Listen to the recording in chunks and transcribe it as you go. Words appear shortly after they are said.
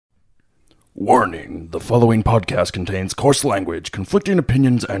Warning, the following podcast contains coarse language, conflicting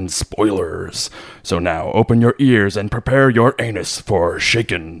opinions, and spoilers. So now open your ears and prepare your anus for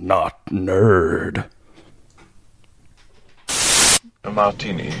Shaken Not Nerd. A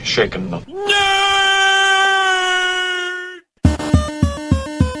martini, shaken not.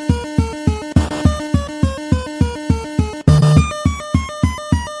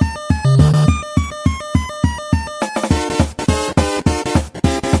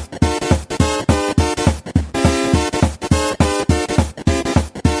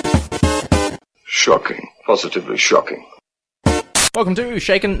 Shocking. Positively shocking. Welcome to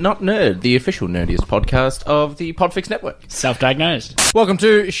Shaken Not Nerd, the official nerdiest podcast of the Podfix Network. Self-diagnosed. Welcome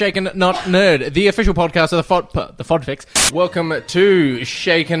to Shaken Not Nerd, the official podcast of the Podfix. Welcome to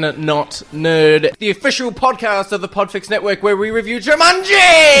Shaken Not Nerd, the official podcast of the Podfix Network, where we review Jumanji!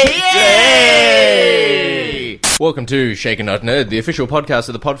 Yay! Welcome to Shaken Not Nerd, the official podcast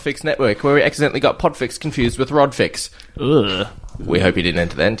of the Podfix Network, where we accidentally got Podfix confused with Rodfix. Ugh. We hope you didn't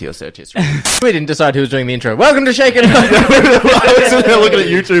enter that into your search history. We didn't decide who was doing the intro. Welcome to Shaken Not Nerd. I was sitting there looking at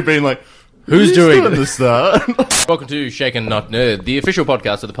YouTube being like, Who's doing this stuff? Welcome to Shaken Not Nerd, the official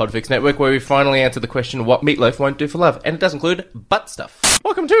podcast of the Podfix Network, where we finally answer the question, what Meatloaf won't do for love, and it does include butt stuff.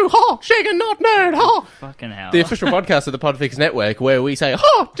 Welcome to Shaken Not Nerd, Fucking hell. the official podcast of the Podfix Network, where we say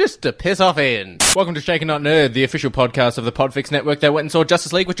just to piss off Ian. Welcome to Shaken Not Nerd, the official podcast of the Podfix Network that went and saw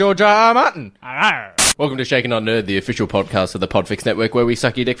Justice League with George R. Martin. Arr. Welcome to Shaken Not Nerd, the official podcast of the Podfix Network, where we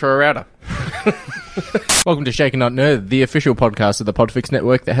suck your dick for a router. Welcome to Shaken Not Nerd, the official podcast of the Podfix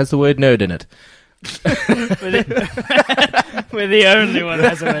Network that has the word nerd in it. We're the only one that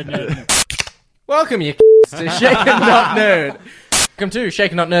has a red nose. Welcome, you to Shaken Not Nerd. Welcome to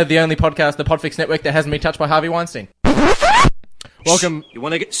Shaken Not Nerd, the only podcast, the Podfix Network that hasn't been touched by Harvey Weinstein. Welcome. You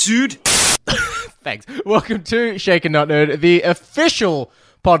want to get sued? Thanks. Welcome to Shaken Not Nerd, the official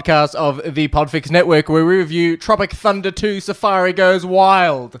podcast of the Podfix Network, where we review Tropic Thunder 2 Safari Goes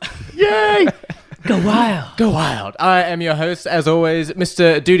Wild. Yay! Go wild. Go wild. I am your host, as always,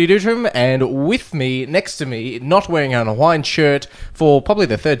 Mr. Duty Dutram, and with me, next to me, not wearing a Hawaiian shirt for probably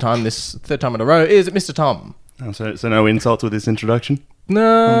the third time in a row, is Mr. Tom. Oh, so no insults with this introduction?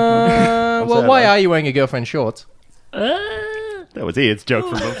 No. Well, sad, why mate. are you wearing your girlfriend's shorts? That was Ian's joke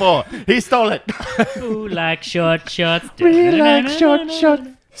from before. He stole it. Who like short shorts?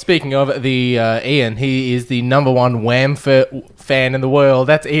 Speaking of the Ian, he is the number one Wham fan in the world.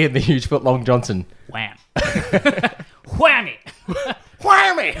 That's Ian, the huge foot long Johnson. Wham. Whammy.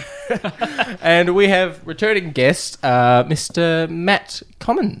 Whammy! And we have returning guest, Mr. Matt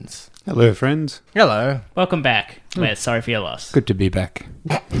Commons. Hello, friends. Hello. Welcome back. We're sorry for your loss. Good to be back.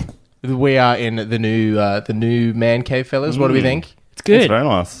 We are in the new man cave, fellas. What do we think? It's good. It's very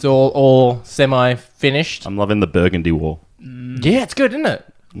nice. It's all semi-finished. I'm loving the burgundy wall. Yeah, it's good, isn't it?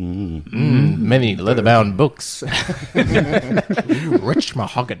 Many leather-bound books. Rich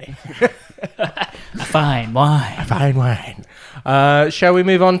mahogany. Fine wine. Fine wine. Shall we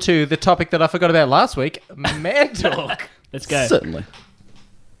move on to the topic that I forgot about last week? Man talk. Let's go. Certainly.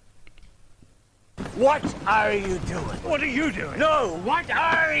 What are you doing? What are you doing? No, what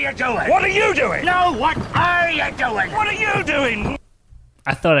are you doing? What are you doing? No, what are you doing? What are you doing?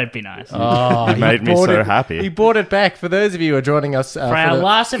 I thought it'd be nice. Oh, You made me so happy. He brought it back. For those of you who are joining us... For our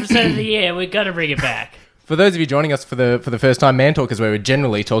last episode of the year, we've got to bring it back. For those of you joining us for the first time, Man Talk is where we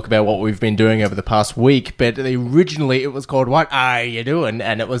generally talk about what we've been doing over the past week, but originally it was called What Are You Doing?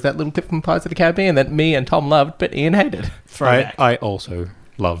 And it was that little clip from Pirates of the Caribbean that me and Tom loved, but Ian hated. Throwback. I also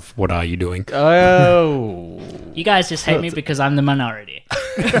love What Are You Doing? Oh. You guys just hate me because I'm the minority.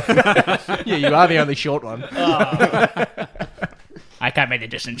 Yeah, you are the only short one. I can't make the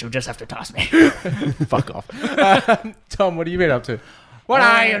distance. You'll just have to toss me. Fuck off. Tom, what have you been up to? What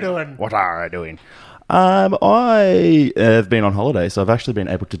are you doing? What are I doing? I have been on holiday, so I've actually been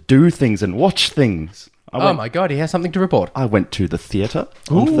able to do things and watch things. Oh my god, he has something to report. I went to the theatre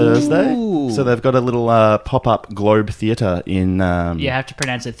on Thursday. So they've got a little pop-up Globe theatre in... You have to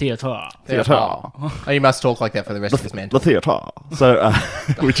pronounce it theatre. Theatre. Oh, you must talk like that for the rest of this, man. The theatre. So,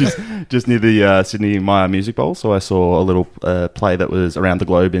 which is just near the Sydney Myer Music Bowl. So I saw a little play that was around the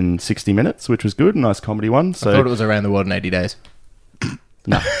globe in 60 minutes, which was good. A nice comedy one. So I thought it was around the world in 80 days.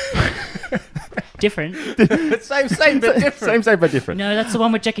 No. Different. Same, but different. Same, but different. No, that's the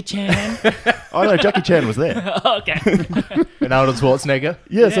one with Jackie Chan. Oh, no, Jackie Chan was there. Okay. And Arnold Schwarzenegger.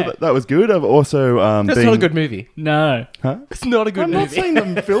 Yeah, so Yeah. that was good. I've also That's not a good movie. No. Huh? It's not a good I'm not movie.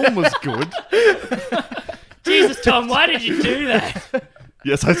 saying the film was good. Jesus, Tom, why did you do that?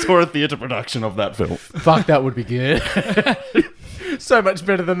 Yes, I saw a theatre production of that film. Fuck, that would be good. So much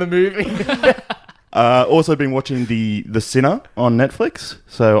better than the movie. Also been watching the Sinner on Netflix.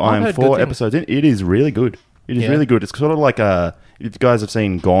 So I'm heard 4 good things. episodes in. It is really good. It is Yeah. really good. It's sort of like if you guys have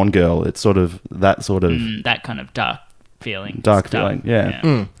seen Gone Girl, it's sort of that sort of That kind of dark feeling. dark It's dark. feeling.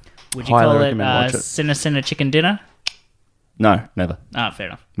 Yeah. Would you Highly call it recommend watch it. Sinner Chicken Dinner? No, never. Ah, fair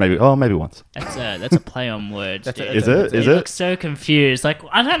enough. Maybe once. That's a play on words. dude. Is it? Is You it? look so confused. Like,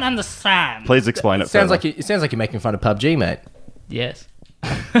 I don't understand. Please explain it. Sounds further. like it sounds like you're making fun of PUBG, mate. Yes.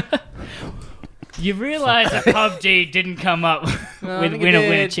 You realise that PUBG didn't come up with I think it winner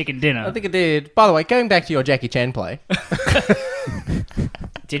did. chicken dinner. I think it did. By the way, going back to your Jackie Chan play.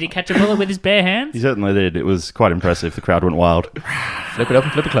 Did he catch a bullet with his bare hands? He certainly did. It was quite impressive. The crowd went wild. Flip it up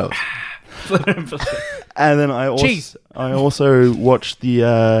and flip it close. And then I also watched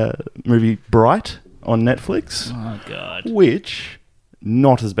the movie Bright on Netflix, Oh, God. which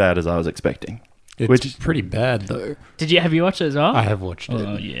not as bad as I was expecting. It's Which- pretty bad, though. Have you watched it as well? I have watched it.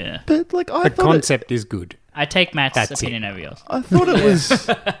 Oh, yeah. But like I The thought concept is good. I take Matt's That's opinion over yours. I thought it was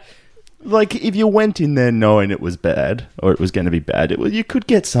like if you went in there knowing it was bad or it was going to be bad, you could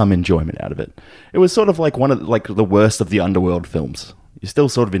get some enjoyment out of it. It was sort of like one of the worst of the underworld films. You still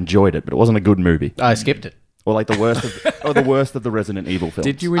sort of enjoyed it, but it wasn't a good movie. I skipped it. Or like the worst of the Resident Evil films.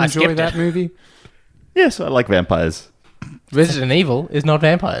 Did you I enjoy skipped that it. movie? Yes, I like vampires. Resident Evil is not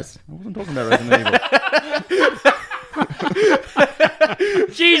vampires. I wasn't talking about Resident Evil.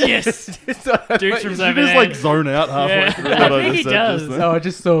 Genius! Dude from You over just there. like zone out halfway Yeah. through. I what think he just said does. just then. Oh, I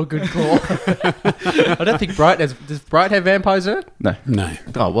just saw a good call. I don't think Bright has. Does Bright have vampires in it? No. No.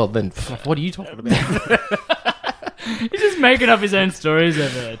 Oh well, then what are you talking about? He's just making up his own stories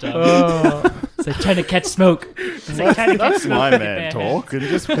over there, Tom. It's like trying to catch smoke. It's like trying to catch That's smoke my with your man bare talk. And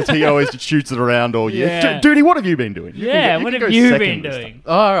just because he always just shoots it around all year. Yeah. Duty, what have you been doing? Yeah, what have you been doing?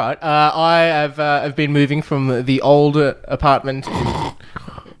 All right. I have I've been moving from the old apartment.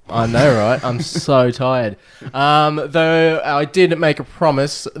 I know, right? I'm so tired. Though I did make a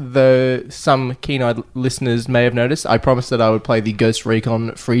promise, though some keen-eyed listeners may have noticed, I promised that I would play the Ghost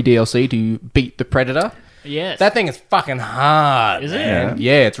Recon free DLC to beat the Predator. Yes. That thing is fucking hard. Is it? man.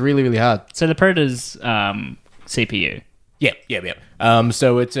 Yeah, it's really, really hard. So the Predator's CPU. Yep.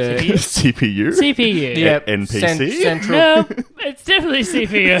 So it's a CPU? CPU. yeah, NPC? central No, it's definitely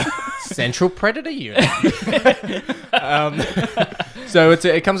CPU. Central Predator unit. So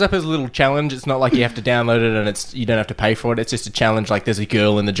it comes up as a little challenge. It's not like you have to download it and you don't have to pay for it. It's just a challenge. Like there's a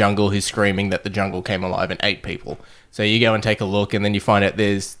girl in the jungle who's screaming that the jungle came alive and ate people. So you go and take a look, and then you find out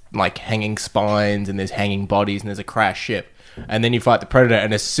there's like hanging spines and there's hanging bodies and there's a crashed ship. And then you fight the Predator,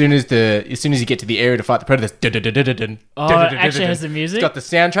 and as soon as you get to the area to fight the Predator, there's Oh, it actually has the music? It's got the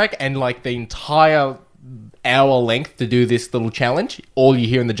soundtrack and like the entire hour length to do this little challenge. All you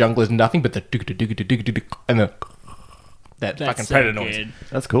hear in the jungle is nothing but the and the that That's fucking so Predator noise. good.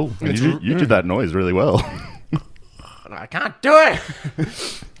 That's cool. You did that noise really well. I can't do it.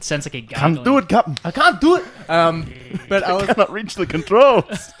 Sounds like a gargling. Can't do it, Captain. I can't do it. But I was Cannot reach the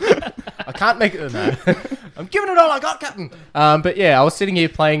controls. I can't make it. No. I'm giving it all I got, Captain. But yeah, I was sitting here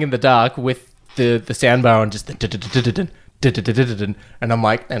playing in the dark with the soundbar on just the and I'm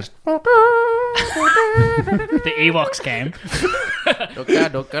like, and The Ewoks came.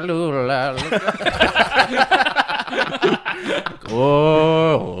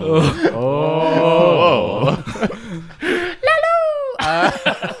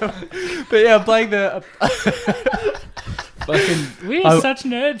 But yeah, I'm playing the fucking. We're such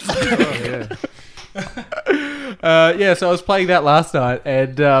nerds. So I was playing that last night,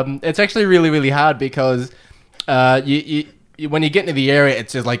 and it's actually really, really hard because you when you get into the area,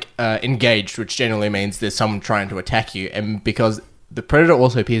 it's just like engaged, which generally means there's someone trying to attack you, and because the Predator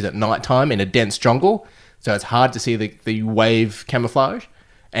also appears at night time in a dense jungle, so it's hard to see the wave camouflage.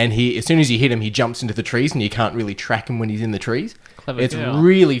 And as soon as you hit him, he jumps into the trees, and you can't really track him when he's in the trees. Clever It's girl.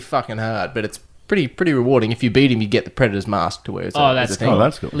 really fucking hard, but it's pretty rewarding. If you beat him, you get the Predator's mask to wear. Oh, that's thing. cool. Oh,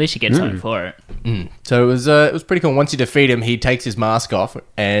 that's cool. At least you get something for it. So it was pretty cool. Once you defeat him, he takes his mask off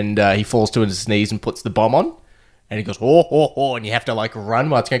and he falls to his knees and puts the bomb on. And he goes, oh, and you have to like run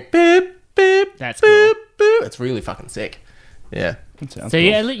while it's going beep, beep, That's beep, cool. beep. It's really fucking sick. Yeah. So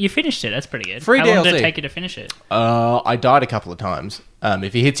yeah, you finished it. That's pretty good. Free How long did DLC. it take you to finish it? I died a couple of times.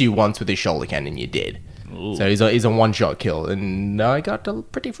 If he hits you once with his shoulder cannon, you're dead. So he's a one-shot kill, and I got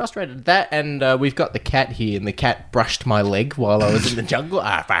pretty frustrated. That, and we've got the cat here, and the cat brushed my leg while I was in the jungle.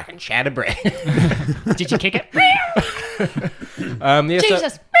 Fucking shatterbrain. Did you kick it?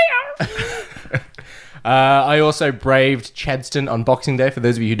 Jesus! I also braved Chadston on Boxing Day. For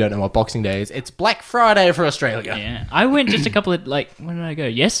those of you who don't know what Boxing Day is, it's Black Friday for Australia. Yeah, I went just a couple of when did I go?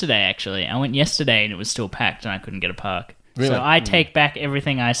 Yesterday, actually. I went yesterday and it was still packed and I couldn't get a park. Really? So I take back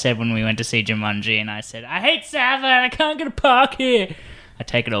everything I said when we went to see Jumanji, and I said, I hate Southland, I can't get a park here. I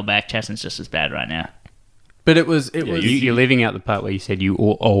take it all back. Chaston's just as bad right now. But it was. You're leaving out the part where you said you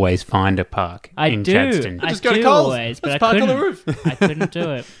always find a park in Chadstone. I Just go to do Coles. always, but Let's I park on couldn't. the roof. I couldn't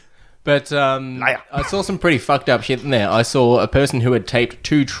do it. But I saw some pretty fucked up shit in there. I saw a person who had taped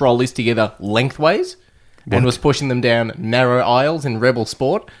 2 trolleys together lengthways and was pushing them down narrow aisles in Rebel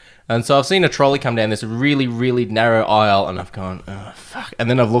Sport. And so I've seen a trolley come down this really, really narrow aisle, and I've gone, oh, fuck. And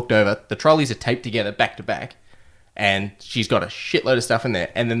then I've looked over. The trolleys are taped together back to back, and she's got a shitload of stuff in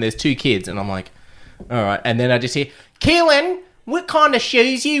there. And then there's 2 kids, and I'm like, all right. And then I just hear, Keelan, what kind of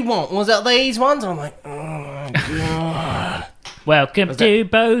shoes you want? Was it these ones? I'm like, oh, God. Welcome to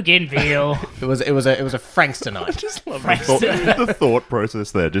Bougainville. It was a Frankston night. The thought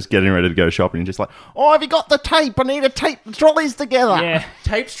process there, just getting ready to go shopping, just like, oh, have you got the tape? I need to tape the trolleys together. Yeah.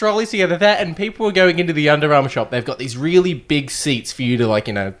 Taped trolleys together, that, and people were going into the Under Armour shop. They've got these really big seats for you to, like,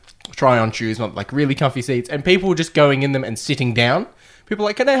 you know, try on shoes, not like really comfy seats, and people were just going in them and sitting down. People were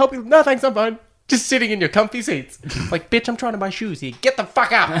like, can I help you? No, thanks, I'm fine. Just sitting in your comfy seats. Like, bitch, I'm trying to buy shoes here. Get the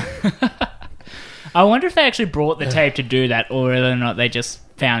fuck up. I wonder if they actually brought the tape to do that, or whether or not they just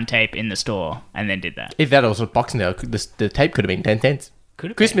found tape in the store and then did that. If that was Boxing Day, the tape could have been 10 cents.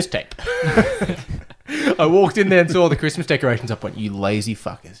 Could have Christmas tape. I walked in there and saw the Christmas decorations up. Went, you lazy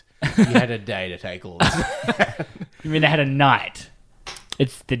fuckers. You had a day to take all this. You mean they had a night?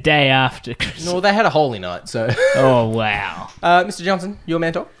 It's the day after Christmas. No, they had a holy night, so... Oh, wow. Mr. Johnson, your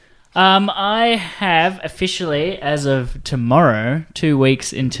man talk? I have officially, as of tomorrow, 2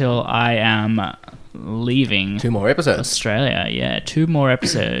 weeks until I am leaving 2 more episodes. Australia. Yeah, 2 more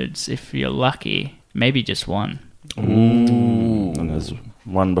episodes if you're lucky. Maybe just 1. And there's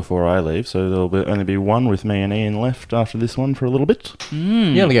one before I leave, so there'll only be 1 with me and Ian left after this one for a little bit.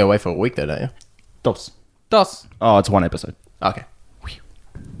 You only go away for a week, though, don't you? Dos. Oh, it's 1 episode. okay.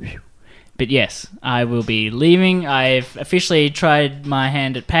 But yes, I will be leaving. I've officially tried my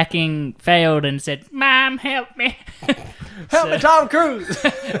hand at packing, failed, and said, Mom, help me. Help me, Tom Cruise!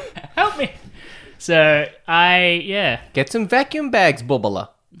 Help me. So, Get some vacuum bags, Bubbler.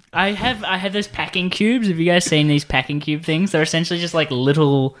 I have those packing cubes. Have you guys seen these packing cube things? They're essentially just like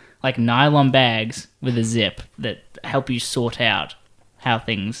little like nylon bags with a zip that help you sort out how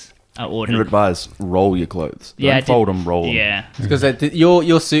things are ordered. You'd advise, roll your clothes. Yeah, Don't fold them, roll them. Yeah. Because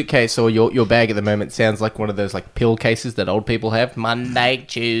your suitcase or your bag at the moment sounds like one of those like pill cases that old people have. Monday,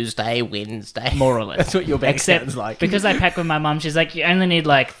 Tuesday, Wednesday. More or less. That's what your bag Except sounds like. because I pack with my mum, she's like, you only need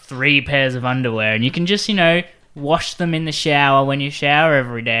like 3 pairs of underwear, and you can just, you know, wash them in the shower when you shower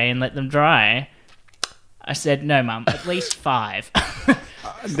every day and let them dry. I said, no, Mum, at least 5.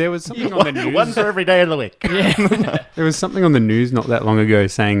 There was something on the news. 1 for every day of the week. There was something on the news not that long ago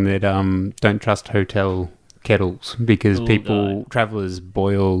saying that don't trust hotel kettles because travellers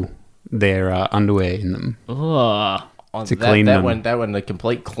boil their underwear in them. Oh. To clean them. That went in a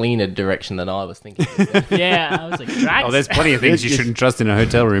complete cleaner direction than I was thinking. Yeah, I was like, drugs? Oh, there's plenty of things you shouldn't trust in a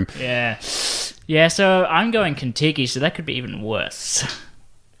hotel room. Yeah. Yeah, so I'm going Kentucky, so that could be even worse.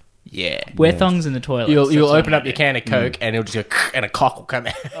 Yeah. Wear thongs in the toilet. You'll open up your can of Coke and it'll just go and a cock will come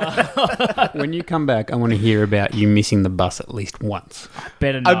out. When you come back, I want to hear about you missing the bus at least once.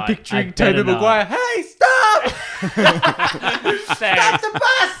 Better not. I'm picturing Tobey Maguire. Hey, stop! Stop the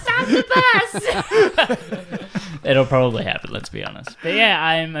bus! Stop the bus! It'll probably happen, let's be honest. But yeah,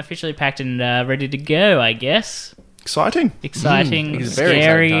 I'm officially packed and ready to go, I guess. Exciting. Exciting, It's very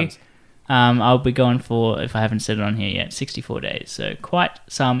scary. exciting times. I'll be going for, if I haven't said it on here yet, 64 days. So quite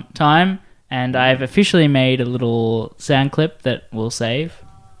some time. And I've officially made a little sound clip that we'll save.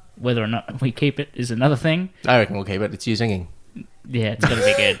 Whether or not we keep it is another thing. I reckon we'll keep it. It's you singing. Yeah, it's going to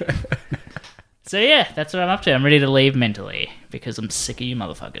be good. So yeah, that's what I'm up to. I'm ready to leave mentally because I'm sick of you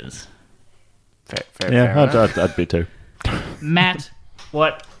motherfuckers. Fair Yeah, enough. I'd be too. Matt,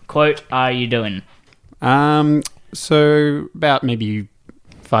 what quote are you doing? So about maybe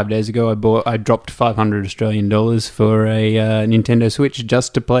 5 days ago, I dropped 500 Australian dollars for a Nintendo Switch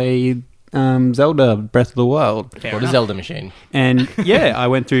just to play Zelda Breath of the Wild. What a Zelda machine. And yeah, I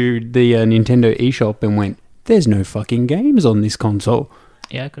went through the Nintendo eShop and went, there's no fucking games on this console.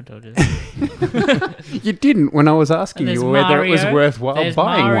 Yeah, I could have told you that. You didn't when I was asking There's you whether it was Mario, worthwhile there's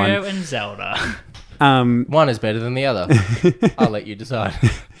buying Mario one. and Zelda. One is better than the other. I'll let you decide.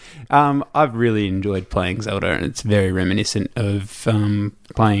 I've really enjoyed playing Zelda, and it's very reminiscent of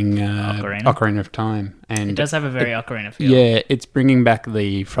playing Ocarina of Time. And It does have a very Ocarina feel. yeah, it's bringing back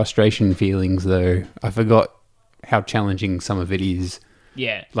the frustration feelings, though. I forgot how challenging some of it is.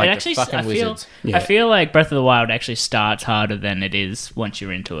 Yeah. Like it the actually, fucking I feel, wizards. Yeah. I feel like Breath of the Wild actually starts harder than it is once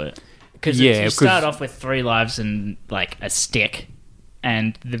you're into it. Because you start off with 3 lives and like a stick,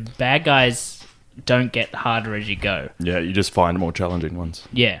 and the bad guys don't get harder as you go. Yeah, you just find more challenging ones.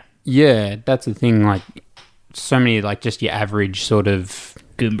 Yeah. Yeah, that's the thing. Like, so many, like, just your average sort of...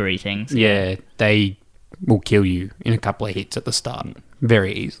 Goombery things. Yeah, they will kill you in a couple of hits at the start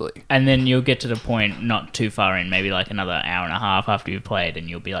very easily. And then you'll get to the point not too far in, maybe like another hour and a half after you've played, and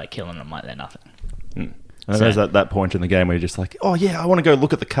you'll be like killing them like they're nothing. And there's that point in the game where you're just like, oh yeah, I want to go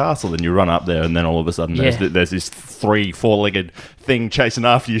look at the castle, and you run up there, and then all of a sudden there's this 3 4-legged thing chasing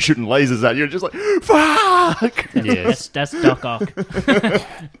after you, shooting lasers at you. You're just like, fuck! Yes. That's Doc Ock.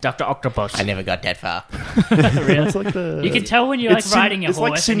 Dr. Octopus. I never got that far. Really? It's like the... You can tell when you're like riding a it's horse.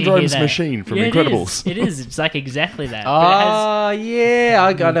 like and you hear Syndrome's that. machine from Yeah, Incredibles. It is. It's like exactly that. But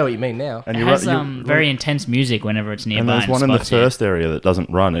Yeah, I know what you mean now. And it you has run- very intense music whenever it's nearby. And there's one in the spots you. first area that doesn't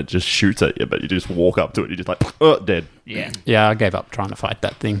run; it just shoots at you. But you just walk up to it, you're just like, oh, dead. Yeah. Yeah, I gave up trying to fight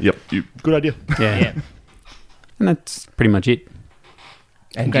that thing. Yep, good idea. Yeah. Yeah. And that's pretty much it.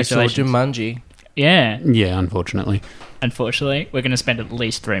 And you saw Congratulations. Jumanji. Yeah. Yeah, unfortunately. Unfortunately, we're going to spend at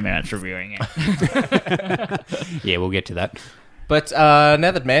least 3 minutes reviewing it. Yeah, we'll get to that. But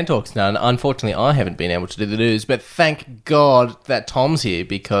now that Man Talk's done, unfortunately I haven't been able to do the news, but thank God that Tom's here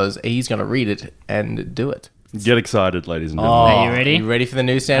because he's going to read it and do it. Get excited, ladies and gentlemen. Are you ready? Are you ready for the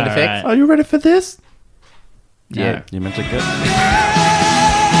new sound All effect? right. Are you ready for this? Yeah. You meant to get...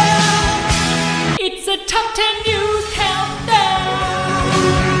 It's a top 10 news countdown.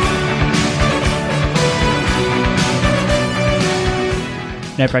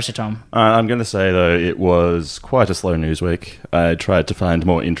 No pressure, Tom. I'm going to say, though, it was quite a slow news week. I tried to find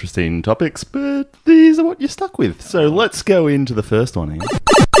more interesting topics, but these are what you're stuck with. So let's go into the first one here.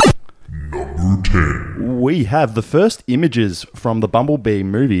 Number 10. We have the first images from the Bumblebee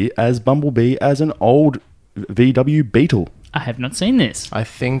movie as Bumblebee as an old VW Beetle. I have not seen this. I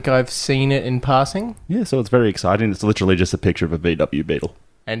think I've seen it in passing. Yeah, so it's very exciting. It's literally just a picture of a VW Beetle.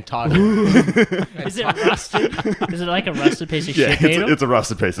 And title. Is it rusted? Is it like a rusted piece of shit beetle? it's a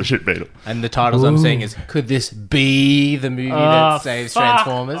rusted piece of shit beetle. And the titles I'm seeing is, could this be the movie that saves fuck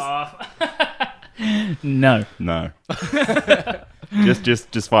Transformers? No. No.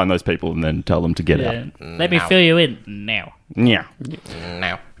 just find those people and then tell them to get Yeah. out. Let me fill you in now. Yeah.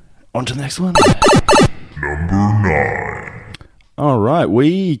 Now. On to the next one. Number 9. All right,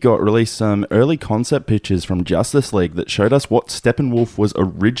 we got released some early concept pictures from Justice League that showed us what Steppenwolf was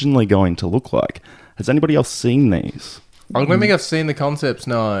originally going to look like. Has anybody else seen these? I don't think I've seen the concepts,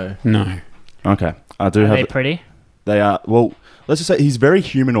 no. No. Okay, I do Are have. they pretty? They are. Well, let's just say he's very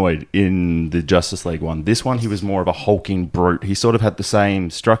humanoid in the Justice League one. This one, he was more of a hulking brute. He sort of had the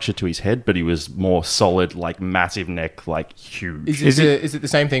same structure to his head, but he was more solid, like massive neck, like huge. Is it the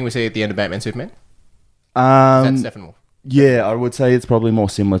same thing we see at the end of Batman Superman? Um, That's Steppenwolf. Yeah, I would say it's probably more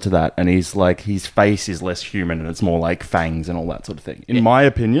similar to that. And he's like, his face is less human and it's more like fangs and all that sort of thing. In my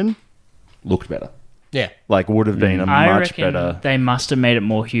opinion, looked better. Yeah. Like, would have been a I much reckon better. they must have made it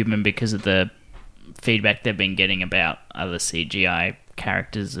more human because of the feedback they've been getting about other CGI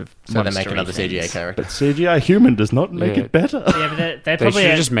characters of So they make monstery another things. CGI character. But CGI human does not make Yeah. it better. Yeah, but they They probably should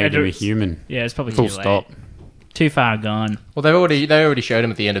have just made him a it's- human. Yeah, it's probably Full too late. stop. Too far gone. Well, they already showed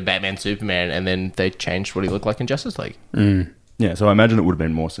him at the end of Batman Superman, and then they changed what he looked like in Justice League. Yeah, so I imagine it would have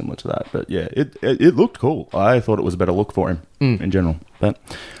been more similar to that. But yeah, it looked cool. I thought it was a better look for him in general. But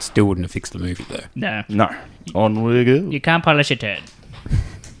Still wouldn't have fixed the movie, though. No. no, on we go. You can't polish a turd.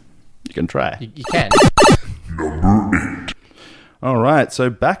 You can try. You can. All right, so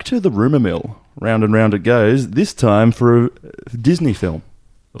back to the rumor mill. Round and round it goes. This time for a Disney film.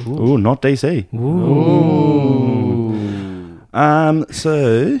 Ooh, not DC.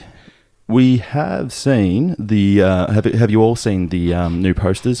 So we have seen the. Have you all seen the new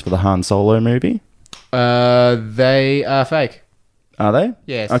posters for the Han Solo movie? They are fake. Are they?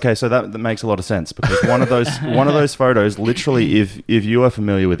 Yes. Okay, so that makes a lot of sense because one of those photos, literally, if you are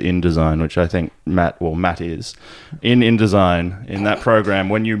familiar with InDesign, which I think Matt is, in InDesign in that program,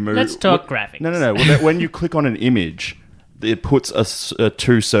 when you move, Let's talk graphics. No. When you click on an image, it puts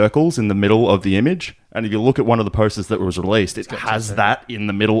two circles in the middle of the image, and if you look at one of the posters that was released, it has that in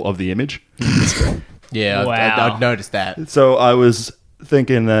the middle of the image. Yeah, Wow. I've noticed that. So I was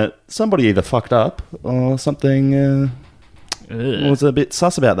thinking that somebody either fucked up or something. Was a bit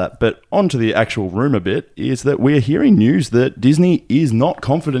sus about that. But on to the actual rumour bit is that we're hearing news that Disney is not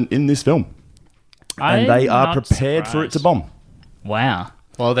confident in this film. And they are prepared for it to bomb. Wow.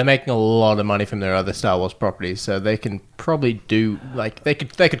 Well, they're making a lot of money from their other Star Wars properties, so they can probably do they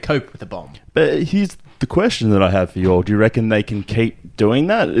could cope with a bomb. But here's the question that I have for you all: do you reckon they can keep doing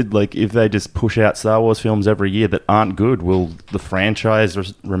that? Like, if they just push out Star Wars films every year that aren't good, will the franchise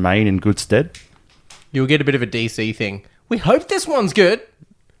remain in good stead? You'll get a bit of a DC thing. We hope this one's good.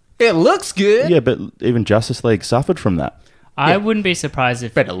 It looks good. Yeah, but even Justice League suffered from that. I wouldn't be surprised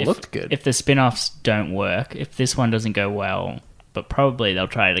if But it looked good. If the spin-offs don't work, if this one doesn't go well, but probably they'll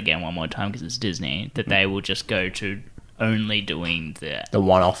try it again one more time because it's Disney, that they will just go to only doing The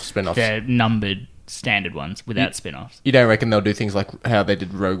one-off spin-offs. the numbered standard ones without spin-offs. You don't reckon they'll do things like how they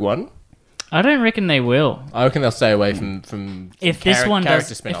did Rogue One? I don't reckon they will. I reckon they'll stay away from If this one character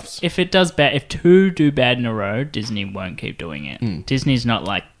does, spin-offs. if it does bad, if two do bad in a row, Disney won't keep doing it. Disney's not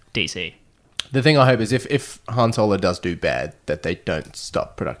like DC. The thing I hope is if Han Solo does do bad, that they don't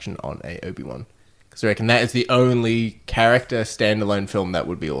stop production on a Obi-Wan. Because I reckon that is the only character standalone film that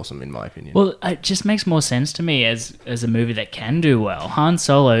would be awesome, in my opinion. Well, it just makes more sense to me as a movie that can do well. Han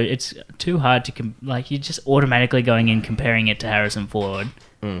Solo, it's too hard to you're just automatically going in comparing it to Harrison Ford.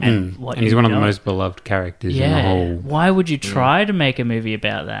 And what And he's you one of the know. most beloved characters in the Yeah. whole... Why would you try to make a movie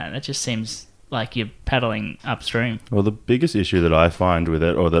about that? That just seems like you're paddling upstream. Well, the biggest issue that I find with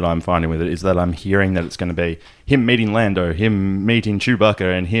it, or that I'm finding with it, is that I'm hearing that it's going to be him meeting Lando, him meeting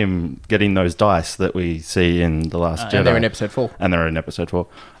Chewbacca, and him getting those dice that we see in The Last Jedi. and they're in episode 4. And they're in episode 4.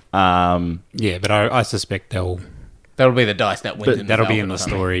 Yeah, but I suspect That'll be the dice that wins. But in that'll be film in the or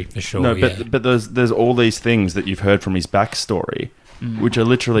something. story for sure. No, yeah. but there's all these things that you've heard from his backstory, which are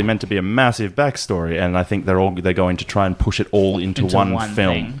literally meant to be a massive backstory, and I think they're going to try and push it all into one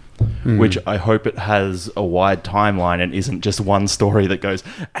film, which I hope it has a wide timeline and isn't just one story that goes,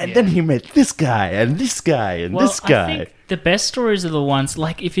 and then he met this guy and this guy and this guy. I think the best stories are the ones,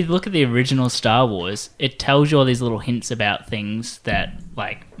 like, if you look at the original Star Wars, it tells you all these little hints about things that,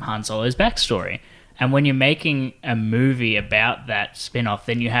 like, Han Solo's backstory. And when you're making a movie about that spin-off,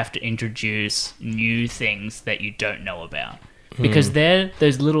 then you have to introduce new things that you don't know about. Because they're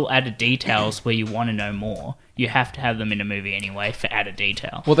those little added details where you want to know more. You have to have them in a movie anyway for added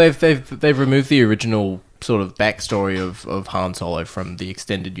detail. Well, they've removed the original sort of backstory of Han Solo from the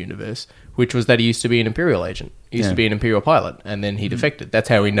extended universe, which was that he used to be an Imperial agent. He used to be an Imperial pilot, and then he defected. That's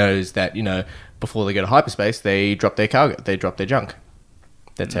how he knows that, before they go to hyperspace, they drop their cargo, they drop their junk.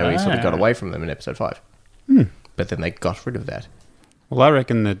 That's how he sort of got away from them in episode 5. But then they got rid of that. Well, I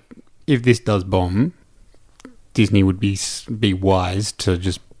reckon that if this does bomb, Disney would be wise to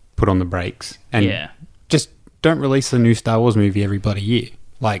just put on the brakes and just don't release a new Star Wars movie every bloody year.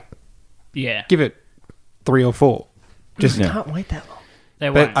 Like, give it 3 or 4. Just Can't wait that long. They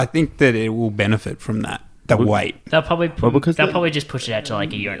But won't. I think that it will benefit from that. The wait. They'll probably because they'll they- probably just push it out to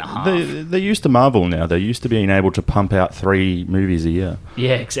like a year and a half. They're used to Marvel now. They're used to being able to pump out 3 movies a year.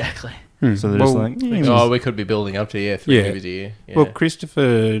 Yeah, exactly. So they're just Well, like, Oh, we could be building up to 3 Yeah. movies a year. Yeah. Well,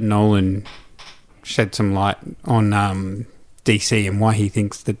 Christopher Nolan shed some light on DC and why he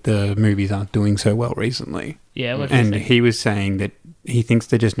thinks that the movies aren't doing so well recently. Yeah, what do you And think? he was saying that he thinks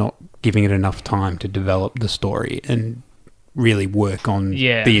they're just not giving it enough time to develop the story and really work on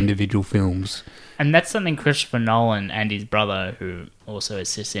the individual films. And that's something Christopher Nolan and his brother, who also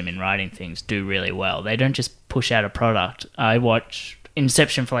assists him in writing things, do really well. They don't just push out a product. I watched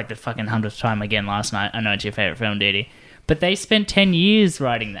Inception for like the fucking 100th time again last night. I know it's your favourite film, Didi. But they spent 10 years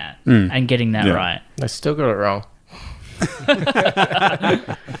writing that and getting that right. They still got it wrong.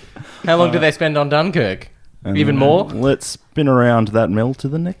 How long did they spend on Dunkirk? Even more? Let's spin around that mill to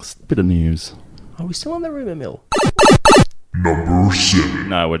the next bit of news. Are we still on the rumour mill?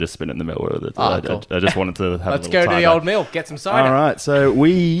 No, we're just spinning the mill with it. Cool. I just wanted to have Let's a go little to the tie-back. old mill, get some cider. All right, so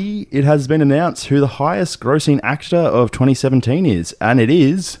it has been announced who the highest grossing actor of 2017 is, and it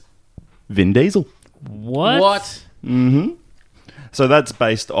is Vin Diesel. What? So that's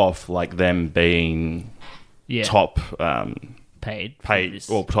based off like them being Yeah. top Paid. for paid this.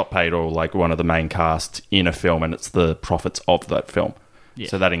 or top paid or like one of the main cast in a film, and it's the profits of that film. Yeah.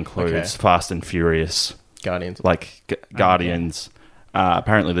 So that includes Okay. Fast and Furious, Guardians. like Guardians.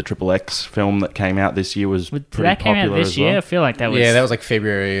 Apparently, the Triple X film that came out this year was pretty That came popular out this as well. year. I feel like that was. Yeah, that was like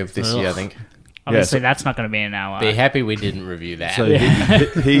February of this year, I Ugh. think. Obviously, so- that's not going to be in our. Be happy we didn't review that. So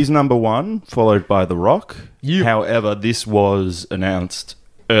he's number 1, followed by The Rock. However, this was announced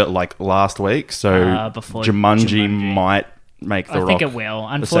like last week, so before Jumanji Jumanji. might make The I Rock think it will.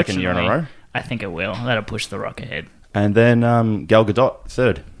 the second year in a row. Unfortunately, I think it will. That'll push The Rock ahead. And then Gal Gadot,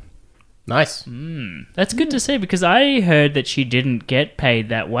 3rd. Nice. That's good to see because I heard that she didn't get paid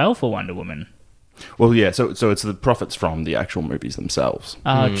that well for Wonder Woman. Well, yeah, so it's the profits from the actual movies themselves.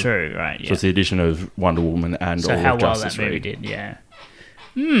 Oh, true, right? Yeah. So it's the addition of Wonder Woman and So all how of well Justice that movie League. did, yeah.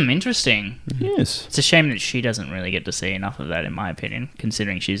 Interesting. Yes. It's a shame that she doesn't really get to see enough of that, in my opinion,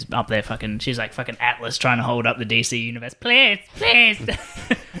 considering she's up there she's like fucking Atlas trying to hold up the DC universe. Please.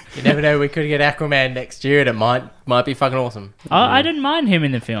 You never know, we could get Aquaman next year and it might be fucking awesome. I didn't mind him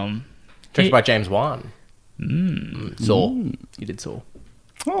in the film. Directed by James Wan. Saw. He did Saw.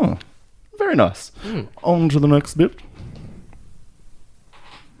 Oh, very nice. On to the next bit.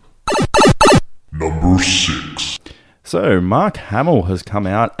 Number 6. So, Mark Hamill has come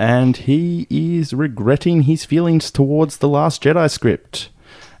out and he is regretting his feelings towards The Last Jedi script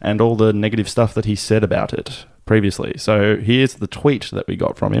and all the negative stuff that he said about it previously. So, here's the tweet that we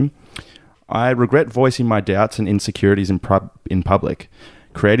got from him. I regret voicing my doubts and insecurities in public.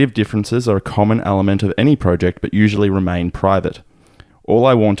 Creative differences are a common element of any project but usually remain private. All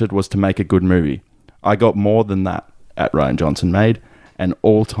I wanted was to make a good movie. I got more than that, at Ryan Johnson made, an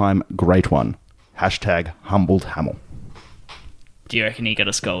all-time great one. #humbled Hamill. Do you reckon he got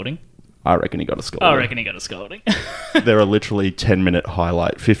a scolding? I reckon he got a scolding. I reckon he got a scolding. There are literally 10-minute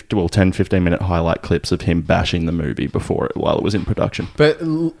highlight, 15-minute highlight clips of him bashing the movie while it was in production. But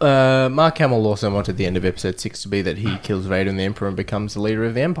Mark Hamill also wanted the end of episode 6 to be that he kills Vader and the Emperor and becomes the leader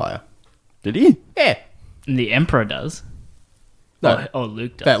of the Empire. Did he? Yeah. And the Emperor does. No. Or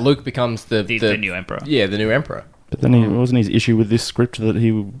Luke does. That Luke becomes the new Emperor. Yeah, the new Emperor. But then wasn't his issue with this script that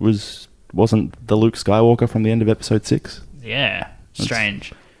he wasn't the Luke Skywalker from the end of episode 6? Yeah.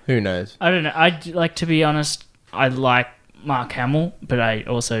 Strange. Who knows? I don't know. To be honest, I like Mark Hamill, but I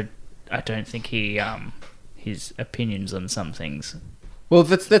don't think his opinions on some things Well,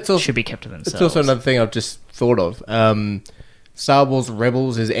 that's also should be kept to themselves. That's also another thing I've just thought of. Star Wars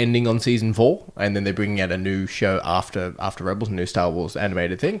Rebels is ending on season 4, and then they're bringing out a new show after Rebels, a new Star Wars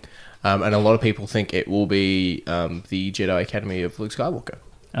animated thing. And a lot of people think it will be the Jedi Academy of Luke Skywalker.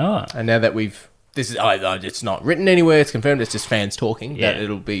 Oh. And now that it's not written anywhere, it's confirmed, it's just fans talking, that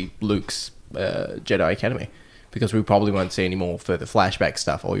it'll be Luke's Jedi Academy. Because we probably won't see any more further flashback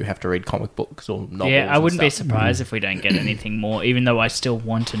stuff, or you have to read comic books or novels. Yeah, I wouldn't be stuff. surprised if we don't get anything more, even though I still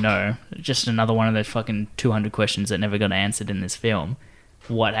want to know. Just another one of those fucking 200 questions that never got answered in this film.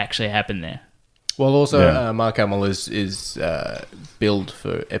 What actually happened there? Well, also, Mark Hamill is billed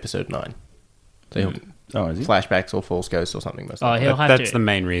for episode 9. So he'll is he? flashbacks or false ghosts or something. Most Oh, likely. he'll have That's to. the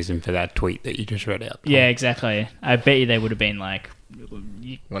main reason for that tweet that you just read out. Yeah, exactly. I bet you they would have been like,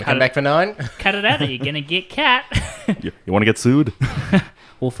 You want to come back for 9? cut it out, or you're going to get cat. You want to get sued?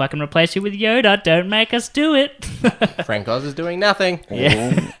 We'll fucking replace you with Yoda. Don't make us do it. Frank Oz is doing nothing.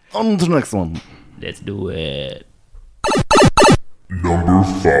 Yeah. On to the next one. Let's do it. Number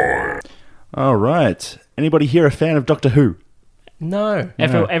 5. All right. Anybody here a fan of Doctor Who? No.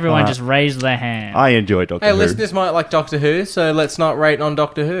 Everyone just raised their hand. I enjoy Doctor Hey, Who. listeners might like Doctor Who, so let's not rate on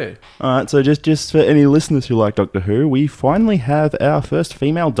Doctor Who. All right, so just for any listeners who like Doctor Who, we finally have our first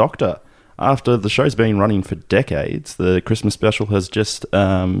female Doctor. After the show's been running for decades, the Christmas special has just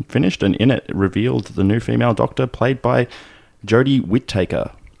finished, and in it revealed the new female Doctor played by Jodie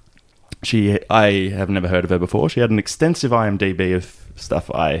Whittaker. I have never heard of her before. She had an extensive IMDb of stuff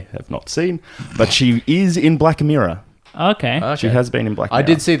I have not seen, but she is in Black Mirror. Okay. She has been in Black Mirror. I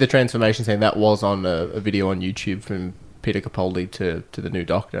did see the transformation scene. That was on a video on YouTube from Peter Capaldi to the new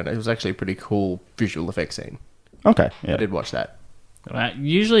Doctor, and it was actually a pretty cool visual effects scene. Okay, yeah. I did watch that. Well,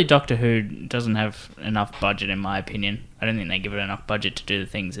 usually Doctor Who doesn't have enough budget, in my opinion. I don't think they give it enough budget to do the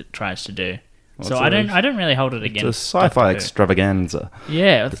things it tries to do. So I don't really hold it against. It's a sci-fi extravaganza.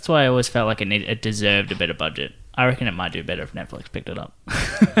 Yeah, that's why I always felt like it deserved a better budget. I reckon it might do better if Netflix picked it up.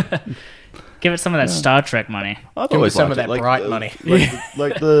 Give it some of that Star Trek money. I've Give always us some liked of that it. bright money.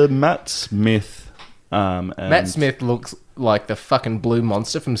 Like the Matt Smith. And Matt Smith looks like the fucking blue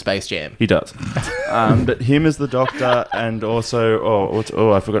monster from Space Jam. He does. But him as the Doctor, and also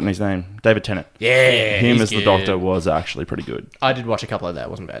I've forgotten his name. David Tennant. Yeah, Him he's as the good. Doctor was actually pretty good. I did watch a couple of that. It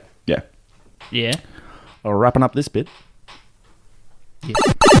wasn't bad. Yeah. Yeah. Wrapping up this bit.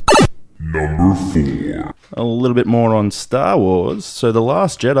 Number 4. A little bit more on Star Wars. So The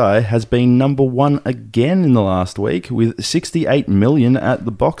Last Jedi has been number 1 again in the last week with 68 million at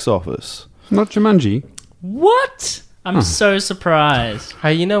the box office. Not Jumanji. What? I'm so surprised.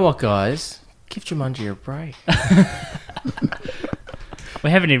 Hey, you know what, guys? Give Jumanji a break. We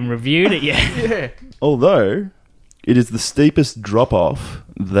haven't even reviewed it yet. Although it is the steepest drop-off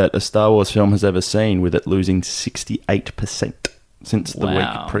that a Star Wars film has ever seen, with it losing 68% since the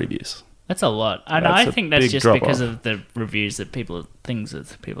Wow. week previous. That's a lot. And That's I a think that's big just drop because off. of the reviews that people are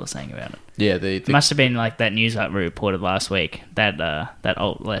saying about it. Yeah, It must have been like that news that we reported last week. That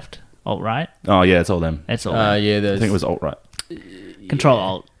alt-right. Oh, yeah, it's all them. That's all. yeah, I there's... think it was alt-right.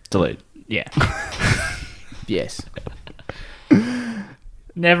 Control-alt. Delete. Yeah. Yes.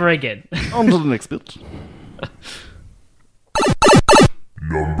 Never again. On to the next bit.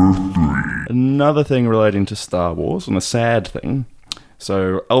 Number 3. Another thing relating to Star Wars, and a sad thing.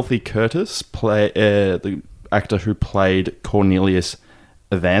 So, Alfie Curtis, the actor who played Cornelius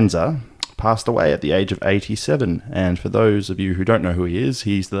Avanza, passed away at the age of 87. And for those of you who don't know who he is,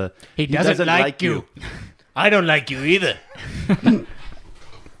 he's the... He doesn't like you. I don't like you either. Go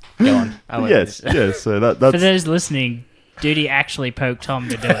on. Yes. So For that's... those listening, Duty actually poked Tom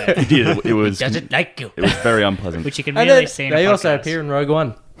to do it, He did. It was... Doesn't like you. It was very unpleasant. which you can And really then see in they a also podcast. appear in Rogue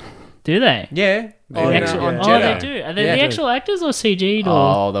One. Do they? Yeah. Oh, they do. Are they Yeah. the actual actors or CG'd? Or?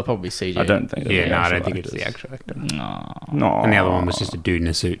 Oh, they'll probably CG. I don't think. Yeah, they're no, I actual don't think it's the actors. actual actor. No. No. And the other one was just a dude in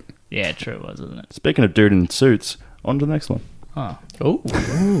a suit. Yeah, true it was, isn't it? Speaking of dude in suits, on to the next one. Oh. Oh.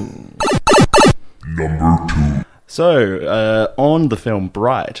 Number 2. So, on the film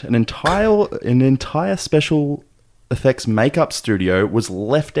Bright, an entire special effects makeup studio was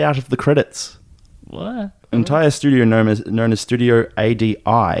left out of the credits. What? Entire studio known as Studio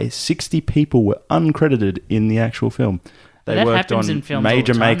ADI. 60 people were uncredited in the actual film. They That worked happens on in films all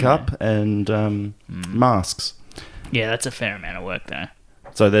major the time, makeup and masks. Yeah, that's a fair amount of work, though.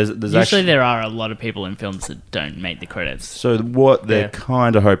 So there's Usually actually there are a lot of people in films that don't make the credits. so what they're Yeah.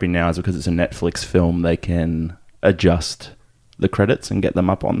 kind of hoping now is because it's a Netflix film, they can adjust the credits and get them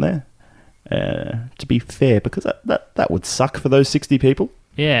up on there. To be fair, because that would suck for those 60 people.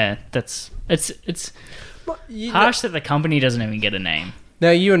 Yeah, it's harsh that the company doesn't even get a name.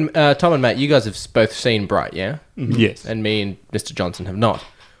 Now, you and Tom and Matt, you guys have both seen Bright, yeah? Yes. And me and Mr. Johnson have not.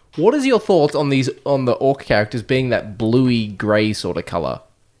 What is your thoughts on the orc characters being that bluey grey sort of colour?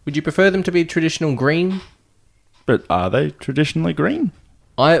 Would you prefer them to be traditional green? But are they traditionally green?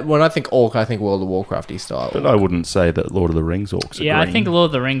 When I think orc, I think World of Warcrafty style. But I wouldn't say that Lord of the Rings orcs are Yeah, green. I think Lord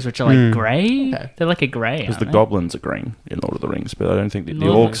of the Rings, which are like grey, Okay. they're like a grey. Because the aren't goblins are green in Lord of the Rings, but I don't think the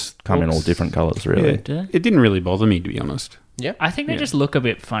Lord of orcs come in all orcs- different colours, really. they? Do they? It didn't really bother me, to be honest. Yeah. I think they Yeah. just look a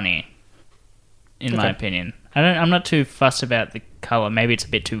bit funny, in my Okay. opinion. I'm not too fussed about the colour. Maybe it's a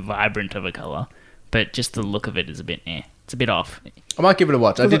bit too vibrant of a colour, but just the look of it is a bit It's a bit off. I might give it a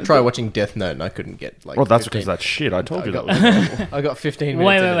watch. I did try watching Death Note and I couldn't get like. Well, that's 15. because that's shit. I told you that. I got 15 minutes.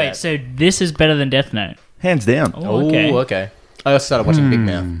 Wait. into that. So this is better than Death Note. Hands down. Oh, okay. Oh, okay. I also started watching Big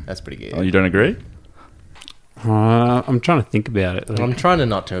Mouth. That's pretty good. Oh, you don't agree? I'm trying to think about it. I'm trying to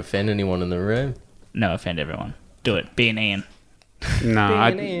not to offend anyone in the room. No, offend everyone. Do it. Be an Ian.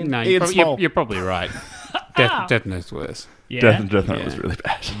 No, Being in. no, Ian Small. you're probably right. Death Note's worse. Yeah. Death Note was really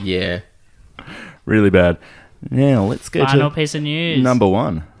bad. Yeah. Really bad. Now, let's get Final to piece of news. number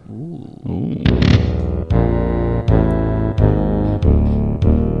one. Number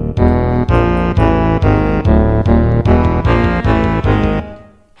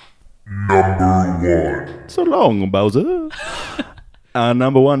 1. So long, Bowser. Our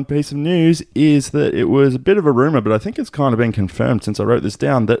number one piece of news is that it was a bit of a rumor, but I think it's kind of been confirmed since I wrote this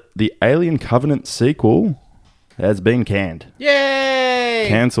down, that the Alien Covenant sequel has been canned. Yay!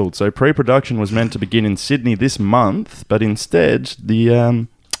 Cancelled. So pre-production was meant to begin in Sydney this month, but instead the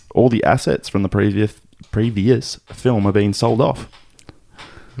all the assets from the previous film are being sold off.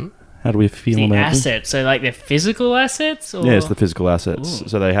 How do we feel The about this? assets. So like the physical assets? Or? Yeah, it's the physical assets. Ooh.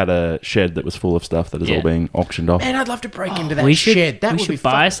 So they had a shed that was full of stuff that is Yeah. all being auctioned off. Man, I'd love to break into that we should, shed. That we would be should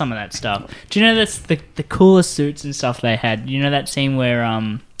buy fun. some of that stuff. Do you know that's the coolest suits and stuff they had? You know that scene where It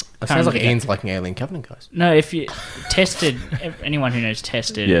sounds like can't remember Ian's liking Alien Covenant, guys. No, if you tested, anyone who knows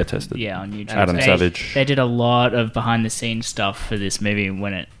tested, Yeah, Tested. yeah, on YouTube, Adam they, Savage. They did a lot of behind the scenes stuff for this movie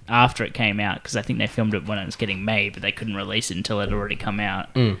after it came out, because I think they filmed it when it was getting made, but they couldn't release it until it had already come out.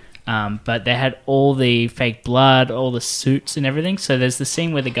 But they had all the fake blood, all the suits and everything. So there's the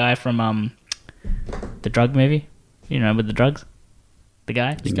scene where the guy from the drug movie, you know, with the drugs, the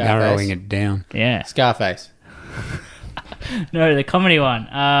guy, Narrowing it down. yeah, Scarface. no, the comedy one,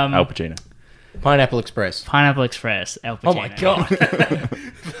 Al Pacino. Pineapple Express. Pineapple Express, Al Pacino. Oh my god.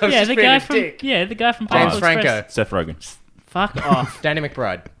 Yeah, the guy from James Pineapple Franco. Express. Seth Rogen. Fuck off. Danny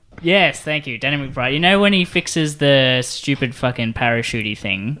McBride. Yes, thank you, Danny McBride. You know when he fixes the stupid fucking parachutey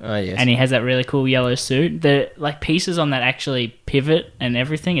thing? Oh, yes. And he has that really cool yellow suit. The like pieces on that actually pivot and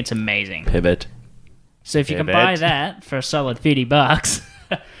everything. It's amazing. Pivot. So if you can Pivot. buy that for a solid $50,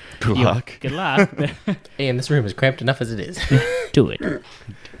 Good luck. good luck. But Ian, this room is cramped enough as it is. do it.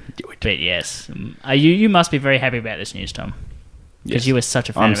 But yes, you must be very happy about this news, Tom, because Yes. you were such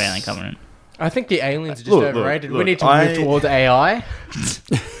a fan I'm of Alien Covenant. I think the aliens are just Look, look, overrated. we look, need to move towards AI.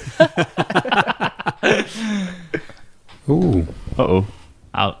 Ooh. Uh-oh.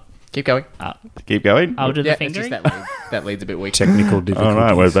 I'll Keep going. Keep going. I'll do the Yeah, it's just fingering. that leads a bit weak. Technical difficulties. All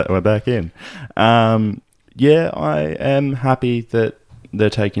right, we're back in. Yeah, I am happy that they're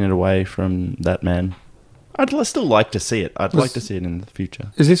taking it away from that man. Still like to see it. I'd like to see it in the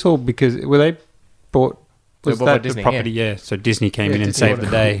future. Is this all because were they bought? Was bought by that Disney, the property? Yeah. So Disney came in and Disney saved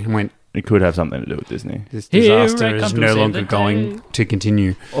the day and went. It could have something to do with Disney. This Here I disaster come is to no save longer the going day. to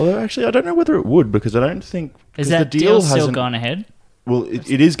continue. Although, actually, I don't know whether it would, because I don't think... Is 'cause that the deal still hasn't- gone ahead? Well,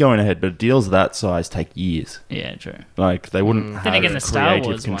 it is going ahead, but deals that size take years. Yeah, true. Like, they wouldn't have Then again, the Star creative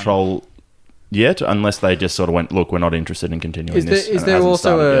Wars one. control yet, unless they just sort of went, look, we're not interested in continuing Is this. there, is and it there hasn't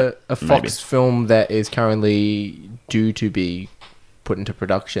also started a yet. Fox Maybe. film that is currently due to be put into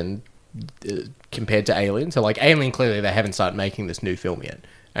production compared to Alien? So, like, Alien, clearly they haven't started making this new film yet,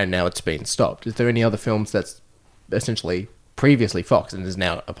 and now it's been stopped. Is there any other films that's essentially previously Fox and is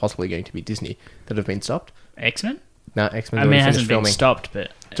now possibly going to be Disney that have been stopped? X-Men? No, X-Men's I mean, already it finished hasn't been filming. stopped,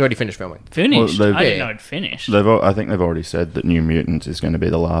 but... It's already finished filming. Finished? Well, I didn't yeah. know it finished. I think they've already said that New Mutants is going to be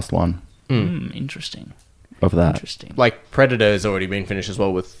the last one Interesting. of that. Interesting. Like, Predator has already been finished as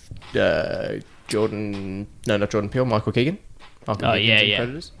well with Jordan... No, not Jordan Peele, Michael Keegan. Michael Oh, Keegan's yeah, in yeah.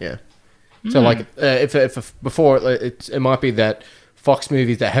 Predators. Yeah. So, like, if before, it might be that Fox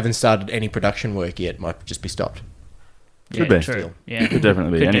movies that haven't started any production work yet might just be stopped. Could yeah, be. true. Yeah. Could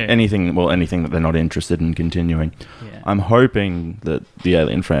definitely be. Could do. Anything that they're not interested in continuing. Yeah. I'm hoping that the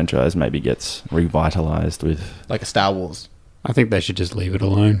Alien franchise maybe gets revitalized with... Like a Star Wars. I think they should just leave it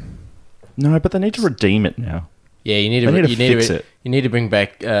alone. No, but they need to redeem it now. Yeah, you need They need to you need fix to it. you need to bring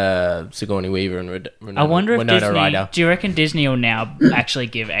back Sigourney Weaver and I wonder if Winona Disney... Ryder. Do you reckon Disney will now actually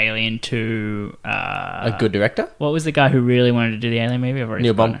give Alien to... A good director, What was the guy who really wanted to do the Alien movie? I've already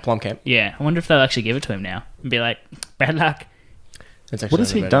Neil forgotten. Blomkamp. Yeah, I wonder if they'll actually give it to him now and be like, bad luck. That's What has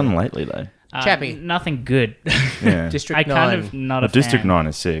actually he not done bad. lately, though? Chappie. Nothing good. Yeah. District I 9. kind of not a District fan. 9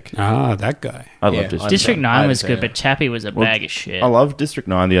 is sick. Ah, that guy. I Yeah, love District District I 9 haven't was seen good, it. but Chappie was a bag of shit. I love District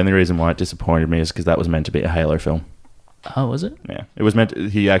 9. The only reason why it disappointed me is because that was meant to be a Halo film. Oh, was it? Yeah, it was meant to,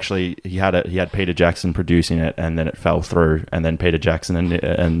 he had Peter Jackson producing it, and then it fell through, and then Peter Jackson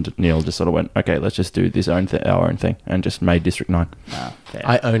and Neil just sort of went, okay, let's just do this our own thing, and just made District 9. Oh, fair.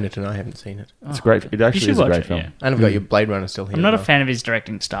 I own it and I haven't seen it. It's great. It You actually should is a watch great it, film. yeah. And I've got your Blade Runner still here. I'm not a as well. fan of his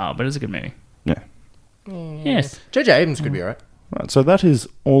directing style, but it's a good movie. Yeah. Yes. J.J. Abrams could be alright. Right, so that is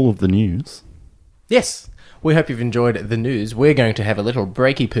all of the news. Yes. We hope you've enjoyed the news. We're going to have a little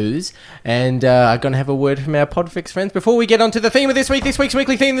breaky poos and are going to have a word from our Podfix friends before we get on to the theme of this week's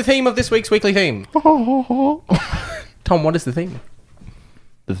weekly theme, the theme of this week's weekly theme. Tom, what is the theme?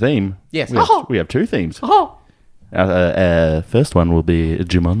 The theme? Yes. We have two themes. First one will be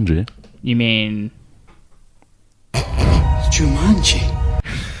Jumanji. You mean... Jumanji.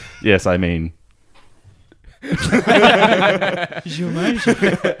 Yes, I mean...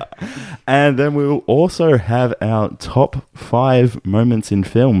 And then we'll also have our top 5 moments in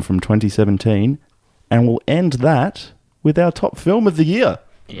film from 2017, and we'll end that with our top film of the year.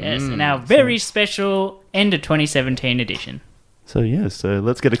 Yes, and our very special end of 2017 edition. So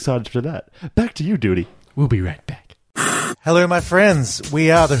let's get excited for that. Back to you, Duty. We'll be right back. Hello, my friends. We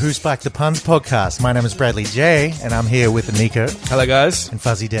are the Who Spiked the Puns podcast. My name is Bradley J, and I'm here with Nico. Hello, guys. And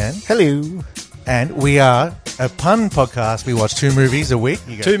Fuzzy Dan. Hello. And we are a pun podcast. We watch 2 movies a week.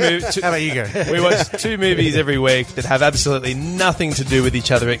 You go. How about you go? We watch 2 movies every week that have absolutely nothing to do with each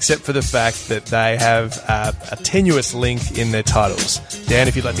other except for the fact that they have a tenuous link in their titles. Dan,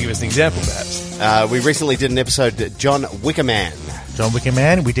 if you'd like to give us an example, perhaps. We recently did an episode, John Wickerman. John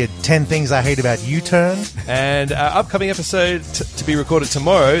Wickerman. We did 10 Things I Hate About U-Turn. And our upcoming episode to be recorded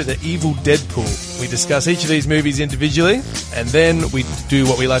tomorrow, The Evil Deadpool. We discuss each of these movies individually, and then we do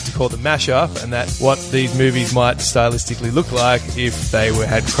what we like to call the mashup, and that's what these movies might stylistically look like if they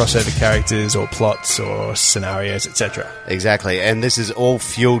had crossover characters or plots or scenarios, etc. Exactly, and this is all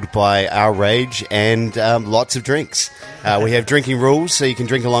fueled by our rage and lots of drinks. We have drinking rules, so you can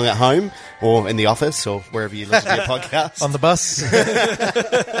drink along at home or in the office or wherever you listen to your podcast. On the bus.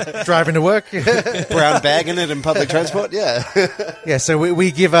 Driving to work. Brown bagging it in public transport, yeah. Yeah, so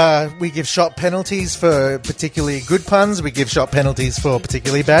we give shot penalties for particularly good puns. We give shot penalties for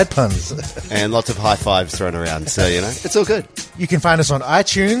particularly bad puns. And lots of high fives thrown around, so, it's all good. You can find us on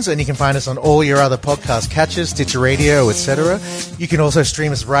iTunes, and you can find us on all your other podcast catchers, Stitcher Radio, etc. You can also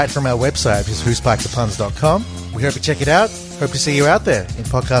stream us right from our website, which is whospikethepuns.com. We hope you check it out. Hope to see you out there in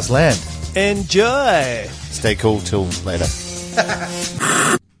podcast land. Enjoy! Stay cool till later.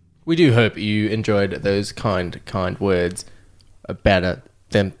 We do hope you enjoyed those kind words about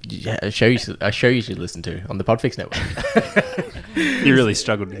a show you should listen to on the Podfix Network. You really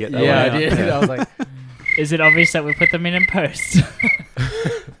struggled to get that Yeah, one I out. did. I was like, Is it obvious that we put them in post?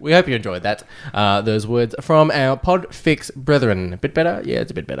 we hope you enjoyed that. Those words from our Podfix brethren. A bit better? Yeah,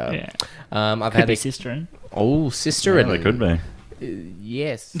 it's a bit better. Yeah. I've Could had be a sisterin. Oh, sisterin. They could be.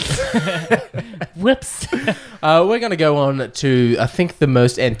 Yes. Whoops. We're going to go on to, I think, the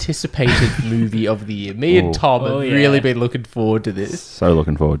most anticipated movie of the year. Me and Tom have really been looking forward to this. So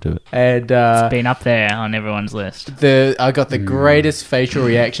looking forward to it. And it's been up there on everyone's list. I got the greatest facial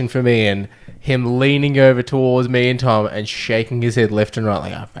reaction from Ian. Him leaning over towards me and Tom and shaking his head left and right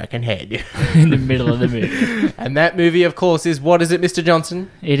like, I fucking hate you. In the middle of the movie. And that movie, of course, is, what is it, Mr.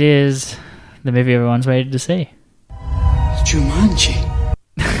 Johnson? It is the movie everyone's waited to see. Jumanji.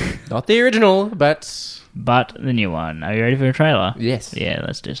 Not the original, but the new one. Are you ready for a trailer? Yes. Yeah,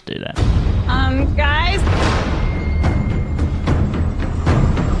 let's just do that. Guys.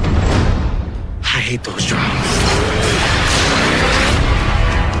 I hate those drums.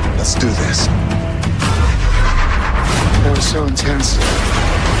 Let's do this. That was so intense.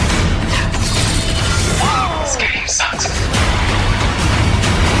 This game sucks.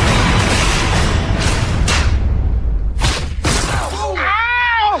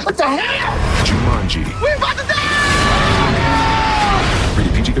 Ow! What the hell? Jumanji. We're about to die!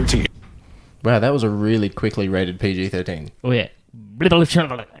 Rated PG-13. Wow, that was a really quickly rated PG-13. Oh, yeah.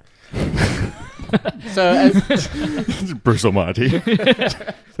 So, as Bruce Almighty. PP.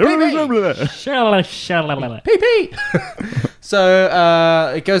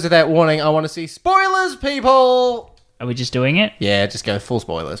 So, it goes with that warning. I want to see spoilers, people! Are we just doing it? Yeah, just go full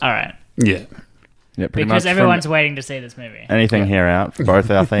spoilers. All right. Yeah. Yeah, pretty Because much everyone's waiting to see this movie. anything here out for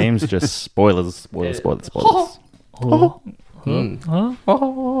both our themes, just spoilers. Oh.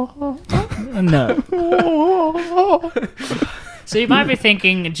 No. So you might be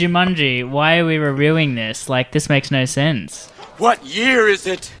thinking, Jumanji, why are we reviewing this? Like, this makes no sense. What year is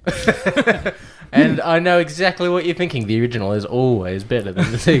it? And I know exactly what you're thinking. The original is always better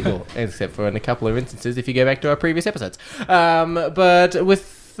than the sequel, except for in a couple of instances if you go back to our previous episodes. But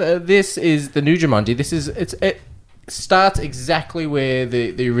with this is the new Jumanji. It starts exactly where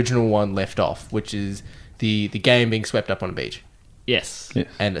the original one left off, which is the game being swept up on a beach. Yes.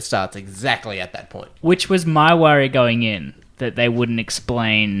 And it starts exactly at that point. Which was my worry going in, that they wouldn't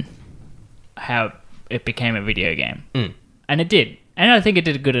explain how it became a video game. And it did. And I think it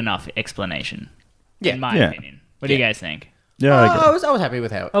did a good enough explanation, in my opinion. What do you guys think? Yeah, I was happy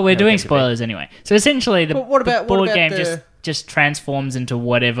with how. Oh, we're doing spoilers anyway. So essentially, the what about board game just transforms into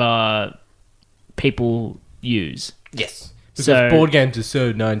whatever people use. Yes. Because So- board games are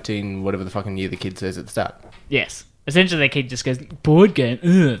so 19, whatever the fucking year the kid says at the start. Yes. Essentially, the kid just goes, board game,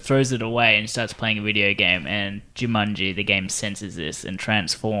 throws it away and starts playing a video game. And Jumanji, the game, senses this and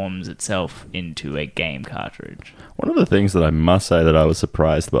transforms itself into a game cartridge. One of the things that I must say that I was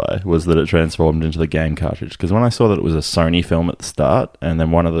surprised by was that it transformed into the game cartridge. Because when I saw that it was a Sony film at the start, and then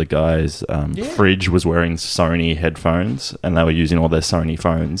one of the guys' fridge was wearing Sony headphones, and they were using all their Sony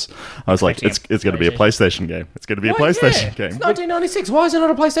phones, I was like, it's going to be a PlayStation game. It's going to be a PlayStation game. It's 1996. Why is it not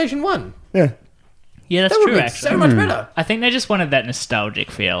a PlayStation 1? Yeah. Yeah, that's That true, would've been actually. so much better. I think they just wanted that nostalgic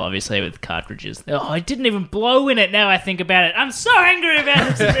feel, obviously, with cartridges. Oh, I didn't even blow in it now I think about it. I'm so angry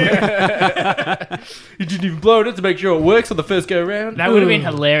about this movie. You didn't even blow it in to make sure it works on the first go round. That would have been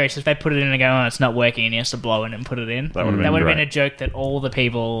hilarious if they put it in and go, oh, it's not working, and he has to blow it and put it in. That would have been great. a joke that all the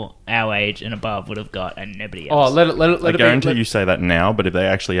people our age and above would have got, and nobody Oh, else. let it I guarantee be, you say that now, but if they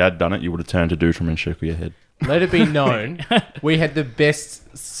actually had done it, you would have turned to Dootram and shook your head. let it be known, we had the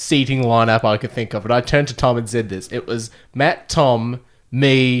best seating lineup I could think of, and I turned to Tom and said this. It was Matt, Tom,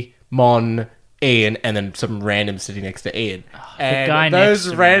 me, Mon, Ian, and then some randoms sitting next to Ian. And guy those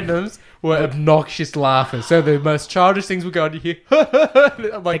next to me. randoms were obnoxious laughers. So the most childish things were going to hear.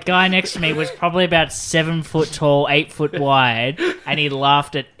 I'm like, The guy next to me was probably about 7 foot tall, 8 foot wide, and he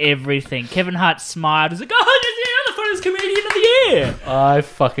laughed at everything. Kevin Hart smiled. He was like, oh, you're the funniest comedian of the year. I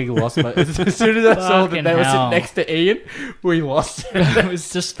fucking lost my... As soon as I saw that Fucking they were hell. sitting next to Ian, we lost it. It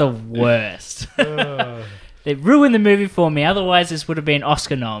was just the worst. They ruined the movie for me. Otherwise, this would have been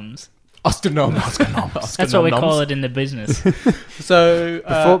Oscar noms. Oscar noms. That's what we call it in the business. So,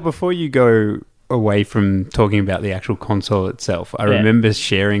 Before you go away from talking about the actual console itself, I remember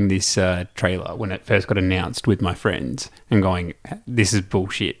sharing this trailer when it first got announced with my friends and going, this is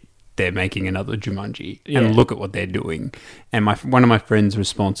bullshit. They're making another Jumanji. And look at what they're doing. And one of my friends'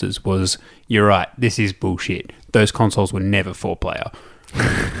 responses was, you're right, this is bullshit. Those consoles were never 4-player.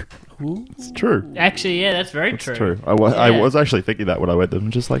 It's true. Actually, yeah, that's very It's true. true. I was actually thinking that when I went there.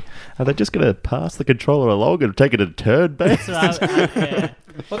 I'm just like, are they just going to pass the controller along and take it a turn base? So yeah.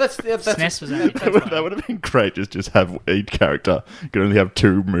 well, that's SNES was only That would have been great. Just have each character can only have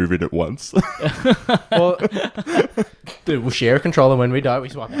 2 move in at once. well, dude, we'll share a controller when we die. We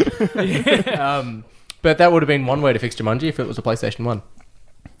swap it. But that would have been one way to fix Jumanji if it was a PlayStation 1.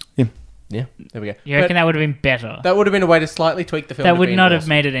 Yeah. Yeah, there we go. You reckon that would have been better? That would have been a way to slightly tweak the film. That to would be not have awesome.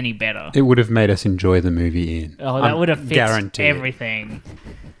 made it any better. It would have made us enjoy the movie, Ian. Oh, that would have fixed guarantee it. everything.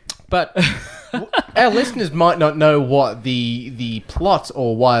 But our listeners might not know what the plot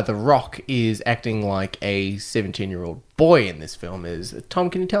or why The Rock is acting like a 17-year-old boy in this film is. Tom,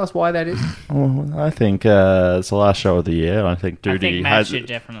 can you tell us why that is? Well, I think it's the last show of the year. I think I Duty think Matt has. should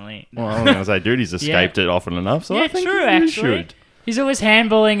definitely. Well, I was going to say Duty's escaped it often enough, so yeah, I think true. you Actually, should. he's always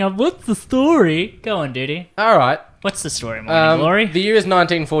handballing of what's the story. Go on, Duty. All right. What's the story, Morning Glory? The year is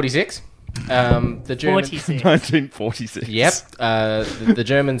 1946. The Germans, 46. 1946. Yep. The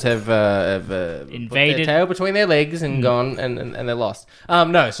Germans have Invaded. put their tail between their legs and gone, and they're lost.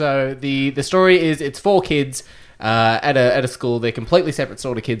 No. So the story is it's 4 kids at a school. They're completely separate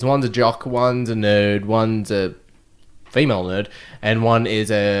sort of kids. One's a jock, one's a nerd, one's a female nerd, and one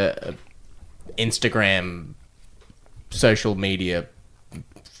is a Instagram social media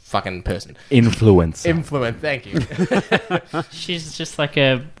fucking person. Influence. Thank you. She's just like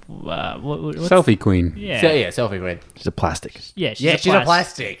a what's Selfie queen. Yeah. Selfie queen. She's a plastic. Yeah, She's a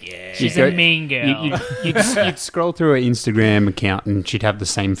plastic. Yeah. She's a mean girl. You'd scroll through her Instagram account and she'd have the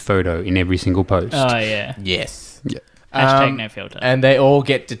same photo in every single post. Oh yeah. Yes. Yeah. Hashtag no filter. And they all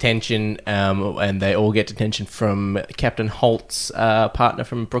get detention, from Captain Holt's partner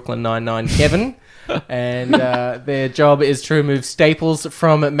from Brooklyn Nine-Nine, Kevin. And their job is to remove staples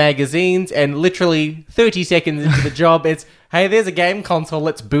from magazines, and literally 30 seconds into the job, it's, hey, there's a game console,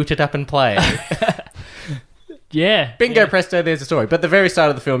 let's boot it up and play. Yeah. Bingo presto, there's a story. But at the very start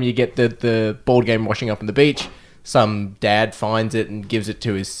of the film, you get the board game washing up on the beach. Some dad finds it and gives it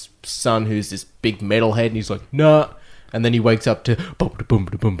to his son, who's this big metalhead, and he's like, nah. And then he wakes up to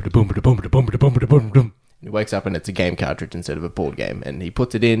he wakes up and it's a game cartridge instead of a board game, and he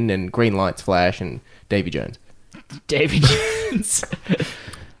puts it in, and green lights flash, and Davy Jones. Davy Jones.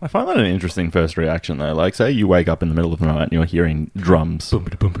 I find that an interesting first reaction, though. Like, say you wake up in the middle of the night and you're hearing drums.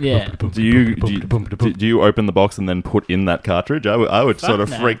 Yeah. Do you open the box and then put in that cartridge? I would sort of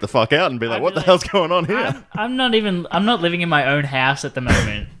no. freak the fuck out and be like, what the hell's going on here? I'm not living in my own house at the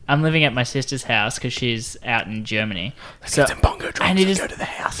moment. I'm living at my sister's house because she's out in Germany. So, some bongo drums and it is go to the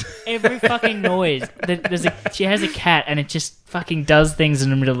house. Every fucking noise. She has a cat and it just fucking does things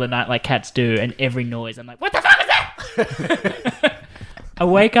in the middle of the night like cats do, and every noise, I'm like, what the fuck is that? I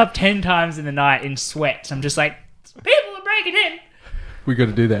wake up 10 times in the night in sweats. I'm just like, people are breaking in. We got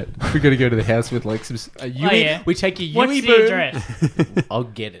to do that. We got to go to the house with like some Yui. Yeah. We take your What's Yui the boom. address? I'll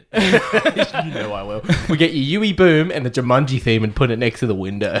get it. You know I will. We get your Yui boom and the Jumanji theme and put it next to the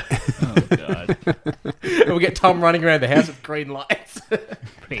window. Oh god. And we'll get Tom running around the house with green lights.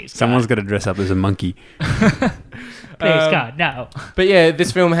 Please. Someone's got to dress up as a monkey. Please, God, no. But yeah,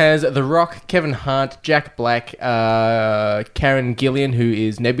 this film has The Rock, Kevin Hart, Jack Black, Karen Gillian, who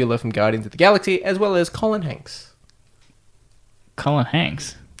is Nebula from Guardians of the Galaxy, as well as Colin Hanks. Colin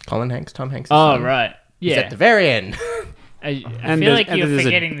Hanks. Tom Hanks. Oh, right. He's Yeah. at the very end. I feel like you're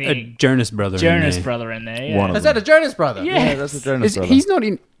forgetting a the Jonas brother. Jonas in there. brother in there. Yeah. One of Is that a Jonas brother? Yeah. that's a Jonas brother. He's not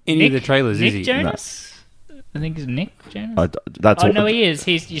in any of the trailers, Nick is he? Jonas? I think it's Nick Jonas. That's Oh, what, no, he is.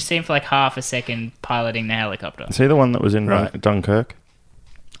 You see him for like half a second piloting the helicopter. Is he the one that was in Dunkirk?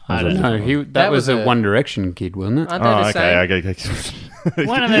 I don't know. No, that was a One Direction kid, wasn't it? Okay.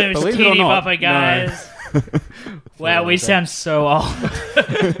 One of those Believe it or teeny not, bopper guys. Wow, we sound so old.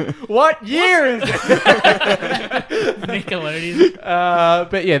 What year is it? Nickelodeon.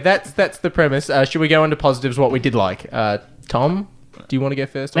 But yeah, that's the premise. Should we go into positives? What we did like, Tom? Do you want to go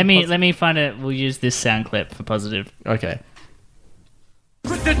first? Let me find it. We'll use this sound clip for positive. Okay.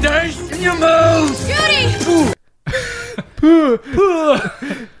 Put the dice in your mouth!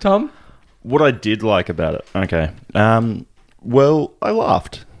 Tom? What I did like about it. Okay. Well, I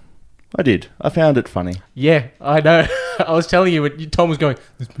laughed. I did. I found it funny. Yeah, I know. I was telling you, Tom was going,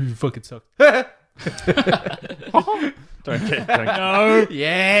 this movie fucking sucks. No.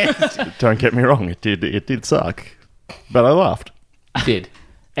 Yes. Don't get me wrong. It did suck, but I laughed. Did.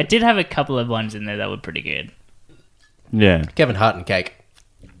 It did have a couple of ones in there that were pretty good. Yeah. Kevin Hart and cake.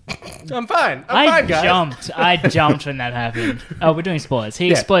 I'm fine. I'm I fine, guys. jumped when that happened. Oh, we're doing spoilers. He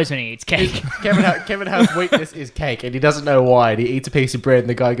explodes when he eats cake. Kevin Hart's weakness is cake, and he doesn't know why. And he eats a piece of bread, and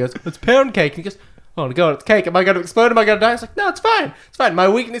the guy goes, "It's pound cake." And he goes, "Oh my god, it's cake. Am I going to explode? Am I going to die?" It's like, "No, it's fine. It's fine. My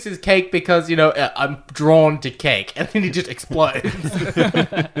weakness is cake because I'm drawn to cake." And then he just explodes.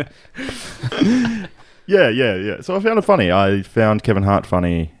 Yeah. So I found it funny. I found Kevin Hart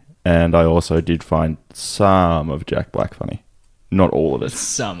funny, and I also did find some of Jack Black funny. Not all of it.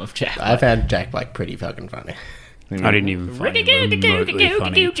 Some of Jack I found Jack Black pretty fucking funny. I didn't even find it remotely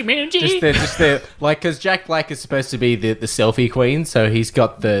funny. Just the like, because Jack Black is supposed to be the selfie queen, so he's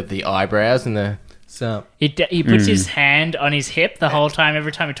got the eyebrows and the so He puts his hand on his hip the whole time.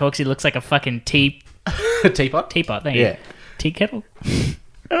 Every time he talks, he looks like a fucking teapot. Teapot, thank Yeah. you. Tea kettle.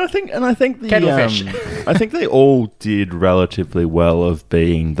 And I think the Kettlefish. I think they all did relatively well of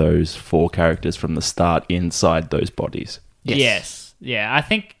being those four characters from the start inside those bodies. Yes. Yeah, I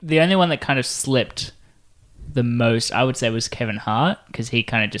think the only one that kind of slipped the most, I would say, was Kevin Hart, because he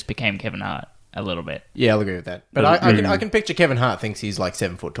kind of just became Kevin Hart a little bit. Yeah, I'll agree with that. But I can picture Kevin Hart thinks he's like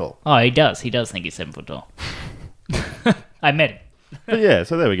 7 foot tall. Oh, he does. He does think he's 7 foot tall. I met him. But yeah,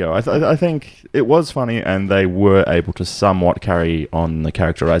 so there we go. I think it was funny, and they were able to somewhat carry on the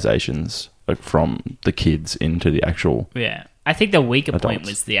characterizations from the kids into the actual. Yeah, I think the weaker point adults.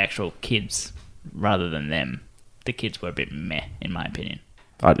 was the actual kids rather than them. The kids were a bit meh, in my opinion.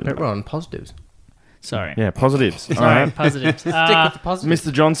 I didn't. But we're on positives. Sorry. Yeah, positives. All Sorry, right. positives. Stick with the positives.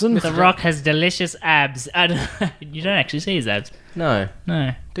 Mr. Johnson. The Rock has delicious abs. You don't actually see his abs. No.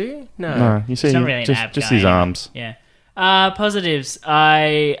 No. Do you? No. No, you see, He's not really an ab just guy his anyway. arms. Yeah. Positives.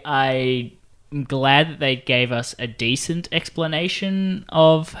 I'm glad that they gave us a decent explanation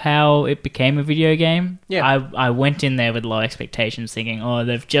of how it became a video game. Yeah. I went in there with low expectations thinking, oh,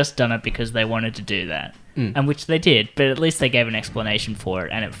 they've just done it because they wanted to do that. And which they did, but at least they gave an explanation for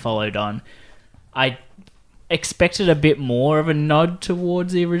it and it followed on. I expected a bit more of a nod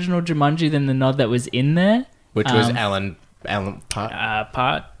towards the original Jumanji than the nod that was in there. Which was Alan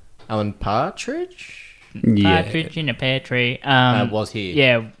Partridge? Yeah. Partridge in a pear tree. Was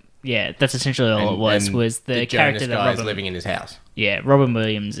here. Yeah, that's essentially all it was the character that guy's Robin, living in his house. Yeah, Robin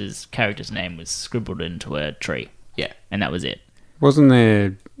Williams' character's name was scribbled into a tree. Yeah. And that was it. Wasn't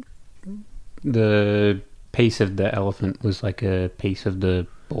there the piece of the elephant was like a piece of the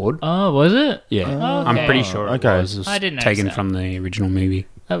board? Oh, was it? Yeah. Oh, I'm okay. pretty sure it was. It was I didn't notice taken that. from the original movie.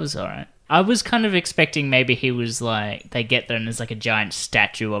 That was alright. I was kind of expecting maybe he was like, they get there and there's like a giant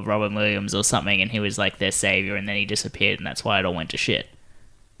statue of Robin Williams or something and he was like their savior and then he disappeared and that's why it all went to shit.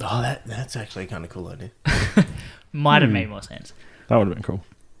 Oh, that's actually kind of cool idea. Might have made more sense. That would have been cool.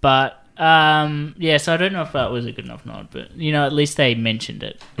 But, yeah, so I don't know if that was a good enough nod, but, you know, at least they mentioned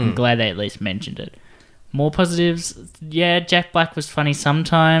it. I'm glad they at least mentioned it. More positives, yeah, Jack Black was funny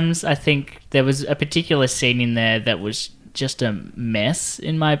sometimes. I think there was a particular scene in there that was just a mess,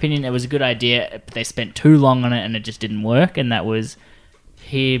 in my opinion. It was a good idea, but they spent too long on it and it just didn't work, and that was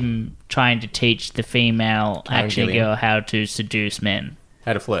him trying to teach the female action Gilliam. girl how to seduce men.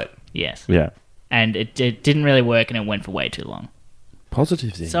 How to flirt. Yes. Yeah. And it didn't really work and it went for way too long.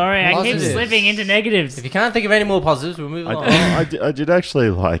 Positives. Then. Sorry, I keep Positives. slipping into negatives. If you can't think of any more positives, we'll move on. I did actually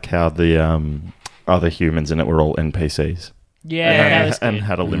like how the other humans in it were all NPCs. Yeah, that was good. And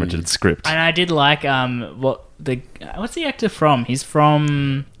had a limited script. And I did like what's the actor from? He's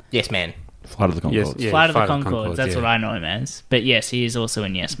from Yes, man. Flight of the Conchords. Yes, Flight of the Conchords, Conchords. That's yeah. what I know him as. But yes, he is also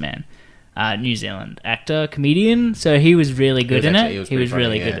in Yes Man. New Zealand actor, comedian. So he was really good in it. He was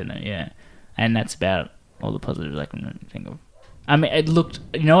really good in it. Yeah, and that's about all the positives I can think of. I mean, it looked.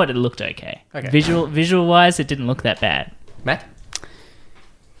 You know what? It looked okay. Visual wise, it didn't look that bad. Matt?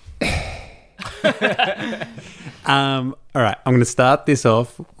 All right, I'm going to start this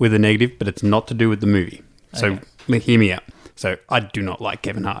off with a negative, but it's not to do with the movie. So hear me out. So I do not like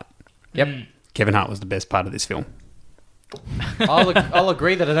Kevin Hart. Yep. Kevin Hart was the best part of this film. I'll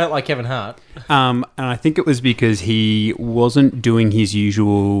agree that I don't like Kevin Hart. And I think it was because he wasn't doing his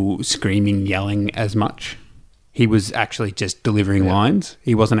usual screaming, yelling as much. He was actually just delivering lines.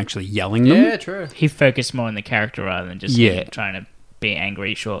 He wasn't actually yelling them. Yeah, true. He focused more on the character rather than just trying to be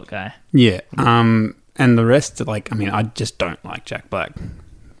angry short guy. Yeah. And the rest, like, I mean, I just don't like Jack Black.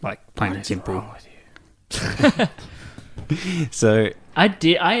 Like, plain and simple. So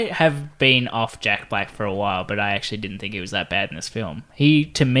I have been off Jack Black for a while, but I actually didn't think he was that bad in this film. He,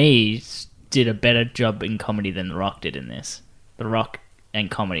 to me, did a better job in comedy than The Rock did in this. The Rock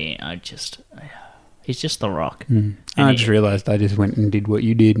and comedy, he's just The Rock. I just realised I just went and did what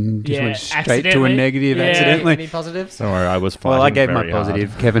you did and just went straight to a negative accidentally. Any positives? Don't worry, I was fighting. Well, I gave my very positive.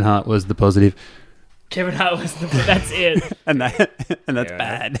 hard. Kevin Hart was the positive. Kevin Hart was that's it. and that's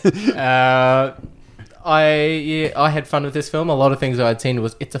bad. I had fun with this film. A lot of things I'd seen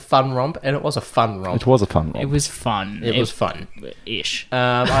was it's a fun romp, and it was a fun romp. It was a fun romp. It was fun. It was fun. Ish.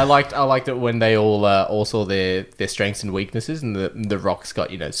 I liked it when they all saw their strengths and weaknesses, and the Rock's got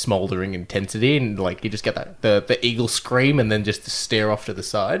smouldering intensity, and like you just get the eagle scream, and then just stare off to the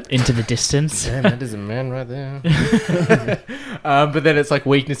side into the distance. Damn, that is a man right there. But then it's like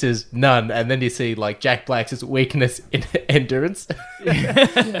weaknesses none, and then you see like Jack Black's weakness in endurance.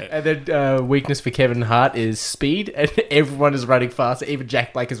 And then weakness for Kevin Hart is speed, and everyone is running faster. Even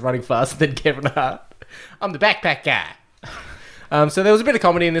Jack Black is running faster than Kevin Hart. I'm the backpack guy. So there was a bit of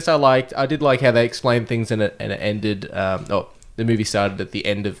comedy in this I liked. I did like how they explained things and it ended... the movie started at the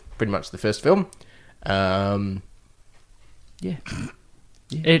end of pretty much the first film.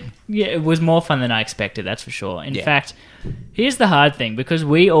 It was more fun than I expected, that's for sure. In fact, here's the hard thing, because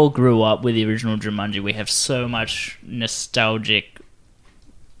we all grew up with the original Jumanji, we have so much nostalgic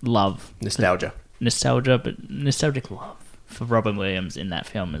love. Nostalgic love for Robin Williams in that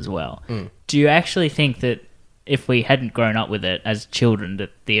film as well. Do you actually think that if we hadn't grown up with it as children,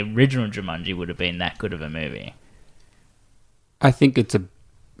 that the original Jumanji would have been that good of a movie? I think it's a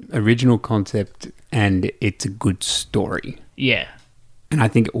original concept and it's a good story. Yeah. And I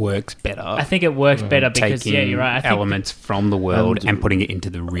think it works better. I think it works better because, you're right. I think elements from the world and putting it into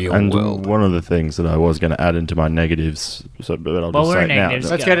the real world. One of the things that I was going to add into my negatives, but I'll just say it now.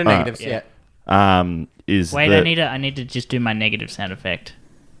 Let's go to negatives, is Wait, I need to just do my negative sound effect.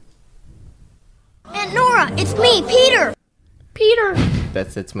 Aunt Nora, it's me, Peter. Peter.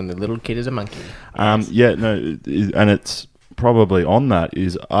 That's when the little kid is a monkey. And it's probably on that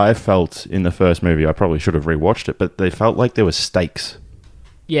is I felt in the first movie, I probably should have rewatched it, but they felt like there were stakes.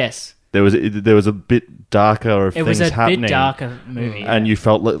 Yes. There was a bit darker of things happening. It was a bit darker movie. And you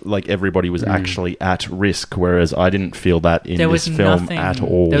felt like everybody was actually at risk, whereas I didn't feel that in this film at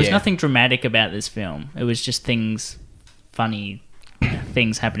all. There was nothing dramatic about this film. It was just funny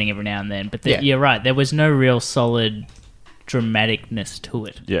things happening every now and then. But you're right, there was no real solid dramaticness to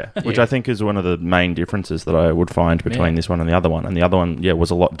it. Yeah, which I think is one of the main differences that I would find between this one and the other one. And the other one,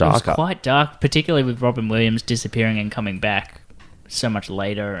 was a lot darker. It was quite dark, particularly with Robin Williams disappearing and coming back so much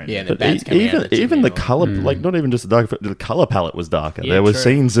later. And the bats coming out. Even the color, not even just the color palette was darker. There were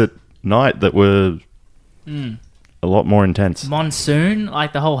scenes at night that were a lot more intense. Monsoon,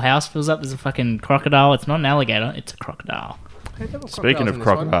 like the whole house fills up. There's a fucking crocodile. It's not an alligator. It's a crocodile. Speaking of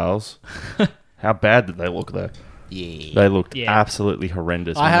crocodiles, how bad did they look though? Yeah. They looked absolutely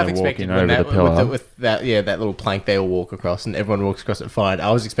horrendous when they're walking over the pillar. With that little plank they all walk across and everyone walks across it fine.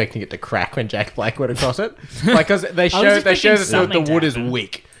 I was expecting it to crack when Jack Black went across it. Because they show that the wood is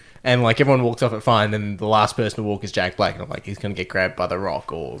weak. And like everyone walks off it fine, then the last person to walk is Jack Black, and I'm like, he's going to get grabbed by the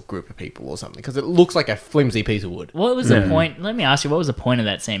rock or a group of people or something, because it looks like a flimsy piece of wood. What was the point? Let me ask you, what was the point of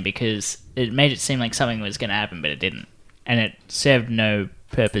that scene? Because it made it seem like something was going to happen, but it didn't. And it served no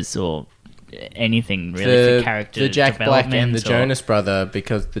purpose or anything really for character the Jack development. Black and the Jonas brother,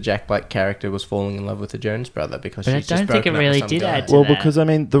 because the Jack Black character was falling in love with the Jonas brother because but she's I don't just think it really did add to that. Because I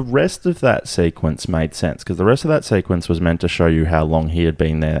mean, the rest of that sequence made sense, because the rest of that sequence was meant to show you how long he had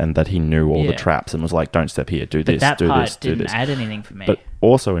been there and that he knew all the traps and was like, don't step here, do this, do this, do this. Didn't add anything for me. But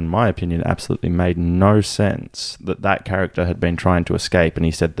also, in my opinion, absolutely made no sense that character had been trying to escape, and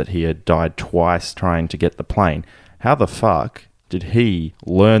he said that he had died twice trying to get the plane. How the fuck did he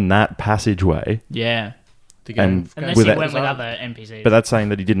learn that passageway? Yeah. Unless he went with other NPCs. But that's saying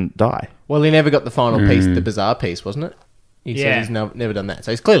that he didn't die. Well, he never got the final piece, the bizarre piece, wasn't it? He said he's never done that.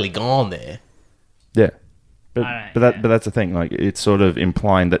 So he's clearly gone there. Yeah. But that's the thing. Like, it's sort of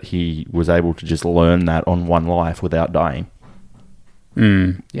implying that he was able to just learn that on one life without dying.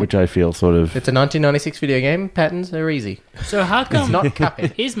 Which I feel sort of... It's a 1996 video game. Patterns are easy. So how come... It's not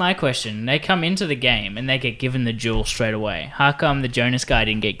Cuphead. Here's my question. They come into the game and they get given the jewel straight away. How come the Jonas guy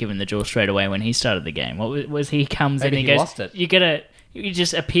didn't get given the jewel straight away when he started the game? What was he comes Maybe in and he goes... lost it. He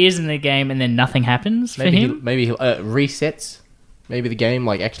just appears in the game and then nothing happens for him? Maybe he resets. Maybe the game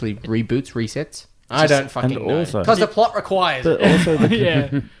actually resets. I don't fucking know. Because the plot requires it. But also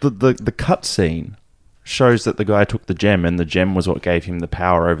the cutscene shows that the guy took the gem, and the gem was what gave him the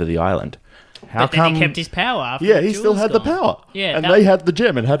power over the island. But then he kept his power after Yeah, he still had the power. Yeah, and they had the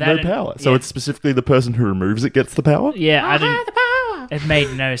gem and had no power. So it's specifically the person who removes it gets the power? Yeah, I didn't... the power! It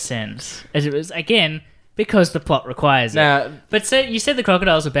made no sense. As it was, again, because the plot requires it. But you said the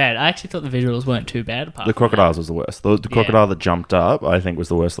crocodiles were bad. I actually thought the visuals weren't too bad. The crocodiles was the worst. The crocodile that jumped up, I think, was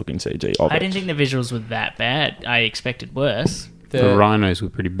the worst looking CG of it. I didn't think the visuals were that bad. I expected worse. The rhinos were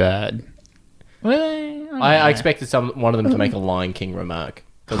pretty bad. Well, I expected one of them to make a Lion King remark,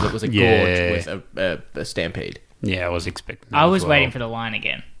 because it was a gorge with a stampede. Yeah, I was expecting that I was waiting for the line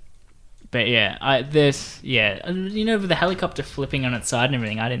again. But yeah, with the helicopter flipping on its side and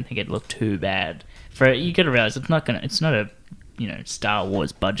everything, I didn't think it looked too bad. You got to realize it's not a Star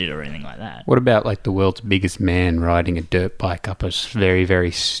Wars budget or anything like that. What about the world's biggest man riding a dirt bike up a very,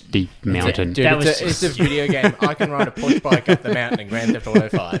 very steep mountain? It's a video game. I can ride a push bike up the mountain in Grand Theft Auto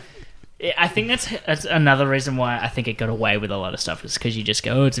 5. I think that's another reason why I think it got away with a lot of stuff is because you just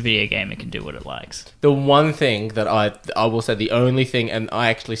go, oh, it's a video game, it can do what it likes. The one thing that I will say, the only thing, and I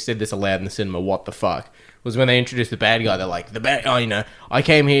actually said this aloud in the cinema, what the fuck, was when they introduced the bad guy. They're like, I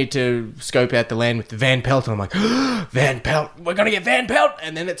came here to scope out the land with the Van Pelt, and I'm like, Van Pelt, we're gonna get Van Pelt,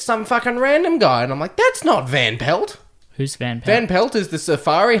 and then it's some fucking random guy, and I'm like, that's not Van Pelt. Who's Van Pelt? Van Pelt is the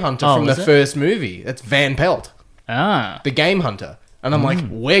safari hunter from the first movie. That's Van Pelt. Ah. The game hunter. And I'm like,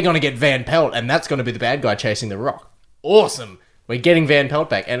 we're going to get Van Pelt, and that's going to be the bad guy chasing the Rock. Awesome. We're getting Van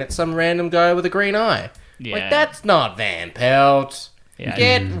Pelt back, and it's some random guy with a green eye. Yeah. Like, that's not Van Pelt.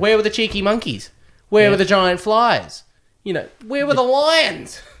 Yeah. Where were the cheeky monkeys? Where were the giant flies? Where were the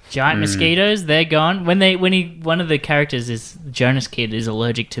lions? Giant mosquitoes, they're gone. One of the characters is Jonas Kid is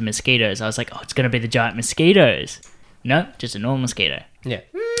allergic to mosquitoes. I was like, oh, it's going to be the giant mosquitoes. No, just a normal mosquito. Yeah.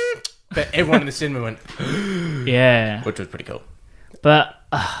 But everyone in the cinema went, yeah. Which was pretty cool. But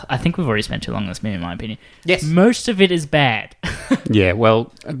I think we've already spent too long on this movie, in my opinion. Yes. Most of it is bad. Yeah,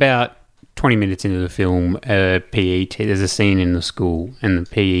 well, about 20 minutes into the film, there's a scene in the school, and the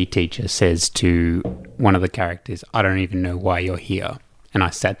PE teacher says to one of the characters, I don't even know why you're here. And I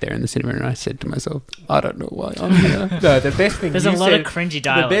sat there in the cinema and I said to myself, I don't know why I'm here. No, the best thing There's a lot of cringy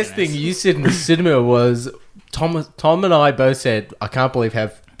dialogue. The best thing you said in the cinema was, Tom and I both said, I can't believe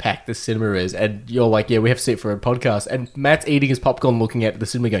how packed the cinema is. And you're like, yeah, we have to sit for a podcast. And Matt's eating his popcorn looking at the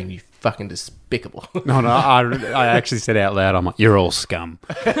cinema going, you fucking despicable. No, I actually said out loud, I'm like, you're all scum.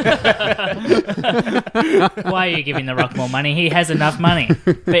 Why are you giving The Rock more money? He has enough money.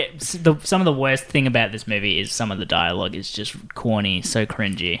 But some of the worst thing about this movie is some of the dialogue is just corny, so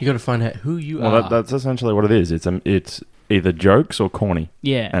cringy. You got to find out who you are. Well, that's essentially what it is. It's either jokes or corny.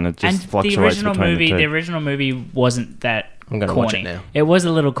 Yeah. And it just fluctuates between the two. The original movie wasn't that I'm going to corny. watch it now. It was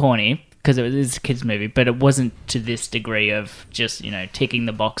a little corny because it was a kids' movie, but it wasn't to this degree of just, ticking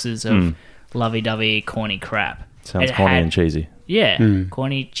the boxes of lovey-dovey, corny crap. Sounds corny and cheesy. Yeah,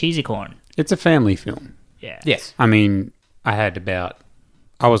 corny, cheesy corn. It's a family film. Yeah. Yes. I mean, I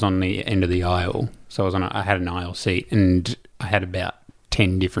was on the end of the aisle, so I had an aisle seat, and I had about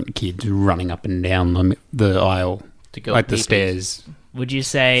 10 different kids running up and down the aisle, to go like the stairs. Would you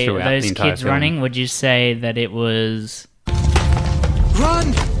say throughout those the entire kids film. running, would you say that it was...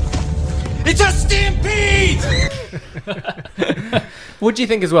 Run! It's a stampede! What do you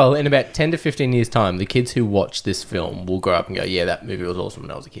think as well? In about 10 to 15 years' time, the kids who watch this film will grow up and go, yeah, that movie was awesome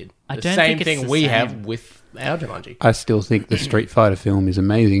when I was a kid. I The don't same think it's thing the we same. have with our Jumanji. I still think the Street Fighter film is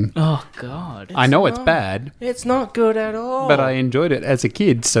amazing. Oh, God. I know it's bad, It's not good at all. but I enjoyed it as a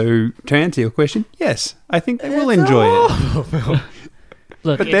kid. So to answer your question, yes, I think they will enjoy it.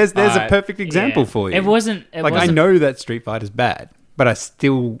 Look, But there's a perfect example for you. It wasn't... I wasn't- know that Street Fighter's bad, but I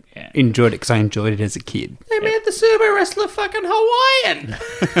still enjoyed it because I enjoyed it as a kid. They made the sumo wrestler fucking Hawaiian.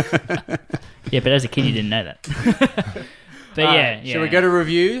 Yeah, but as a kid, you didn't know that. But yeah. Should we go to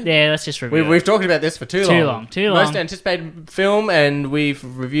review? Yeah, let's just review it. We've talked about this for too long. Too long. Most anticipated film, and we've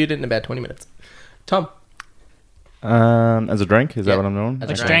reviewed it in about 20 minutes. Tom? As a drink? Is that what I'm doing?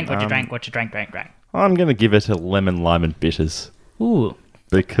 What you drank, what you drank. I'm going to give it a lemon, lime, and bitters. Ooh.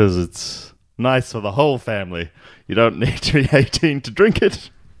 Because it's nice for the whole family. You don't need to be 18 to drink it.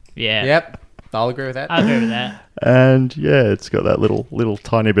 Yeah. Yep. I'll agree with that. I'll agree with that. And yeah, it's got that little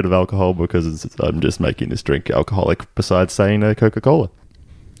tiny bit of alcohol because I'm just making this drink alcoholic besides saying Coca-Cola.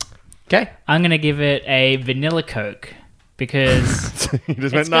 Okay. I'm going to give it a vanilla Coke because... You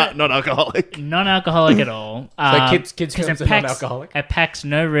just meant not alcoholic. Non-alcoholic at all. So kids 'cause films it are packs- non-alcoholic? It packs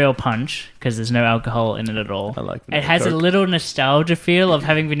no real punch because there's no alcohol in it at all. I like It vanilla has a Coke. little nostalgia feel of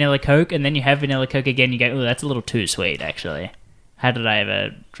having vanilla Coke, and then you have vanilla Coke again, you go, oh, that's a little too sweet, actually. How did I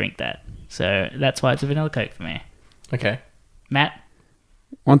ever drink that? So that's why it's a vanilla Coke for me. Okay. Matt?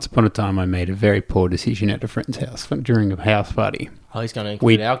 Once upon a time, I made a very poor decision at a friend's house during a house party. Oh, he's going to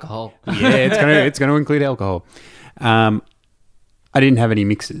include alcohol. Yeah, it's going to include alcohol. I didn't have any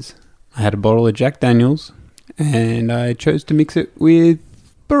mixes. I had a bottle of Jack Daniels, and I chose to mix it with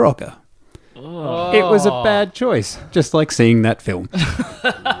Barocca. Oh. It was a bad choice, just like seeing that film.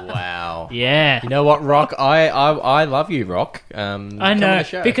 Wow. Yeah. You know what, Rock? I love you, Rock. I come on know, the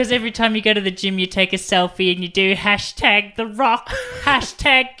show. because every time you go to the gym, you take a selfie and you do hashtag The Rock,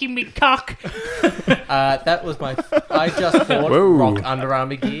 hashtag give me cock. That was my... I just bought Whoa. Rock Under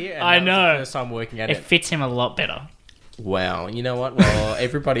Armour gear, and I that know. was the first time working at It it. fits him a lot better. Wow, you know what? Well,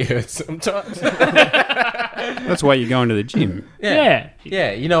 everybody hurts sometimes. That's why you're going to the gym. Yeah.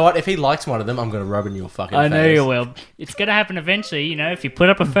 Yeah, you know what? If he likes one of them, I'm going to rub in your fucking I face. know you will. It's going to happen eventually. You know, if you put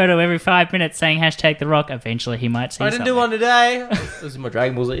up a photo every 5 minutes saying hashtag The Rock, eventually he might see I didn't something. do one today. This is my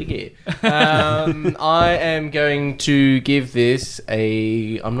Dragon Ball Z gear. I am going to give this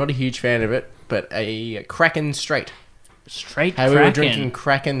I'm not a huge fan of it, but a Kraken Straight. Straight Hey, Kraken. we were drinking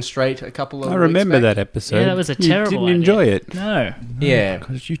Kraken Straight a couple of I remember weeks back. that episode. Yeah, that was a terrible You didn't idea. enjoy it. No. Yeah.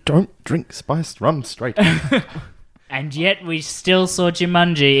 Because you don't drink spiced rum straight. And yet we still saw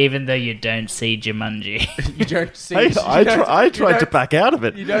Jumanji, even though you don't see Jumanji. You don't see Hey, I tried to back out of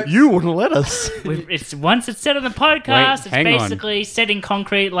it. You wouldn't let us. Once it's said on the podcast, Wait, hang on. it's basically set in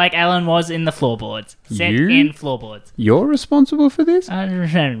concrete like Alan was in the floorboards. Set You? in floorboards. You're responsible for this? Not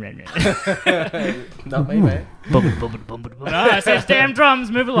me, mate. Oh, it says damn drums,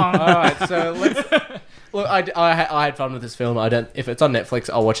 move along. All right, so let's... Look, I had fun with this film. If it's on Netflix,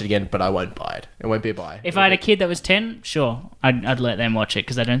 I'll watch it again, but I won't buy it. It won't be a buy. If I had a kid that was 10, sure, I'd let them watch it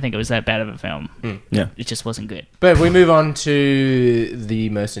because I don't think it was that bad of a film. Yeah. It just wasn't good. But if we move on to the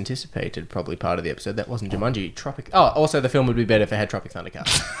most anticipated probably part of the episode, that wasn't Jumanji. Also the film would be better if it had Tropic Thunder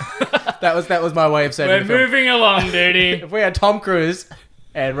cast. that was my way of saying We're moving along, duty. If we had Tom Cruise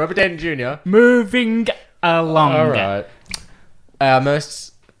and Robert Downey Jr. Moving along. All right. Our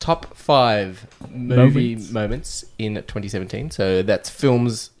most top 5 movie moments in 2017. So that's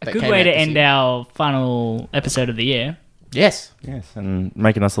films that A good came way out to this end year. our final episode of the year. Yes. Yes, and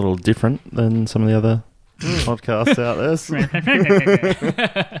making us a little different than some of the other podcasts out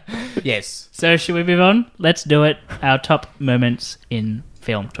there. Yes. So should we move on? Let's do it. Our top moments in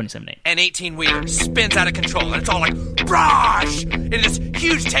film 2017. An 18-wheeler spins out of control, and it's all like, brush! In this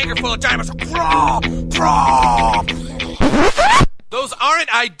huge tanker full of diamonds, brawl, brawl! Those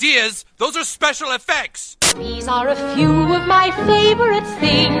aren't ideas, those are special effects! These are a few of my favorite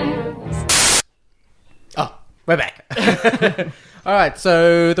things. Oh, we're back. All right,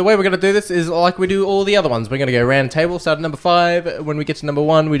 so the way we're going to do this is like we do all the other ones. We're going to go round table, start at number 5. When we get to number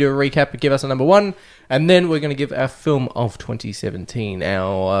 1, we do a recap, give us a number 1, and then we're going to give our film of 2017,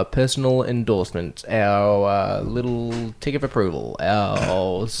 our personal endorsement, our little tick of approval,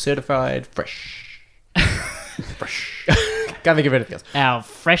 our certified fresh. Fresh. Can't think of anything else. Our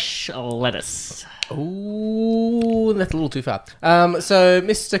fresh lettuce. Ooh, that's a little too far. So,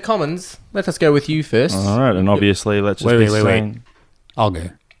 Mr. Commons, let us go with you first. All right, and obviously, let's just Wait. I'll go.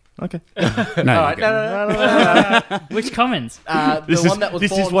 Okay. No, All right, no. Which Commons? This one that was is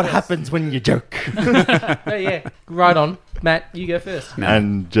born what first. happens when you joke. Yeah, right on. Matt, you go first.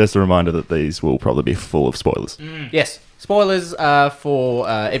 And just a reminder that these will probably be full of spoilers. Yes, spoilers for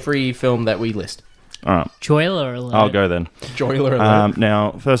every film that we list. All right. Joiler alert. I'll go then. Joiler alert.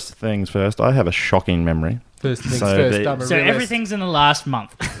 Now, first things first, I have a shocking memory. First things So first. the- I'm a So realist. everything's in the last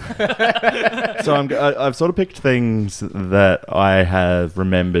month. So I've sort of picked things that I have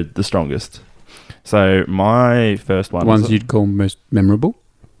remembered the strongest. So my first one Ones was you'd call most memorable?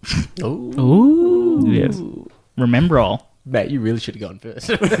 Ooh. Yes. Remember all. Matt, you really should have gone first.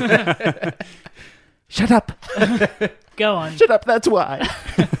 Shut up. Go on. Shut up, that's why.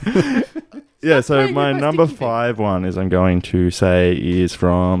 Yeah, so my number 5 one is I'm going to say is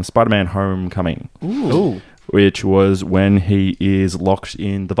from Spider-Man Homecoming. Ooh. Which was when he is locked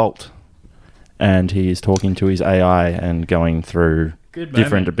in the vault and he is talking to his AI and going through Good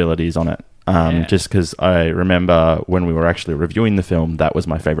different moment. abilities on it. Yeah. Just because I remember when we were actually reviewing the film, that was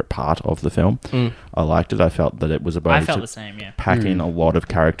my favourite part of the film. I liked it. I felt that it was about I felt to the same, yeah. pack in a lot of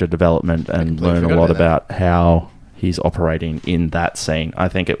character development and completely learn a forgot lot about about how he's operating in that scene. I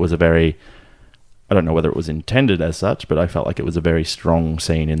think it was a very... I don't know whether it was intended as such, but I felt like it was a very strong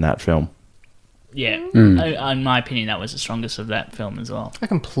scene in that film. Yeah. Mm. In my opinion, that was the strongest of that film as well. I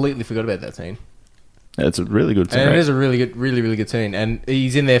completely forgot about that scene. It's a really good scene. And it is a really good scene. And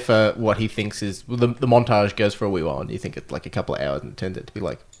he's in there for what he thinks is... Well, the montage goes for a wee while, and you think it's like a couple of hours, and it turns out to be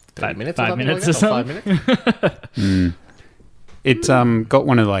like 30 minutes or 5 something minutes like that, or 5 minutes. It's got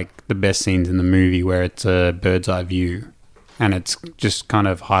one of like the best scenes in the movie where it's a bird's eye view, and it's just kind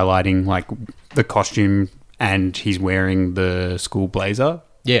of highlighting like the costume, and he's wearing the school blazer.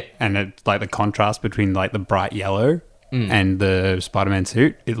 Yeah. And it's like the contrast between like the bright yellow and the Spider-Man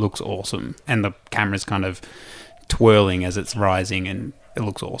suit. It looks awesome, and the camera's kind of twirling as it's rising, and it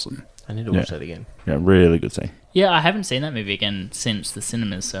looks awesome. I need to watch that again. Yeah, really good scene. Yeah, I haven't seen that movie again since the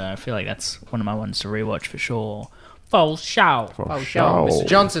cinemas, so I feel like that's one of my ones to rewatch for sure. Full show. Mr.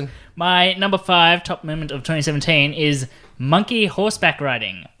 Johnson. My number 5 top moment of 2017 is monkey horseback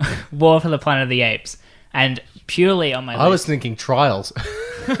riding, War for the Planet of the Apes, and purely on my I was list. thinking Trials.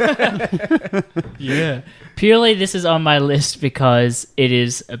 Yeah. Purely, this is on my list because it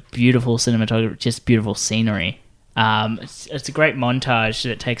is a beautiful cinematography, just beautiful scenery. It's a great montage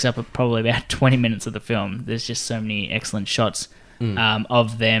that takes up probably about 20 minutes of the film. There's just so many excellent shots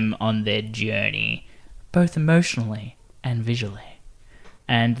of them on their journey, both emotionally and visually.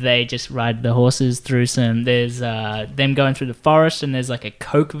 And they just ride the horses through there's them going through the forest, and there's like a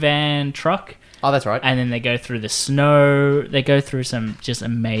Coke van truck. Oh, that's right. And then they go through the snow. They go through some just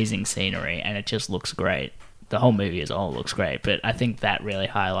amazing scenery, and it just looks great. The whole movie as a whole looks great, but I think that really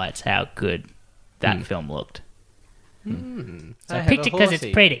highlights how good that film looked. So I picked it because it's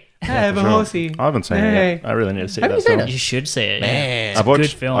pretty. I have a horsey. I haven't seen it yet. I really need to see that film. You should see it. Man. It's a good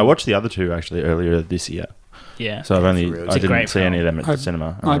film. I watched the other two actually earlier this year. Yeah. So I didn't see any of them at the I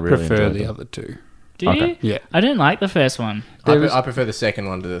cinema. I really prefer enjoyed the them. other two. Do you? Yeah. I didn't like the first one. I prefer the second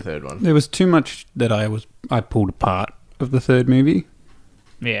one to the third one. There was too much that I pulled apart of the third movie.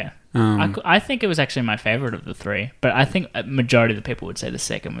 Yeah. I think it was actually my favourite of the three, but I think a majority of the people would say the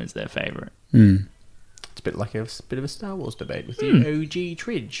second was their favourite. It's a bit like a bit of a Star Wars debate with the OG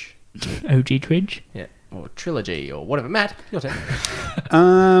Tridge. OG Tridge? Yeah. Or trilogy or whatever. Matt, your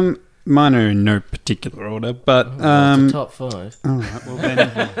turn. Mine are in no particular order, but It's a top 5. All right, well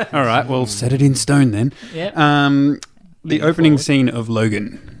then. All right, well set it in stone then. Yep. The opening scene of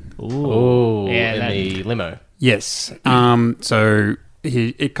Logan. Ooh, Yeah, in the limo. Yes. So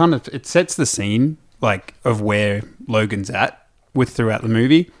it sets the scene like of where Logan's at throughout the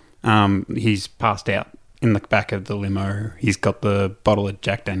movie. He's passed out in the back of the limo. He's got the bottle of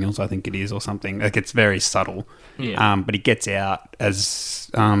Jack Daniels, I think it is, or something. Like, it's very subtle. Yeah. But he gets out as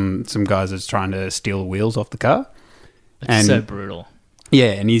some guys are trying to steal the wheels off the car. It's so brutal.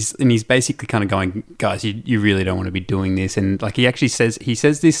 Yeah, and he's basically kind of going, guys, you really don't want to be doing this. And like he says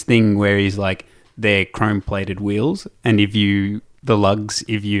this thing where he's like, they're chrome plated wheels, and if you're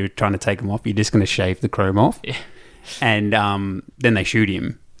trying to take them off, you're just going to shave the chrome off. Yeah. And then they shoot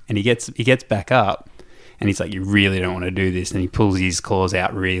him, and he gets back up, and he's like, you really don't want to do this. And he pulls his claws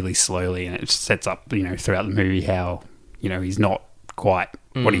out really slowly, and it sets up, throughout the movie how, he's not quite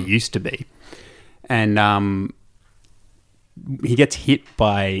what he used to be. And he gets hit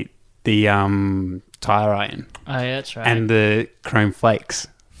by the tire iron. Oh, yeah, that's right. And the chrome flakes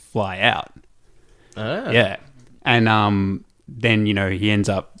fly out. Oh. Yeah. And then, he ends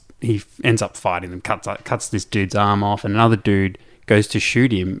up fighting them, cuts this dude's arm off, and another dude goes to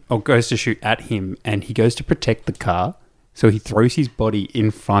shoot at him, and he goes to protect the car. So he throws his body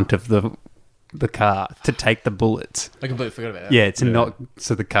in front of the car to take the bullets. I completely forgot about that. Yeah,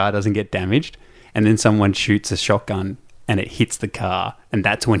 so the car doesn't get damaged. And then someone shoots a shotgun, and it hits the car, and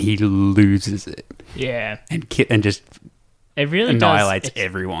that's when he loses it. Yeah. And just it really annihilates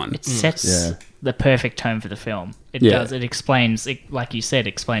everyone. It sets the perfect tone for the film. It does. It explains, like you said,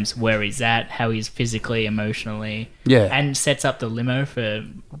 explains where he's at, how he's physically, emotionally, and sets up the limo for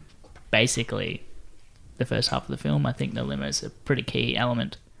basically the first half of the film. I think the limo's a pretty key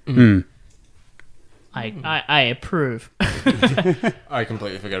element. I approve. I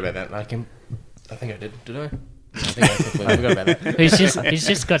completely forgot about that. I think I did I? I think I completely forgot about that. He's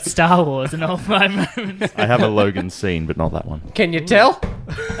just got Star Wars in all 5 moments. I have a Logan scene, but not that one. Can you tell?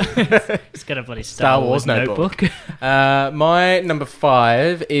 He's got a bloody Star Wars notebook. My number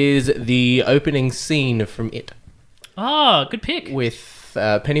 5 is the opening scene from It. Oh, good pick. With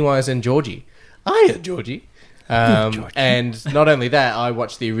Pennywise and Georgie. Hiya, Georgie. And not only that, I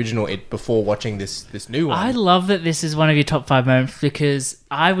watched the original It before watching this new one. I love that this is one of your top 5 moments because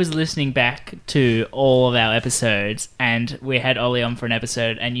I was listening back to all of our episodes and we had Ollie on for an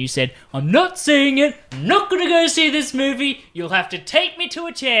episode and you said, I'm not seeing it, I'm not going to go see this movie, you'll have to take me to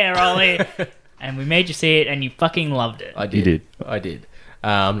a chair, Ollie. And we made you see it and you fucking loved it. I did.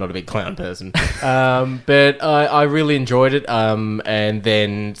 I'm not a big clown person. But I really enjoyed it. And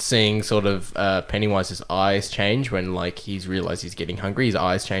then seeing sort of Pennywise's eyes change when like he's realised he's getting hungry. His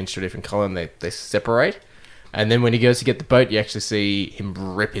eyes change to a different colour and they separate. And then when he goes to get the boat, you actually see him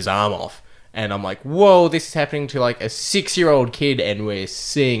rip his arm off. And I'm like, whoa, this is happening to like a 6-year-old kid and we're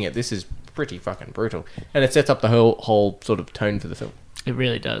seeing it. This is pretty fucking brutal. And it sets up the whole sort of tone for the film. It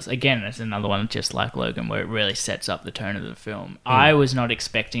really does. Again, it's another one just like Logan where it really sets up the tone of the film. I was not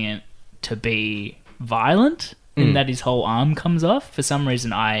expecting it to be violent in that his whole arm comes off. For some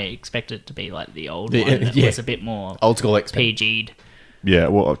reason, I expected it to be like the old one that was a bit more old school PG'd. Yeah,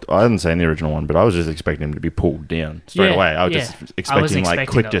 well, I hadn't seen the original one, but I was just expecting him to be pulled down straight away. I was just expecting like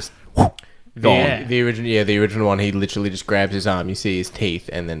quick, just gone. The original one, he literally just grabs his arm, you see his teeth,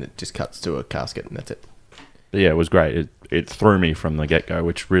 and then it just cuts to a casket, and that's it. yeah, it was great. It threw me from the get-go,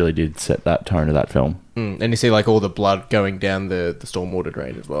 which really did set that tone of that film. And you see like all the blood going down the stormwater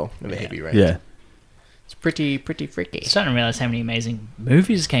drain as well in the heavy rain. Yeah. It's pretty freaky. Starting to realize how many amazing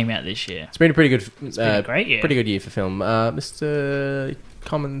movies came out this year. It's been a pretty good, It's been a great year. Pretty good year for film. Mr.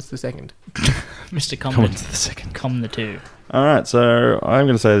 Commons the second. Mr. Commons the second. Com the two. All right, so I'm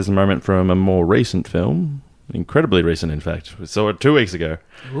going to say there's a moment from a more recent film, incredibly recent, in fact. We saw it 2 weeks ago.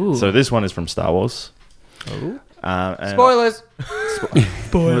 Ooh. So this one is from Star Wars. Oh. And Spoilers.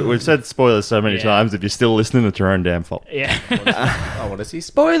 We've said spoilers so many times. If you're still listening, it's your own damn fault. Yeah. I want to see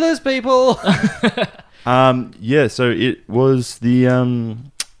spoilers, people. Yeah, so it was the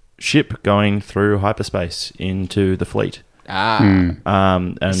ship going through hyperspace into the fleet. And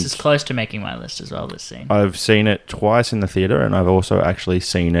This is close to making my list as well, this scene. I've seen it twice in the theater, and I've also actually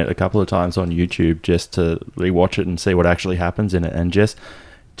seen it a couple of times on YouTube just to rewatch it and see what actually happens in it, and just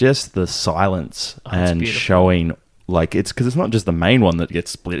the silence and beautiful. showing, like, it's because it's not just the main one that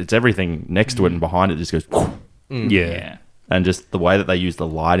gets split; it's everything next to it and behind it just goes. Yeah. And just the way that they use the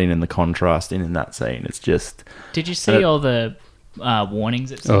lighting and the contrast in that scene, it's just. Did you see all the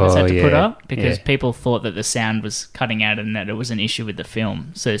warnings that cinemas had to put up? Because people thought that the sound was cutting out and that it was an issue with the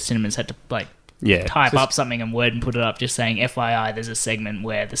film. So cinemas had to type up something in Word and put it up just saying, FYI, there's a segment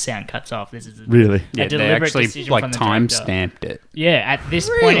where the sound cuts off. This is a Really? Yeah, they deliberate actually decision from the time director. stamped it. Yeah, at this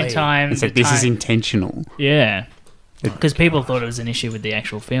point in time. It's like, this is intentional. Yeah. Because people thought it was an issue with the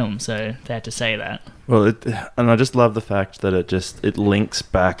actual film, so they had to say that. Well, and I just love the fact that it links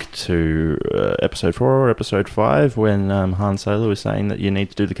back to episode 4 or episode 5 when Han Solo was saying that you need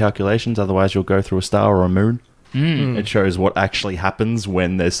to do the calculations, otherwise you'll go through a star or a moon. It shows what actually happens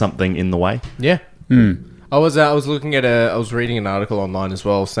when there's something in the way. Yeah. I was looking at I was reading an article online as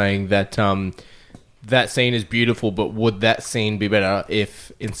well saying that that scene is beautiful, but would that scene be better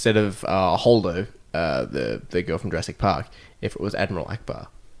if instead of Holdo, the girl from Jurassic Park, if it was Admiral Akbar?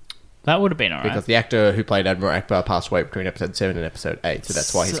 That would have been alright. Because the actor who played Admiral Akbar passed away between episode 7 and episode 8, so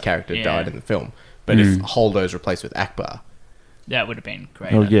that's why his character died in the film. But if Holdo's replaced with Akbar, that would have been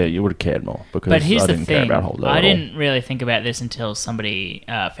great. Well, yeah, you would have cared more because but here's I didn't the thing. care about Holdo. I didn't really think about this until somebody,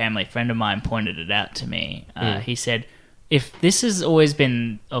 a family friend of mine, pointed it out to me. He said, if this has always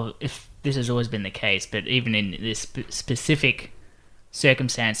been the case, but even in this specific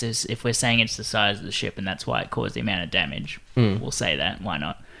circumstances, if we're saying it's the size of the ship and that's why it caused the amount of damage, we'll say that. Why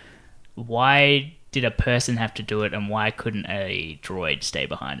not? Why did a person have to do it, and why couldn't a droid stay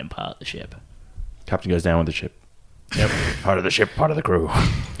behind and part the ship? Captain goes down with the ship. Yep. Part of the ship, part of the crew.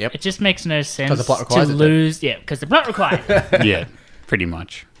 Yep. It just makes no sense 'Cause the plot requires to it, lose. Yeah, because the plot required. Yeah, pretty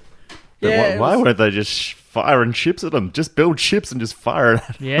much. But why weren't they just firing ships at them? Just build ships and just fire it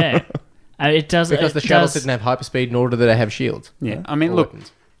at them. Yeah. It does because the shuttles didn't have hyperspeed, nor did they have shields. Yeah, I mean, Or look,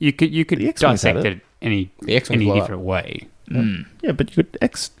 weapons. you could X-Wings had dissect it. it any X-Wings blow up. different way. Yeah, but you could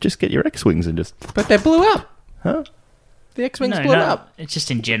just get your X-Wings and just... But they blew up. Huh? The X-Wings No, blew no, up. it's just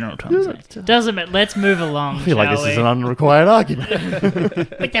in general terms. It doesn't matter. Let's move along. I feel like this is an unrequired argument.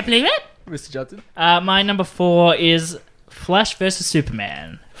 But they blew up. Mr. Johnson? My number 4 is Flash vs.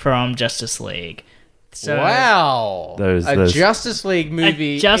 Superman from Justice League. So, Wow. Those- Justice League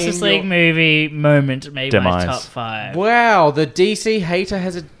movie. A Justice in League your- movie moment made my Demise. top 5. Wow, the DC hater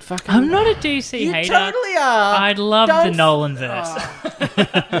has a fucking... I'm not a DC You hater. totally are. I love Don't- the Nolan verse.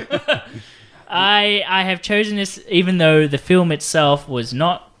 I have chosen this even though the film itself was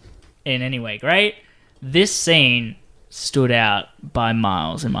not in any way great. This scene stood out by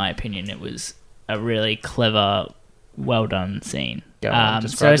miles, in my opinion. It was a really clever, well done scene. Go on, So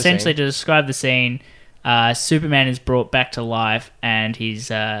describe the essentially, scene. to describe the scene, Superman is brought back to life and he's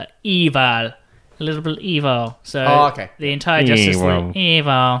evil. A little bit evil. So the entire Justice League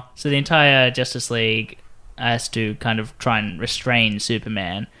evil. So the entire Justice League has to kind of try and restrain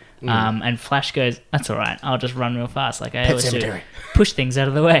Superman. And Flash goes, "That's all right. I'll just run real fast, like I always do. Push things out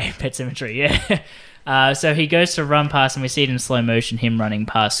of the way." Pet Cemetery, yeah. So he goes to run past, and we see it in slow motion, him running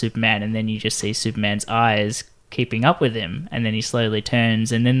past Superman, and then you just see Superman's eyes keeping up with him, and then he slowly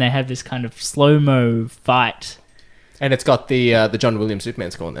turns, and then they have this kind of slow mo fight. And it's got the John Williams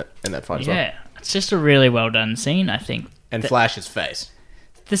Superman score in that fight as well. Yeah, it's just a really well done scene, I think. And Flash's face.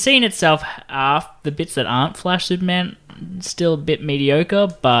 The scene itself, the bits that aren't Flash Superman, still a bit mediocre,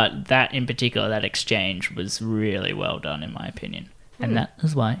 but that in particular, that exchange was really well done, in my opinion. And that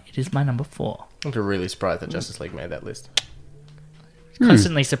is why it is my number 4. I'm really surprised that Justice League made that list.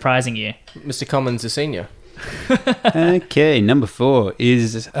 Constantly surprising you. Mr. Commons, the senior. Okay, number 4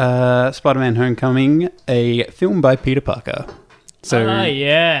 is Spider-Man: Homecoming, a film by Peter Parker. So, oh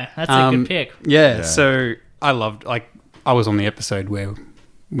yeah, that's a good pick. Yeah, so I loved, I was on the episode where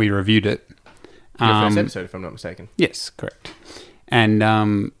we reviewed it. Your first episode, if I'm not mistaken. Yes, correct. And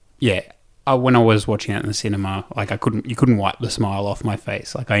when I was watching it in the cinema, like you couldn't wipe the smile off my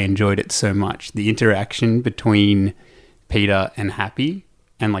face. Like I enjoyed it so much. The interaction between Peter and Happy,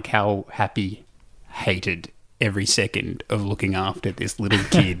 and like how Happy hated every second of looking after this little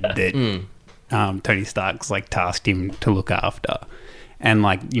kid that Tony Stark's like tasked him to look after. And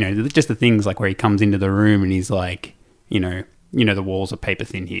like, just the things like where he comes into the room and he's like, the walls are paper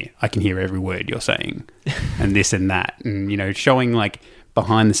thin here. I can hear every word you're saying, and this and that. And, showing like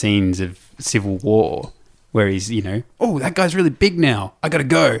behind the scenes of Civil War where he's, oh, that guy's really big now. I got to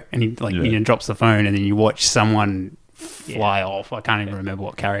go. And he drops the phone, and then you watch someone fly off. I can't even remember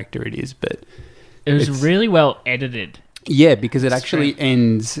what character it is, but it was really well edited. Yeah, because it actually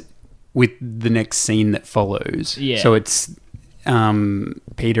ends with the next scene that follows. Yeah. So it's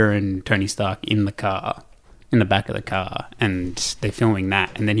Peter and Tony Stark in the car, in the back of the car, and they're filming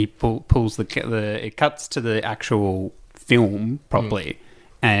that, and then he pulls it cuts to the actual film properly,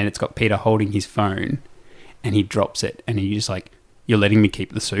 and it's got Peter holding his phone, and he drops it, and he's just like, "You're letting me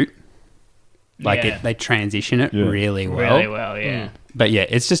keep the suit." Like they transition it really well. Really well, yeah. But yeah,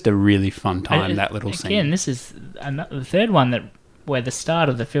 it's just a really fun time, that little scene. Again, this is the third one where the start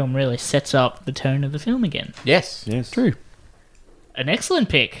of the film really sets up the tone of the film again. Yes. True. An excellent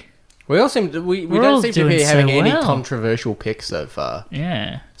pick. We all seem to, we don't seem to be having any controversial picks so far.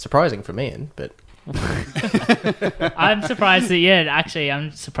 Yeah. Surprising for me, but I'm surprised that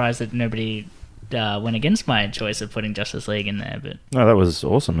I'm surprised that nobody went against my choice of putting Justice League in there. But no, that was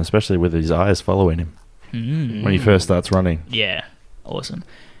awesome, especially with his eyes following him when he first starts running. Yeah, awesome.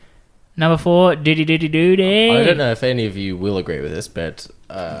 Number 4, Doody Doody Doody. I don't know if any of you will agree with this, but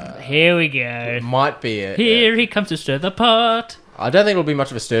here we go. It might be here he comes to stir the pot. I don't think it'll be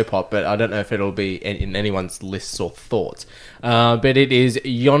much of a stir pot, but I don't know if it'll be in anyone's lists or thoughts. But it is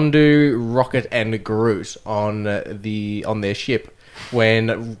Yondu, Rocket, and Groot on their ship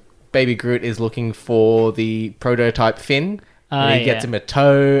when Baby Groot is looking for the prototype Finn. He gets him a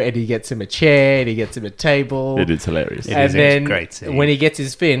toe, and he gets him a chair, and he gets him a table. It is hilarious. And then when he gets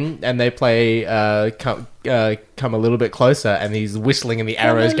his Finn, and they play come a little bit closer, and he's whistling, and the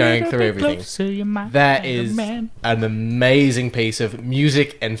arrows going through everything. That is an amazing piece of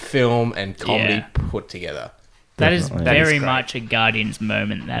music and film and comedy put together. That is very much a Guardians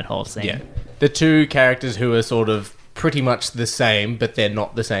moment, that whole scene. Yeah. The two characters who are sort of pretty much the same, but they're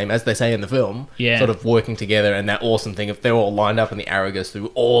not the same, as they say in the film. Yeah. Sort of working together, and that awesome thing if they're all lined up and the arrow goes through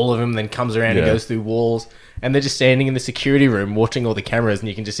all of them, then comes around and goes through walls, and they're just standing in the security room watching all the cameras, and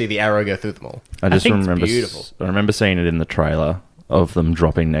you can just see the arrow go through them all. I think remember, it's beautiful. I remember seeing it in the trailer of them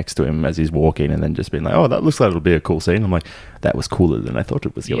dropping next to him as he's walking, and then just being like, "Oh, that looks like it'll be a cool scene." I'm like, "That was cooler than I thought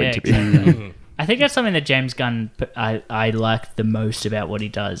it was going to be." Exactly. I think that's something that James Gunn I like the most about what he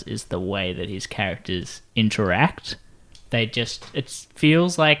does is the way that his characters interact. It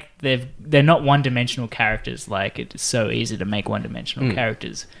feels like they're not one-dimensional characters. Like, it's so easy to make one-dimensional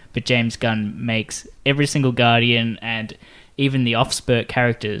characters, but James Gunn makes every single Guardian and even the off-spurt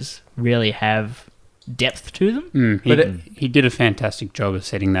characters really have depth to them. He did a fantastic job of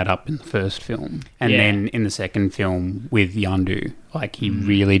setting that up in the first film, and then in the second film with Yondu, like he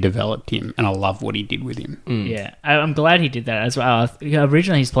really developed him, and I love what he did with him. Yeah, I'm glad he did that as well.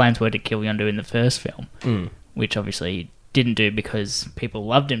 Originally, his plans were to kill Yondu in the first film, which obviously he didn't do because people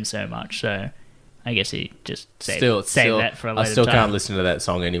loved him so much. So I guess he just saved that for a later time. I still can't listen to that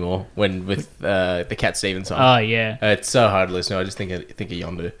song anymore with the Cat Stevens song. Oh yeah, it's so hard to listen to. I just think of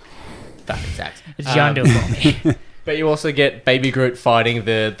Yondu. Fucking sucks. It's Yondu for me. But you also get Baby Groot fighting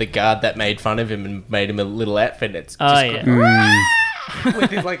the guard that made fun of him and made him a little outfit. It's just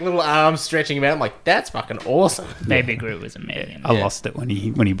with his like little arms stretching him out. I'm like, that's fucking awesome. Baby Groot was amazing. I lost it when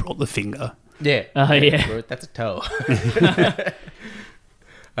he brought the finger. Yeah. Oh yeah. Groot, that's a toe.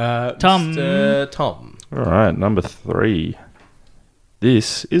 Tom. Mr. Tom. All right, number 3.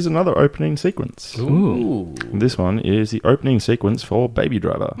 This is another opening sequence. Ooh. This one is the opening sequence for Baby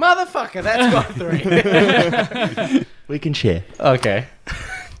Driver. Motherfucker, that's got 3. We can share. Okay.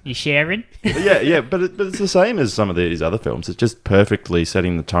 You sharing? Yeah, but it's the same as some of these other films. It's just perfectly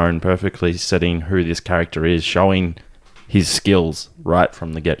setting the tone, perfectly setting who this character is, showing his skills right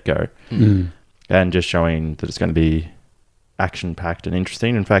from the get-go. And just showing that it's going to be action-packed and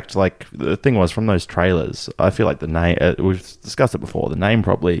interesting. In fact, like, the thing was, from those trailers, I feel like the name, we've discussed it before, the name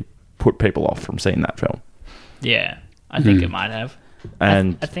probably put people off from seeing that film. Yeah, I think it might have.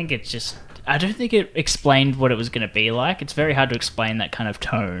 And I think it's just I don't think it explained what it was going to be like. It's very hard to explain that kind of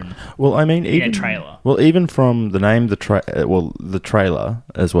tone. Well, I mean, in even a trailer. Well, even from the name, the trailer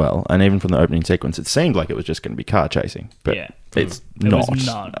as well, and even from the opening sequence, it seemed like it was just going to be car chasing, but it's was not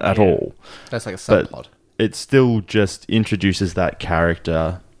not, at yeah. all. That's like a But subplot. it still just introduces that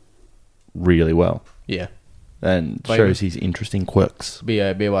character really well. Yeah. And Baby. shows his interesting quirks.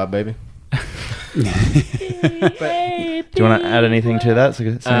 B-A-B-Y, baby. Do you want to add anything to that? So,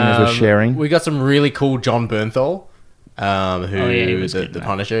 seeing as we're sharing. We got some really cool John Bernthal, who he was the good, man.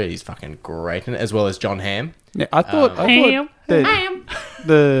 Punisher. He's fucking great in it, as well as John Hamm. Yeah, I thought Ham.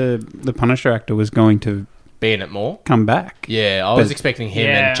 the Punisher actor was going to Be in it more. come back. Yeah, I was But- expecting him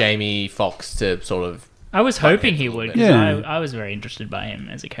Yeah. and Jamie Foxx to sort of. I was hoping he would, because Yeah. I was very interested by him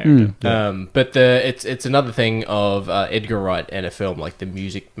as a character. But it's another thing of Edgar Wright and a film, like the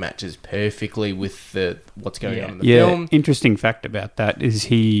music matches perfectly with what's going on in the film. Interesting fact about that is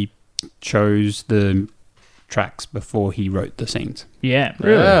he chose the tracks before he wrote the scenes. Yeah.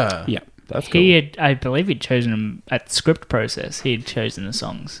 Really? Yeah. That's cool. He had, I believe he'd chosen them at the script process. He'd chosen the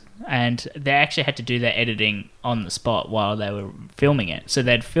songs. And they actually had to do their editing on the spot while they were filming it. So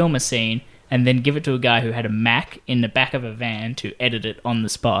they'd film a scene and then give it to a guy who had a Mac in the back of a van to edit it on the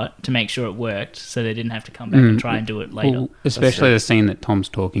spot to make sure it worked, so they didn't have to come back and try and do it later. Well, especially the scene that Tom's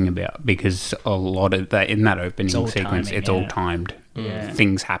talking about, because a lot of that in that opening all sequence, timing, it's all yeah. timed. Yeah.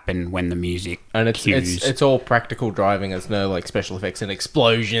 Things happen when the music And it's cues. it's all practical driving. There's no like special effects and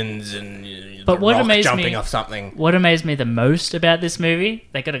explosions and But the what Rock amazed jumping me, off something. What amazed me the most about this movie,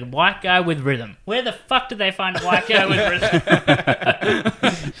 they got a white guy with rhythm. Where the fuck did they find a white guy with rhythm?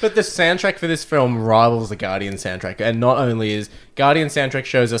 But the soundtrack for this film rivals the Guardian soundtrack, and not only is Guardian soundtrack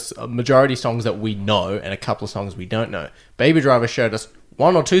shows us a majority songs that we know and a couple of songs we don't know. Baby Driver showed us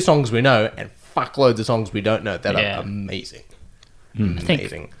one or two songs we know and fuckloads of songs we don't know that Yeah. are amazing. I think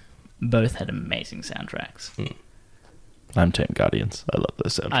Amazing. both had amazing soundtracks. I'm Team Guardians. I love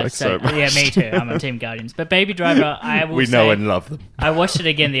those I'd soundtracks say, so much. yeah, me too. I'm a Team Guardians. But Baby Driver, I will We say, know and love them. I watched it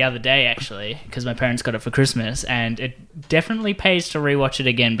again the other day, actually, because my parents got it for Christmas, and it definitely pays to rewatch it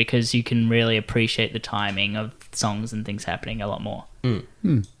again because you can really appreciate the timing of songs and things happening a lot more.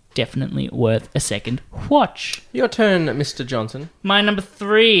 Definitely worth a second watch. Your turn, Mr. Johnson. My number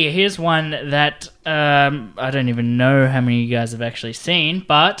 3, here's one that I don't even know how many of you guys have actually seen,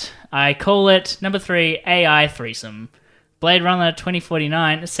 but I call it number 3, AI Threesome. Blade Runner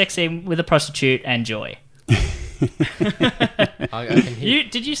 2049, sex scene with a prostitute and joy. I can hear.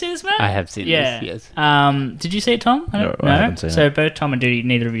 Did you see this, Matt? I have seen Yeah. this, yes. Did you see it, Tom? No, I haven't seen So it. both Tom and Duty,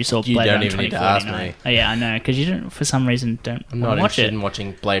 neither of you saw You Blade don't Runner even need to ask 2049. me. Oh, yeah, I know, because you don't, for some reason, don't I'm not wanna watch interested it. in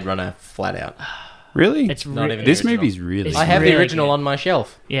watching Blade Runner flat out. Really? It's Not re- even This the original. movie's really It's I have really the original good. on my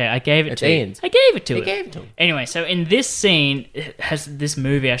shelf. Yeah, I gave it It's to you. Ian's. I gave it to He him. gave it to him. Anyway, so in this scene, this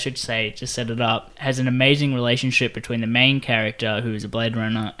movie, I should say, just set it up, has an amazing relationship between the main character, who is a Blade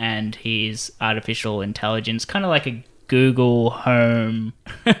Runner, and his artificial intelligence, kind of like a Google Home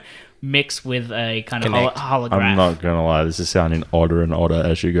mixed with a kind of Connect. holograph. I'm not going to lie. This is sounding odder and odder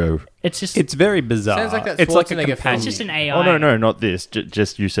as you go. It's just It's very bizarre. Sounds like that it's like a Schwarzenegger film. companion. it's just an AI. Oh, no, not this.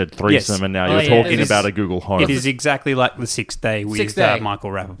 Just you said threesome, Yes. and now Oh, you're yeah, talking this about is- a Google Home. It is exactly like The Sixth Day with Sixth Day. Michael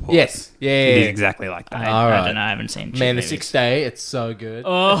Rappaport. Yes. Yeah. It is exactly like that. I Alright. don't know. I haven't seen. Man, shit the movies. Sixth Day, it's so good.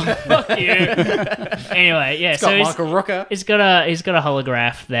 Oh, fuck you. Anyway, yeah. It's so got he's- Michael Rooker. He's got a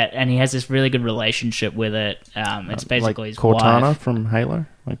holograph and he has this really good relationship with it. It's basically like his Cortana wife. from Halo,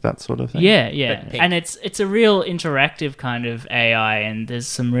 like that sort of thing. Yeah, But pink. and it's a real interactive kind of AI, and there's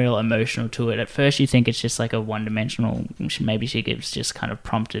some real emotional to it. At first, you think it's just like a one-dimensional. Maybe she gives just kind of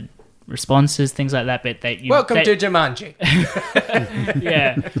prompted responses, things like that. But Welcome to Jumanji.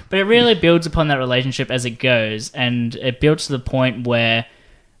 yeah, but it really builds upon that relationship as it goes, and it builds to the point where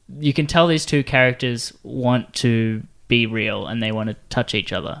you can tell these two characters want to be real and they want to touch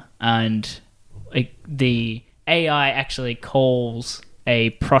each other. And the AI actually calls a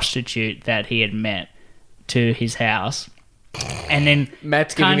prostitute that he had met to his house, and then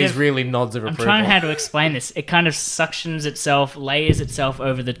Matt's kind giving his of- really nods of I'm approval. trying how to explain this. It kind of suctions itself, layers itself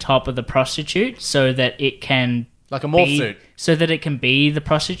over the top of the prostitute so that it can Like a morph be- suit. so that it can be the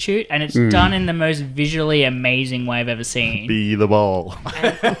prostitute, and it's done in the most visually amazing way I've ever seen. Be the ball.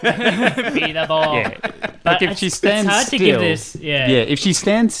 Be the ball. Yeah. But Like if she it's stands hard still, to give this. Yeah. if she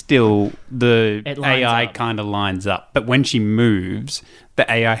stands still, the It lines AI up. kind of lines up. But when she moves, the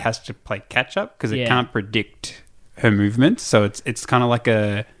AI has to play catch up because it Yeah. can't predict her movements. So it's kind of like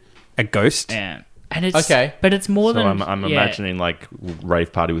a ghost. Yeah. And it's Okay. but it's more So than I'm yeah. imagining like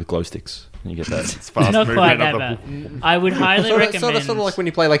rave party with glow sticks. You get that fast Not quite movement that of the... bad. I would highly recommend... Sort of like when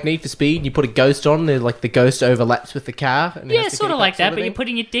you play like Need for Speed, and you put a ghost on, and like the ghost overlaps with the car. And it Yeah, has to sort of keep like up that, sort of but thing. you're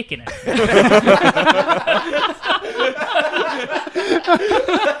putting your dick in it.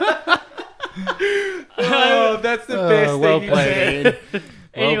 Oh, that's the best well thing played, you said.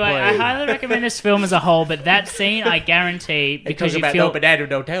 Anyway, I highly recommend this film as a whole, but that scene, I guarantee, because you feel... no banana,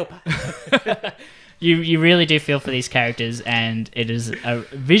 no help. You really do feel for these characters, and it is a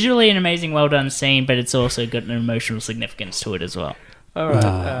visually an amazing, well done scene, but it's also got an emotional significance to it as well. All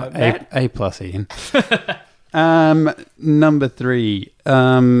right, Matt? A plus, Ian. Number 3.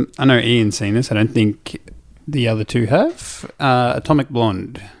 I know Ian's seen this. I don't think the other two have. Atomic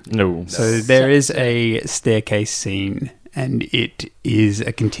Blonde. No. So there is a staircase scene, and it is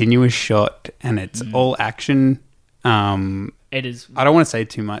a continuous shot, and it's all action. It is. I don't want to say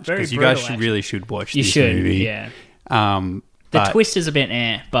too much very because you guys brutal, really should watch You this should, movie. yeah. The But- twist is a bit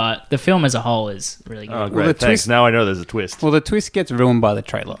but the film as a whole is really good. Oh, great. Well, the Thanks. twist- Now I know there's a twist. Well, the twist gets ruined by the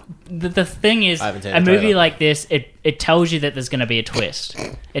trailer. The thing is, I haven't seen a the movie trailer. like this, it tells you that there's going to be a twist.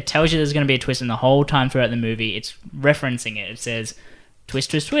 It tells you there's going to be a twist, and the whole time throughout the movie, it's referencing it. It says,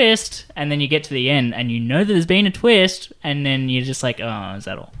 twist, twist, twist, and then you get to the end, and you know that there's been a twist, and then you're just like, oh, is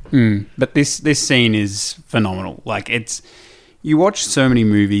that all? But this scene is phenomenal. Like, it's... You watch so many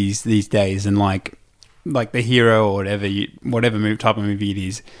movies these days, and like the hero or whatever type of movie it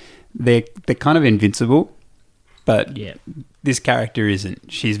is, they're kind of invincible. But Yeah. this character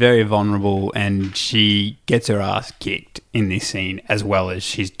isn't. She's very vulnerable, and she gets her ass kicked in this scene as well as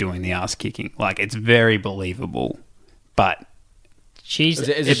she's doing the ass kicking. Like, it's very believable, but She's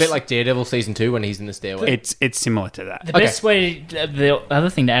Is it a bit like Daredevil season 2 when he's in the stairway? it's similar to that. the best way. The other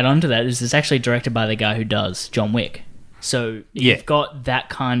thing to add on to that is it's actually directed by the guy who does John Wick. So Yeah. you've got that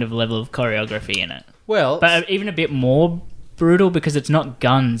kind of level of choreography in it. Well, But even a bit more brutal because it's not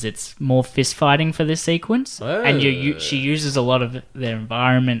guns, it's more fist fighting for this sequence. Oh. And she uses a lot of their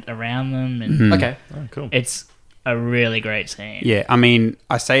environment around them. And okay. Oh, cool. it's a really great scene. Yeah, I mean,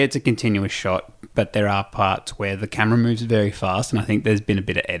 I say it's a continuous shot, but there are parts where the camera moves very fast, and I think there's been a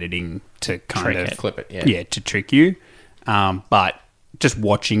bit of editing to kind Trick of it. Clip it, yeah. to trick you. But just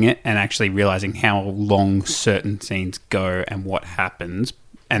watching it and actually realizing how long certain scenes go and what happens,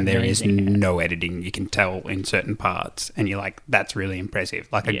 and there is Amazing. no editing, you can tell in certain parts, and you're like, that's really impressive.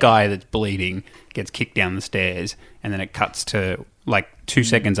 Like a Yeah. guy that's bleeding gets kicked down the stairs, and then it cuts to like 2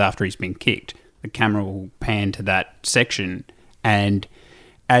 seconds after he's been kicked. The camera will pan to that section, and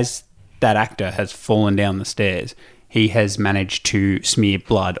as that actor has fallen down the stairs, he has managed to smear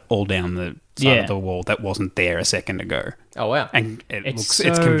blood all down the side Yeah. of the wall that wasn't there a second ago. Oh, wow. And It's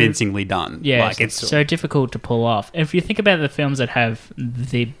it's so- convincingly done. Yeah, like it's so difficult to pull off. If you think about the films that have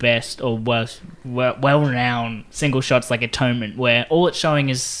the best or worst, well-renowned single shots like Atonement, where all it's showing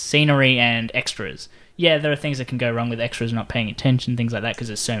is scenery and extras. Yeah, there are things that can go wrong with extras not paying attention, things like that, because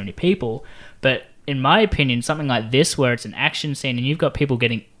there's so many people. But in my opinion, something like this, where it's an action scene and you've got people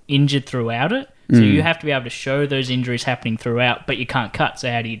getting injured throughout it, so you have to be able to show those injuries happening throughout, but you can't cut, so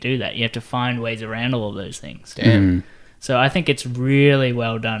how do you do that? You have to find ways around all of those things. Damn. So I think it's really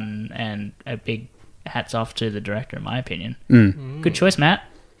well done, and a big hats off to the director, in my opinion. Good choice, Matt.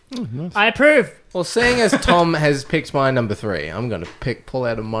 I approve. Well, seeing as Tom has picked my number 3, I'm going to pull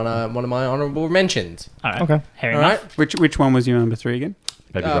out one of my honourable mentions. All right. Okay. Fair All enough. right? Which one was your number 3 again?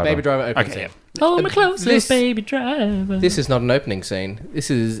 Baby Driver opening Okay, scene. yeah. Hold me closer, This- baby driver. This is not an opening scene. This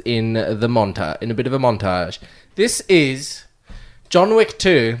is in the montage, in a bit of a montage. This is John Wick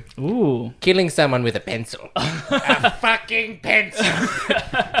 2 Ooh. killing someone with a pencil. A fucking pencil.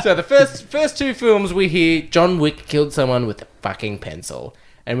 So the first two films we hear John Wick killed someone with a fucking pencil.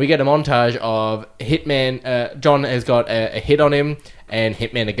 And we get a montage of Hitman, John has got a hit on him, and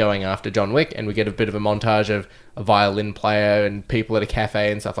Hitmen are going after John Wick, and we get a bit of a montage of a violin player and people at a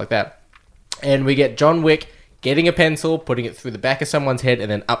cafe and stuff like that. And we get John Wick getting a pencil, putting it through the back of someone's head, and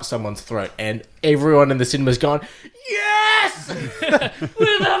then up someone's throat. And everyone in the cinema's gone, yes! We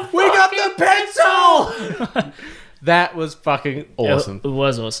got the pencil! That was fucking awesome. It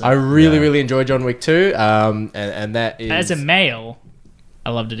was awesome. I really enjoyed John Wick 2, and that is... As a male, I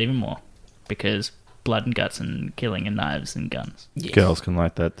loved it even more because blood and guts and killing and knives and guns. Girls can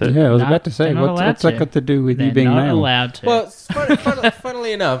like that too. Yeah, I was No, about to say, they're not allowed what's that to. got to do with They're you being not male? allowed to. Well,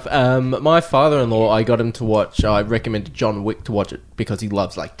 funnily enough, my father-in-law, I got him to watch. I recommended John Wick to watch it because he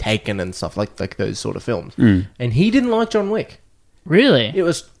loves like Taken and stuff like those sort of films, and he didn't like John Wick. really? It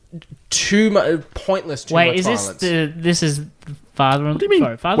was too much pointless. Too Wait, much is violence. this is father-in-law? What do you mean?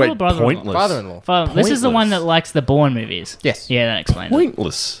 Sorry, father-in-law, Wait, brother-in-law? pointless? Father-in-law? This is the one Pointless. that likes the Bourne movies. Yes. Yeah, that explains it.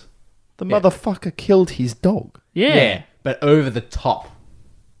 Pointless. The motherfucker killed his dog. Yeah. but over the top.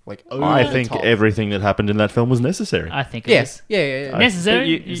 Like, I think everything that happened in that film was necessary. I think it Yes. is. Yeah.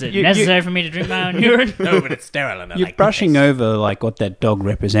 Necessary? Is it necessary for me to drink my own urine? No, but it's sterile and I You're like brushing this. over like what that dog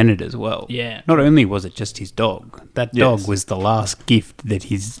represented as well. Yeah. Not only was it just his dog, that dog was the last gift that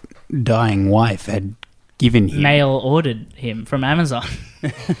his dying wife had given him. Mail ordered him from Amazon. So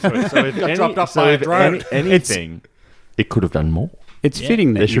if dropped off by a drone. anything, it could have done more. It's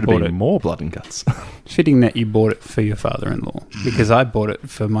fitting that There you should have bought been it. more blood and guts. Fitting that you bought it for your father-in-law because I bought it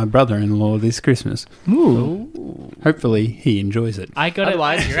for my brother-in-law this Christmas. Ooh. Hopefully he enjoys it. I got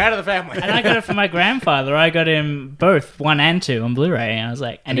Otherwise, it. you're out of the family. And I got it for my grandfather. I got him both 1 and 2 on Blu-ray. And I was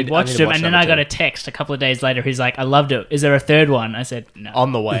like, and he I watched need to them. watch And then number I got 2. a text a couple of days later. He's like, I loved it. Is there a third one? I said, no.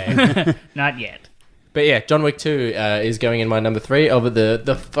 On the way. Not yet. But yeah, John Wick 2 is going in my number 3 over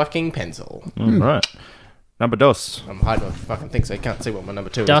the fucking pencil. All right. Number dos. I'm hiding my fucking thing so you can't see what my number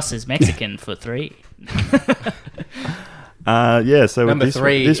 2 Dos is Mexican for 3. Yeah, so Number with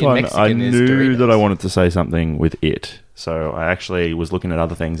 3 this in one, I Mexican is knew Doritos. that I wanted to say something with it. So I actually was looking at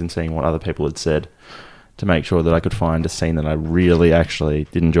other things and seeing what other people had said to make sure that I could find a scene that I really actually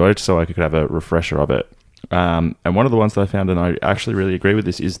did enjoy so I could have a refresher of it. And one of the ones that I found, and I actually really agree with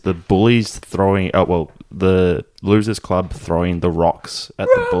this, is the bullies throwing... the Losers Club throwing the rocks at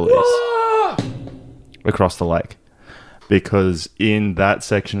the bullies across the lake. Because in that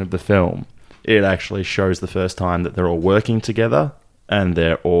section of the film, it actually shows the first time that they're all working together and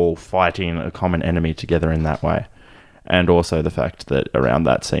they're all fighting a common enemy together in that way. And also the fact that around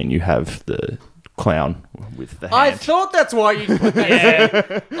that scene you have the clown with the hand. I thought that's why you put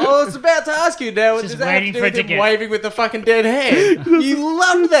that. I was about to ask you now. Just Does that have to waiting do for it with to him get- waving with the fucking dead hand? You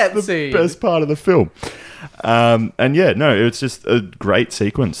loved that scene. Best part of the film. And yeah, no, it's just a great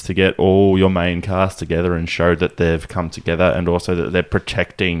sequence to get all your main cast together and show that they've come together and also that they're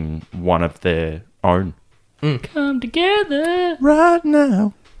protecting one of their own. Come together. Right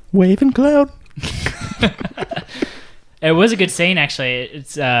now, waving cloud. It was a good scene, actually.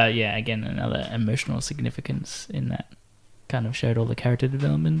 It's, again, another emotional significance in that. Kind of showed all the character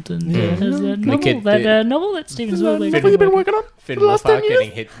development and has that novel that Steven Spielberg What have you been working on? Finn for the last 10 Wolfhard years?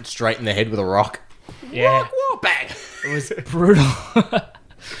 getting hit straight in the head with a rock. Yeah. Walk, bang. It was brutal.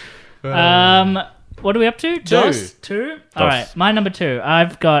 What are we up to? DOS? 2? All right, my number 2.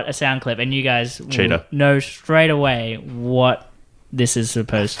 I've got a sound clip, and you guys will Cheetah. know straight away what this is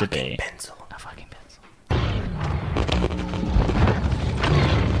supposed to be. Pencil. A fucking pencil.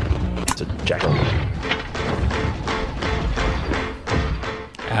 It's a jackal.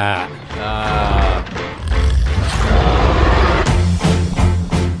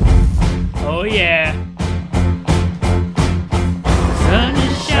 Oh, yeah. Sun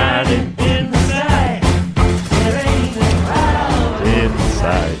is shining in the sky. There ain't a cloud.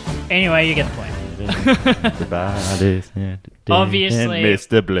 Inside. Anyway, you get the point. Obviously. And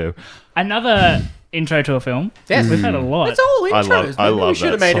Mr. Blue. Another intro to a film. Yes. We've had a lot. It's all I intros. love Maybe we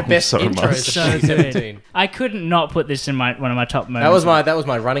should have that made a song best so intros much. of So 2017. good. I couldn't not put this in one of my top That moments. was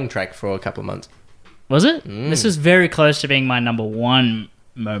my running track for a couple of months. Was it? This was very close to being my number 1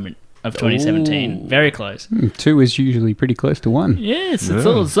 moment of 2017. Ooh. Very close. 2 is usually pretty close to 1. Yes, it's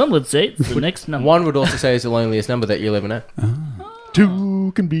all, some would say it's the next number. One would also say is the loneliest number that you'll ever know.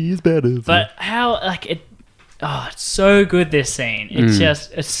 2 can be as bad as... But how, like, it's so good, this scene.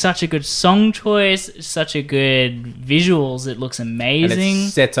 It's such a good song choice, such a good visuals, it looks And amazing. it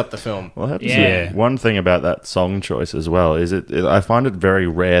sets up the film. Well, that's Yeah. one thing about that song choice as well is I find it very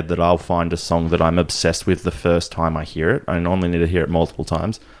rare that I'll find a song that I'm obsessed with the first time I hear it. I normally need to hear it multiple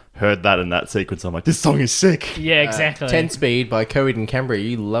times. Heard that in that sequence, I'm like, this song is sick. Yeah, exactly. 10 Speed by Coheed and Cambria.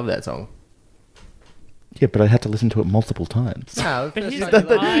 You love that song. Yeah, but I had to listen to it multiple times. No, But first here's time the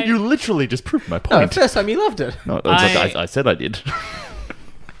you loved line. You literally just proved my No, point. first time you loved it. No, I said I did.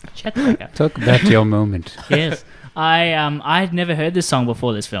 Shut the fuck up. Talk about your moment. Yes. I'd never heard this song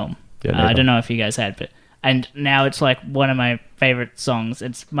before this film. Yeah, I never. don't know if you guys had, and now it's like one of my favorite songs.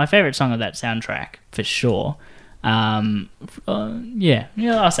 It's my favorite song of that soundtrack for sure. Yeah,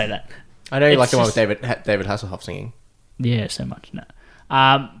 I'll say that. I know you It's like the one with just- David Hasselhoff singing. Yeah, so much. No,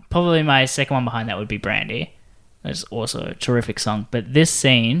 probably my second one behind that would be Brandy. It's also a terrific song. But this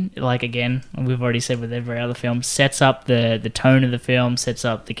scene, like again, we've already said with every other film, sets up the tone of the film, sets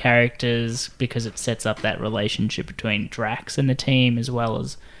up the characters, because it sets up that relationship between Drax and the team, as well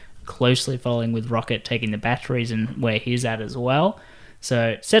as closely following with Rocket taking the batteries and where he's at as well. So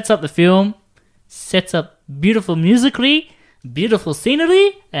it sets up the film, sets up beautiful musically, beautiful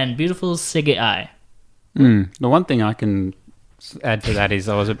scenery, and beautiful CGI. The one thing I can add to that is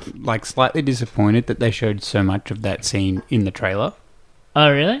I was slightly disappointed that they showed so much of that scene in the trailer. Oh,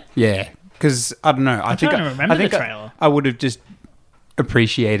 really? Yeah, because I don't know. I think trying to remember I think the trailer. I would have just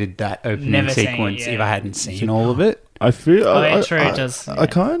appreciated that opening Never seen it, sequence if yeah. I hadn't seen all of it. I feel. Oh, I, true, it does, I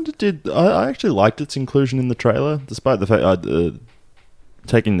kind of did. I actually liked its inclusion in the trailer, despite the fact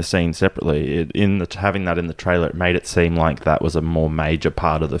taking the scene separately. Having that in the trailer, it made it seem like that was a more major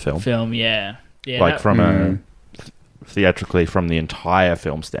part of the film. Yeah. Like from a theatrically from the entire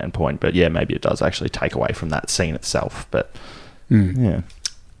film standpoint. But yeah, maybe it does actually take away from that scene itself. But yeah,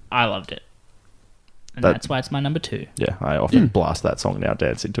 I loved it. And that's why it's my number 2. Yeah, I often blast that song now,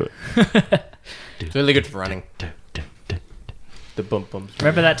 dancing to it. It's really good for running. The bump bumps.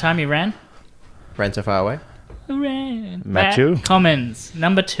 Remember that time you ran? Ran so far away? Ran. Matthew? Commons,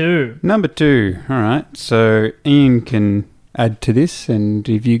 number 2. Number 2. All right. So Ian can add to this, and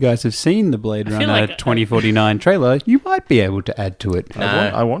if you guys have seen the Blade I feel Runner like- 2049 trailer, you might be able to add to it. No.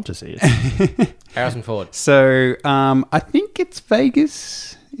 I want to see it. Harrison Ford. So I think it's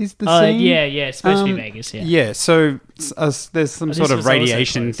Vegas is the scene. Yeah, it's supposed to be Vegas, yeah. Yeah, so there's some This sort of was also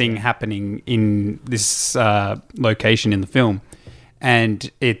radiation close, thing happening in this location in the film. And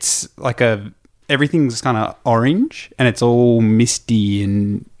it's like everything's kind of orange and it's all misty,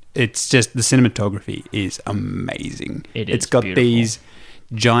 and it's just the cinematography is amazing. It's got beautiful. these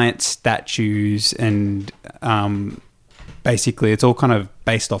giant statues and basically it's all kind of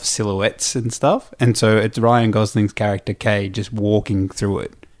based off silhouettes and stuff. And so it's Ryan Gosling's character Kay just walking through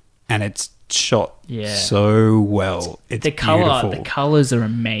it, and it's shot so well. It's the beautiful. colors are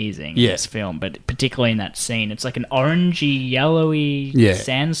amazing in this film, but particularly in that scene, it's like an orangey, yellowy,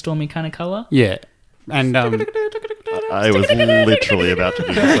 sandstormy kind of color. Yeah, and I was literally about to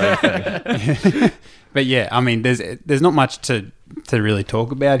do the same thing. But yeah, I mean, there's not much to really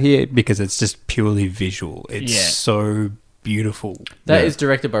talk about here because it's just purely visual. It's so beautiful. That is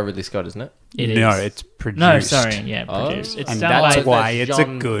directed by Ridley Scott, isn't it? No, it's produced. No, sorry, produced. It's and done that's by why it's a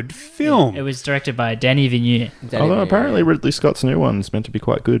good film. It was directed by Danny Villeneuve. Although apparently Ridley Scott's new one is meant to be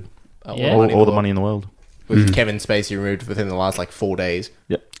quite good. Yeah. All the money in the world. With Kevin Spacey removed within the last 4 days.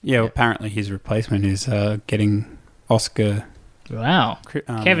 Yep. Yeah, well, apparently his replacement is getting Oscar. Wow.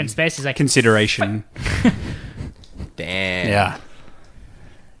 Kevin Spacey's like consideration. Damn. Yeah.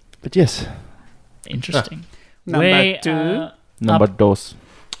 But yes. Interesting. Number 2. Number dos.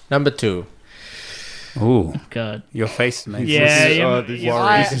 Number 2. Oh God! Your face, mate.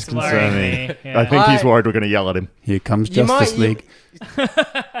 This is concerning me. I think he's worried we're going to yell at him. Here comes Justice League.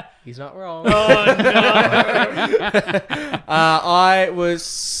 He's not wrong. Oh no! I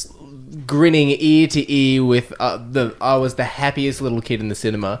was grinning ear to ear with I was the happiest little kid in the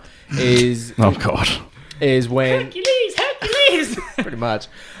cinema. Oh God! Is when Hercules, pretty much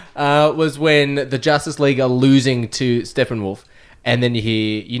was when the Justice League are losing to Steppenwolf, and then you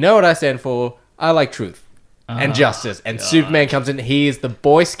hear, you know what I stand for? I like truth and justice. And Superman comes in. He is the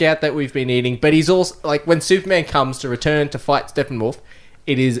Boy Scout that we've been eating. But he's also, like, when Superman comes to return to fight Steppenwolf,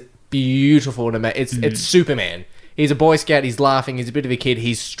 it is beautiful. And it's Superman. He's a Boy Scout. He's laughing. He's a bit of a kid.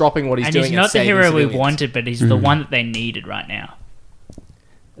 He's stropping what he's doing. And he's not the hero we civilians. wanted, but he's the one that they needed right now.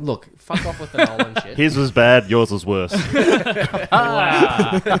 Look, fuck off with the Nolan shit. His was bad. Yours was worse. Very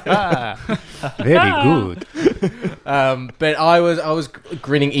good. But I was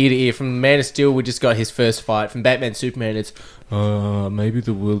grinning ear to ear. From Man of Steel, we just got his first fight. From Batman Superman, it's maybe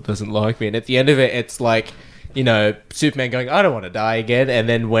the world doesn't like me. And at the end of it, it's like, you know, Superman going, I don't want to die again. And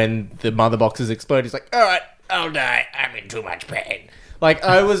then when the mother boxes explode, he's like, all right, I'll die. I'm in too much pain. Like,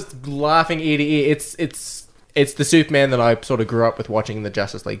 I was laughing ear to ear. It's the Superman that I sort of grew up with watching the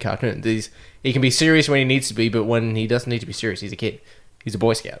Justice League cartoon. He can be serious when he needs to be, but when he doesn't need to be serious, he's a kid. He's a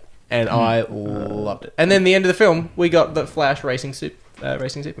Boy Scout. And I loved it. And then the end of the film, we got the Flash racing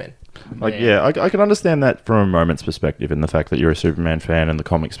Superman. Like, I can understand that from a moment's perspective, in the fact that you're a Superman fan and the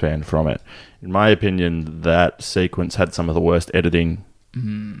comics fan from it. In my opinion, that sequence had some of the worst editing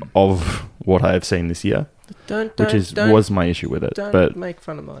of what I have seen this year. Was my issue with it. Don't make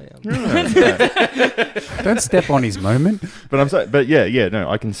fun of my... Don't step on his moment. But I'm sorry. But no,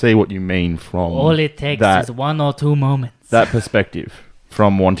 I can see what you mean from All it takes is 1 or 2 moments. That perspective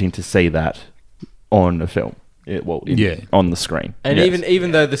from wanting to see that on a film. On the screen. And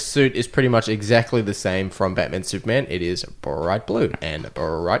even though the suit is pretty much exactly the same from Batman Superman, it is bright blue and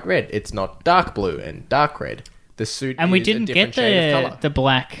bright red. It's not dark blue and dark red. The suit and is we didn't a different get shade of colour. the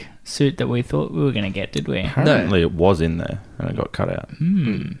black suit that we thought we were going to get, did we? Apparently it was in there and it got cut out.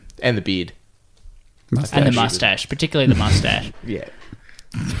 And the beard. And the mustache, particularly the mustache. Yeah.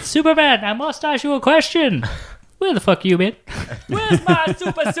 Superman, I must ask you a question. Where the fuck you been? Where's my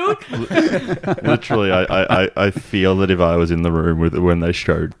super suit? Literally, I feel that if I was in the room when they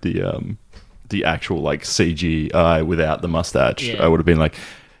showed the actual like CGI without the mustache, I would have been like,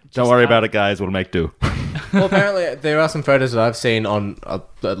 "Don't worry about it, guys. We'll make do." Well, apparently there are some photos that I've seen on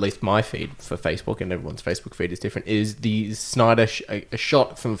at least my feed for Facebook, and everyone's Facebook feed is different. Is the Snyder a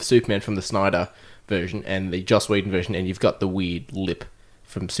shot from Superman from the Snyder version and the Joss Whedon version, and you've got the weird lip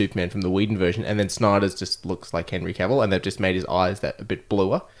from Superman from the Whedon version, and then Snyder's just looks like Henry Cavill, and they've just made his eyes that a bit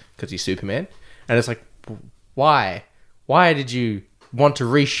bluer because he's Superman, and it's like, why did you want to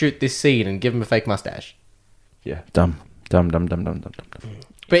reshoot this scene and give him a fake mustache? Yeah, dumb.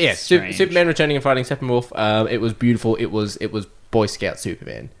 But yeah, Superman returning and fighting Steppenwolf. It was beautiful. It was Boy Scout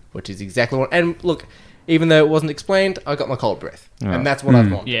Superman, which is exactly what. And look, even though it wasn't explained, I got my cold breath, and that's what I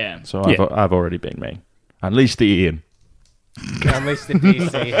want. Yeah. So I've already been mean. Unleash the Ian. Unleash the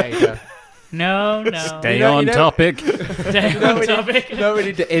DC hater. No. Stay on topic. Stay on topic. You don't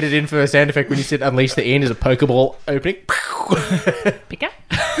need to edit in for a sound effect when you said unleash the Ian as a Pokeball opening. Pika.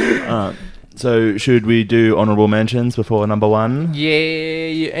 So should we do honourable mentions before number one?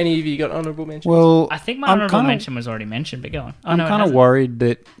 Yeah, any of you got honourable mentions? Well, I think my honourable mention was already mentioned, but go on. I'm kind of worried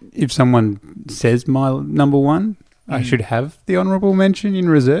that if someone says my number one, I should have the honourable mention in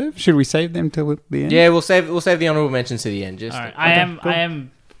reserve. Should we save them till the end? Yeah, we'll save the honourable mentions to the end. Just all right. I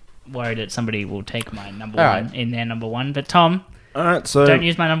am worried that somebody will take my number one in their number one. But Tom, all right, so don't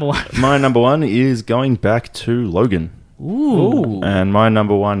use my number one. My number one is going back to Logan. Ooh. And my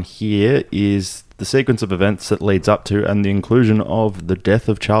number one here is the sequence of events that leads up to and the inclusion of the death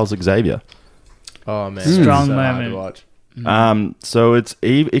of Charles Xavier. Oh man, strong so moment. hard to watch. So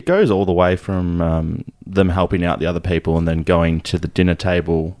it goes all the way from them helping out the other people and then going to the dinner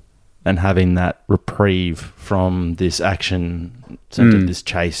table and having that reprieve from this action centered, this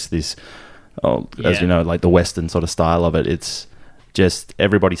chase, this as you know, like the Western sort of style of it. It's just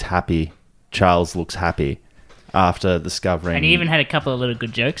everybody's happy. Charles looks happy after discovering, and he even had a couple of little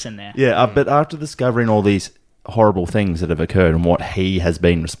good jokes in there. Yeah, but after discovering all these horrible things that have occurred and what he has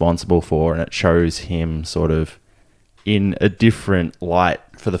been responsible for, and it shows him sort of in a different light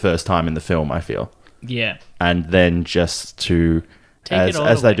for the first time in the film, I feel. Yeah. And then just to, Take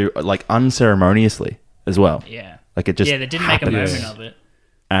as they do, like unceremoniously as well. Yeah. Like it just they didn't happens. make a moment of it.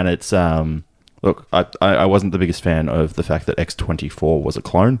 And it's, look, I wasn't the biggest fan of the fact that X-24 was a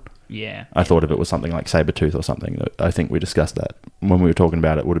clone. Yeah. I thought if it was something like Sabretooth or something, I think we discussed that when we were talking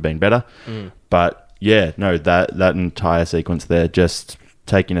about it, would have been better. But yeah, no, that entire sequence there, just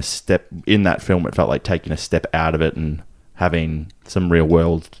taking a step in that film, it felt like taking a step out of it and having some real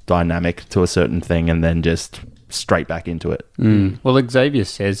world dynamic to a certain thing and then just straight back into it. Well, Xavier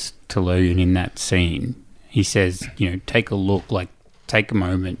says to Logan in that scene, he says, take a look, like take a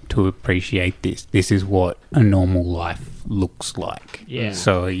moment to appreciate this. This is what a normal life looks like. Yeah.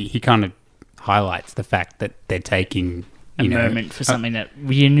 So he kind of highlights the fact that they're taking a moment for something that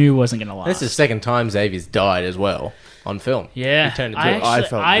you knew wasn't going to last. This is the second time Xavier's died as well on film. Yeah. He turned into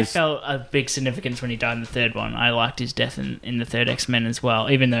I felt a big significance when he died in the third one. I liked his death in the third X-Men as well,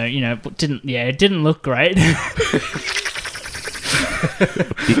 even though, it didn't look great.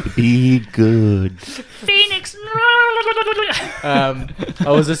 Be good. Phoenix. I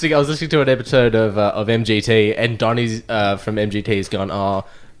was listening to an episode of MGT, and Donnie's from MGT has gone,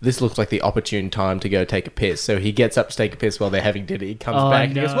 this looks like the opportune time to go take a piss. So he gets up to take a piss while they're having dinner. He comes back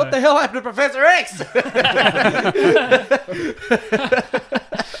and he goes, what the hell happened to Professor X?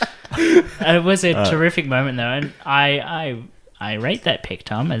 It was a terrific moment, though, and I rate that pick,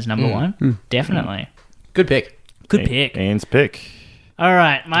 Tom, as number one. Definitely. Good pick. Good pick. Ian's pick. All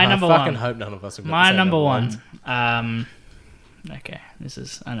right, my number one. I fucking hope none of us have got my the same number one. Okay,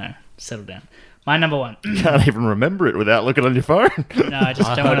 I know. Settle down. My number one. You can't even remember it without looking on your phone. No, I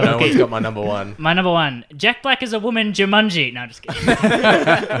just don't want to know look what's at got my number one. My number one. Jack Black is a woman, Jumanji. No, just kidding.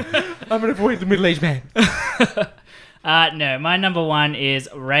 I'm going to avoid the middle-aged man. No, my number one is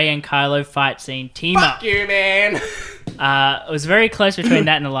Rey and Kylo fight scene team up. Fuck you, man. It was very close between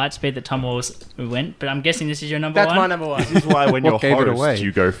that and the Lightspeed that Tom went, but I'm guessing this is your number one. That's my number one. This is why when you're host,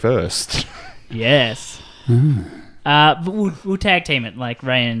 you go first. Yes. But we'll tag team it like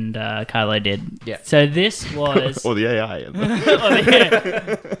Rey and Kylo did. Yeah. So this was... or the AI.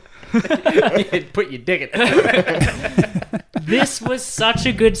 Put your dick in. This was such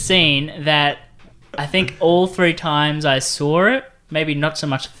a good scene that I think all three times I saw it, maybe not so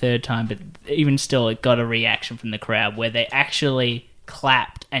much the third time, but even still it got a reaction from the crowd where they actually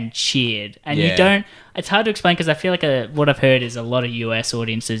clapped and cheered. And you don't... It's hard to explain because I feel like what I've heard is a lot of US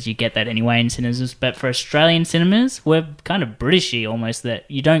audiences, you get that anyway in cinemas, but for Australian cinemas, we're kind of Britishy almost, that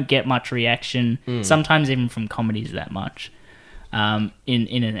you don't get much reaction, sometimes even from comedies that much, in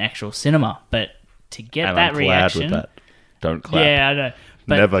an actual cinema. But to get and that I'm glad reaction... with that. Don't clap. Yeah, I know.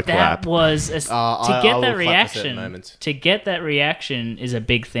 But Never that clap. was to I get will that clap at certain reaction. moments. To get that reaction is a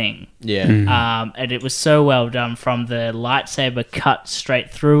big thing. Yeah. And it was so well done, from the lightsaber cut straight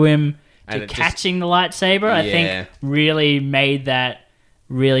through him And to it just- catching the lightsaber. I Yeah. think really made that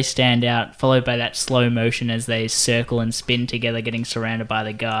really stand out, followed by that slow motion as they circle and spin together, getting surrounded by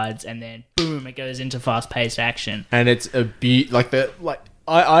the guards, and then boom, it goes into fast-paced action. And it's a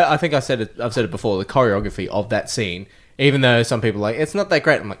I think I've said it before, the choreography of that scene, even though some people are like, it's not that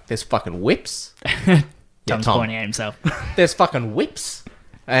great, I'm like, there's fucking whips. Tom's Tom. pointing at himself. There's fucking whips.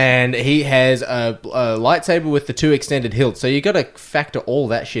 And he has a lightsaber with the 2 extended hilts, so you got to factor all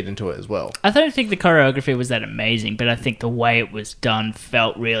that shit into it as well. I don't think the choreography was that amazing, but I think the way it was done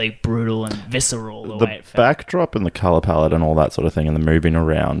felt really brutal and visceral. The way The it felt. backdrop and the color palette and all that sort of thing and the moving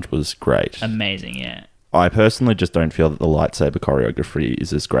around was great. Amazing, yeah. I personally just don't feel that the lightsaber choreography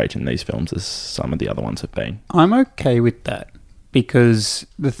is as great in these films as some of the other ones have been. I'm okay with that because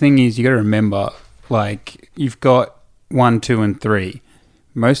the thing is, you got to remember, like, you've got 1, 2, and 3.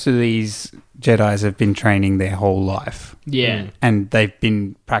 Most of these Jedis have been training their whole life. Yeah. And they've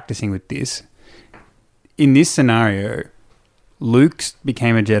been practicing with this. In this scenario, Luke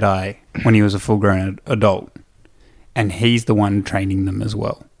became a Jedi when he was a full-grown adult, and he's the one training them as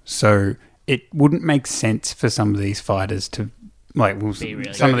well. So it wouldn't make sense for some of these fighters to, like,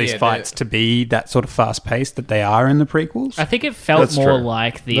 some of these fights to be that sort of fast-paced that they are in the prequels. I think it felt That's more true.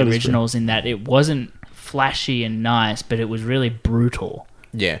 like the That is originals in that it wasn't flashy and nice, but it was really brutal.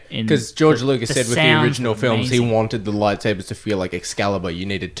 Yeah, In because George the- Lucas the said with the sounds original were films, he amazing. wanted the lightsabers to feel like Excalibur. You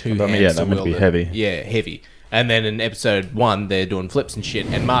needed 2 I mean, hands yeah, to that would wield be it. heavy. Yeah, heavy. And then in episode 1, they're doing flips and shit,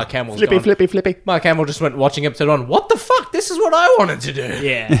 and Mark Hamill's Flippy, gone, flippy, flippy. Mark Hamill just went watching episode 1, what the fuck? This is what I wanted to do.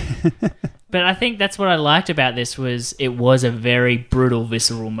 Yeah. But I think that's what I liked about this was it was a very brutal,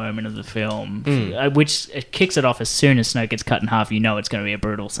 visceral moment of the film, which it kicks it off as soon as Snoke gets cut in half. You know it's going to be a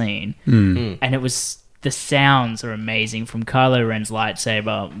brutal scene. And it was... The sounds are amazing from Kylo Ren's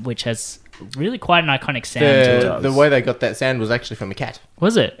lightsaber, which has really quite an iconic sound to it. The way they got that sound was actually from a cat.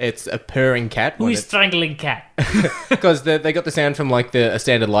 Was it? It's a purring cat. Who is strangling cat? Because they got the sound from like a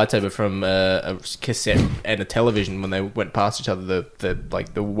standard lightsaber from a cassette and a television when they went past each other.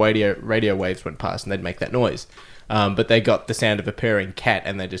 The radio waves went past and they'd make that noise. But they got the sound of a purring cat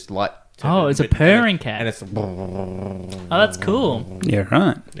and they just light. Oh, it's a purring cat. And it's. Oh, that's cool. Yeah,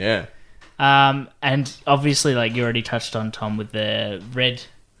 right. Yeah. And obviously, like you already touched on, Tom, with the red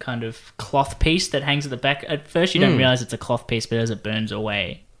kind of cloth piece that hangs at the back. At first, you don't realize it's a cloth piece, but as it burns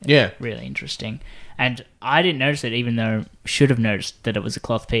away, really interesting. And I didn't notice it, even though I should have noticed that it was a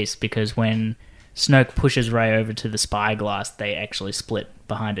cloth piece, because when Snoke pushes Rey over to the spyglass, they actually split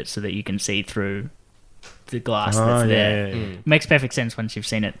behind it so that you can see through the glass that's there. yeah. Makes perfect sense once you've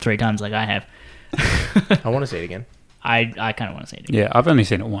seen it 3 times, like I have. I want to see it again. I kind of want to see it again. Yeah, I've only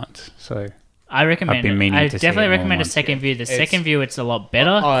seen it once, so I recommend I've been it. meaning I to see definitely it more recommend a once, second view. The It's- second view, it's a lot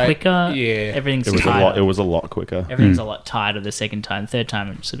better, quicker. Yeah. Everything's It was tighter. It was a lot quicker. Everything's a lot tighter the second time. Third time,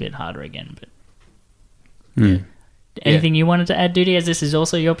 it's a bit harder again. But anything you wanted to add, Duty, as this is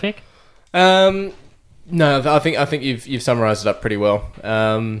also your pick? No, I think you've summarised it up pretty well.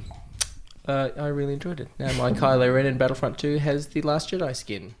 I really enjoyed it. Now my Kylo Ren in Battlefront 2 has the Last Jedi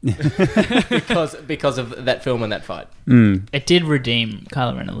skin because of that film and that fight. It did redeem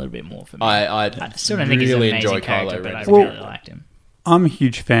Kylo Ren a little bit more for me. I still don't think he's an really amazing enjoy character, Kylo but Ren. I really liked him. I'm a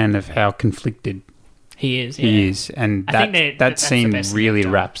huge fan of how conflicted He is. he yeah. is, and I think that that's the scene best thing really they've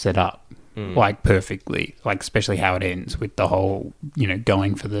done. wraps it up like perfectly. Like especially how it ends with the whole,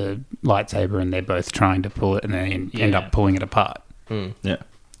 going for the lightsaber, and they're both trying to pull it, and they end Yeah. up pulling it apart. Yeah.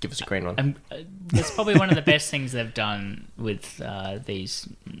 Give us a green one. It's probably one of the best things they've done with these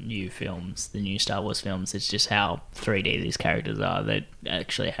new films, the new Star Wars films. It's just how 3D these characters are. They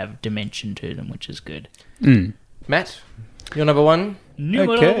actually have dimension to them, which is good. Matt, your number one?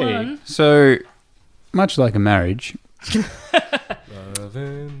 Numero one. So much like a marriage,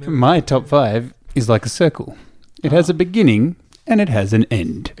 my top 5 is like a circle. It has a beginning and it has an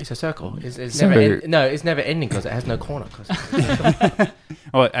end. It's a circle. It's So- it's never ending because it has no corner.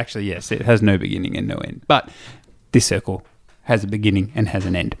 Well, actually, yes, it has no beginning and no end. But this circle has a beginning and has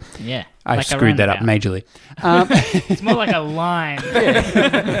an end. Yeah. I like a screwed that up roundabout. majorly. It's more like a line.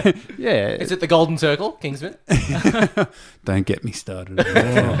 Yeah. Is it the Golden Circle, Kingsman? Don't get me started.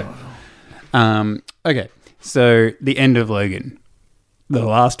 Okay, so the end of Logan. The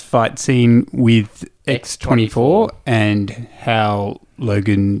last fight scene with X-24 and how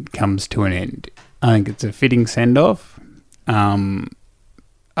Logan comes to an end. I think it's a fitting send-off.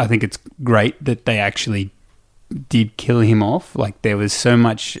 I think it's great that they actually did kill him off. Like, there was so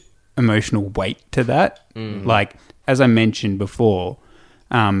much emotional weight to that. Like, as I mentioned before,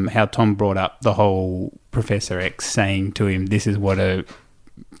 how Tom brought up the whole Professor X saying to him, "This is what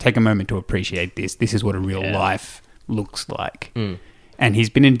take a moment to appreciate this. This is what a real life looks like." And he's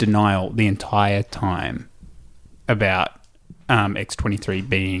been in denial the entire time about X-23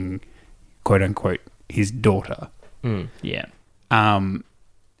 being, quote unquote, his daughter. Yeah.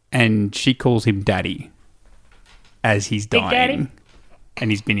 And she calls him daddy as he's Big dying. Daddy. And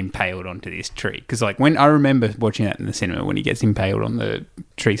he's been impaled onto this tree. Because, like, when I remember watching that in the cinema when he gets impaled on the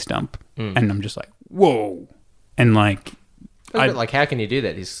tree stump, and I'm just like, whoa. And, like... It's a bit like, how can you do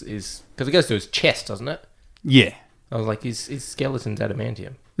that? Because it goes to his chest, doesn't it? Yeah. I was like, his skeleton's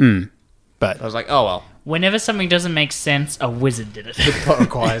adamantium. But I was like, oh, well. Whenever something doesn't make sense, a wizard did it. The plot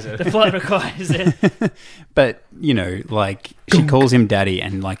requires it. The plot requires it. But, you know, like, she calls him daddy,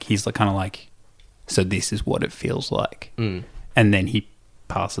 and, like, he's like, kind of like, so this is what it feels like. And then he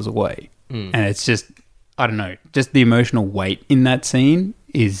passes away. And it's just, I don't know, just the emotional weight in that scene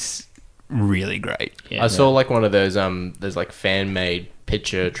is really great. I saw, like, one of those, there's, like, fan-made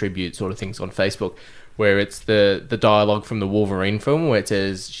picture tribute sort of things on Facebook, where it's the dialogue from the Wolverine film where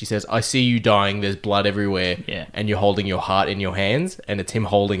she says, "I see you dying, there's blood everywhere, and you're holding your heart in your hands," and it's him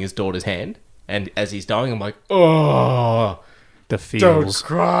holding his daughter's hand, and as he's dying, I'm like, oh, the feels. Don't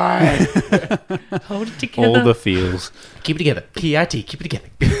cry. Hold it together. All the feels. Keep it together. P-I-T, keep it together.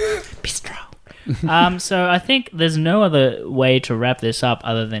 Be strong. So I think there's no other way to wrap this up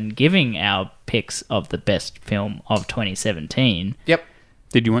other than giving our picks of the best film of 2017. Yep.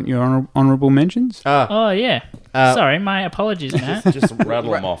 Did you want your honourable mentions? Oh, yeah. Sorry, my apologies, Matt. Just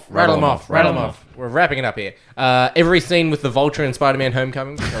rattle them off. Rattle them off. We're wrapping it up here. Every scene with the Vulture in Spider-Man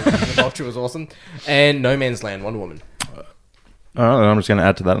Homecoming. The Vulture was awesome. And No Man's Land, Wonder Woman. All right, I'm just going to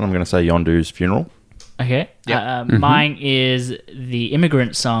add to that, and I'm going to say Yondu's funeral. Okay. Yep. Mine is the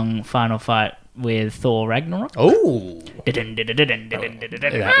Immigrant Song Final Fight with Thor Ragnarok. Oh. That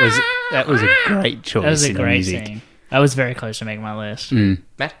was a great choice. That was a in great music. scene. I was very close to making my list.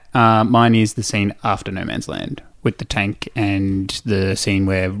 Matt? Mine is the scene after No Man's Land with the tank and the scene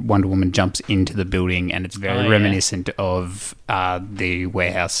where Wonder Woman jumps into the building, and it's very reminiscent of the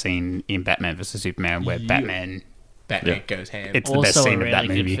warehouse scene in Batman vs Superman where Batman goes ham. It's also the best scene a of that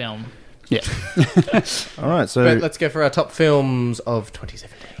really movie. good film. Yeah. All right, so... But let's go for our top films of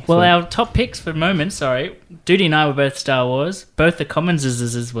 2017. Well, our top picks for the moment, Duty and I were both Star Wars. Both the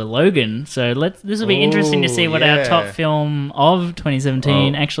Commonses were Logan. So this will be interesting to see what our top film of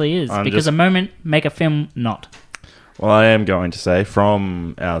 2017 actually is. Because a moment make a film not. Well, I am going to say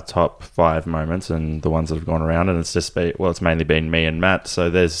from our top 5 moments and the ones that have gone around, and it's mainly been me and Matt. So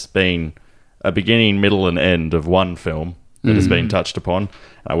there's been a beginning, middle, and end of one film that has been touched upon.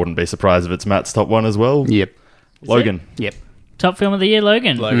 I wouldn't be surprised if it's Matt's top one as well. Yep. Logan. Yep. Top film of the year,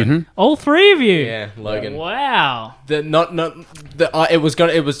 Logan. Logan. All 3 of you. Yeah, Logan. Wow. It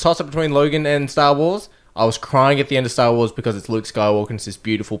was toss up between Logan and Star Wars. I was crying at the end of Star Wars because it's Luke Skywalker and it's this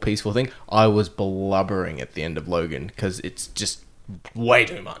beautiful, peaceful thing. I was blubbering at the end of Logan because it's just way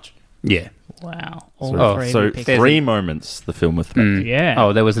too much. Yeah. Wow. So 3 moments, the film with Matt. Yeah.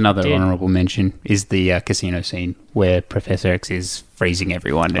 Oh, there was another honourable mention, is the casino scene where Professor X is freezing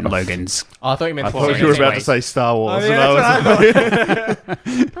everyone and Logan's... I thought you meant... I thought you were about to say Star Wars.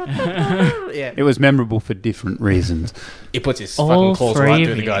 It was memorable for different reasons. It puts his All fucking claws 3 right of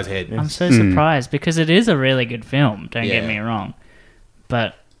through the you. guy's head. I'm so surprised because it is a really good film. Don't get me wrong,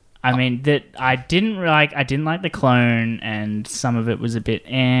 but I mean that I didn't like the clone, and some of it was a bit.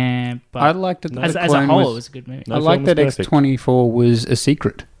 But I liked it. As a whole, it was a good movie. I liked that X-24 was a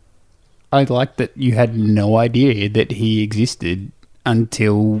secret. I liked that you had no idea that he existed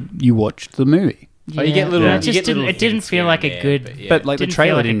until you watched the movie. Oh, you get little. It just didn't feel like a good. But like the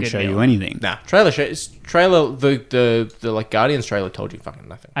trailer didn't show you anything. Nah, the like Guardians trailer told you fucking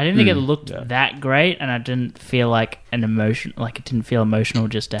nothing. I didn't think it looked that great, and I didn't feel like an emotion. Like it didn't feel emotional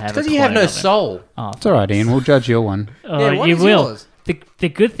just to have. Because you have no soul. Oh, it's all right, Ian. We'll judge your one. What you is will. yours? The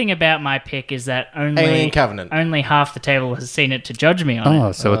good thing about my pick is that Alien Covenant. only half the table has seen it to judge me on it.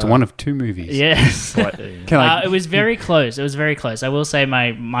 Oh, so it's one of 2 movies. Yes. It was very close. I will say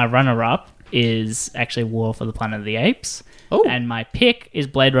my runner-up is actually War for the Planet of the Apes. Oh. And my pick is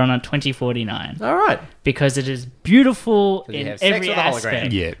Blade Runner 2049. All right. Because it is beautiful in have sex every with a hologram.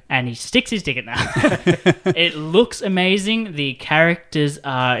 aspect. Yeah. And he sticks his dick in that. It looks amazing. The characters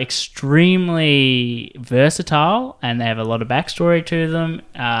are extremely versatile and they have a lot of backstory to them.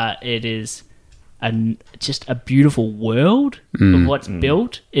 It is just a beautiful world of what's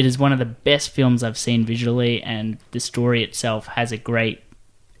built. It is one of the best films I've seen visually, and the story itself has a great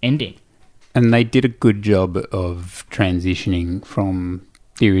ending. And they did a good job of transitioning from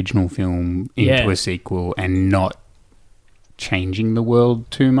the original film into a sequel and not changing the world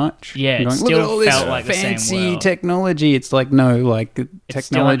too much. Yeah, it Going, still look at all this felt like the same fancy world." technology. It's like, no, like still had the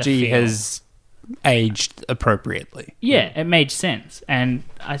technology feel. has aged appropriately. Yeah, it made sense, and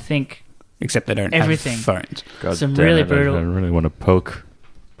I think Except they don't everything. have phones. God Some damn really it, brutal- I really want to poke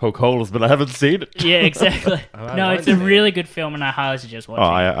holes, but I haven't seen it. Yeah, exactly. No, it's a really good film, and I highly suggest Oh,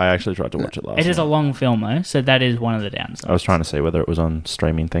 watching it. I actually tried to watch it last It is a night. long film, though, so that is one of the downsides. I was trying to see whether it was on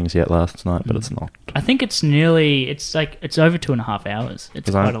streaming things yet last night, but it's not. I think it's it's over 2.5 hours.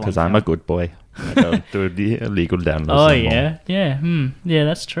 It's quite a long Because film. I'm a good boy. I don't do the illegal downloads Oh, anymore. yeah,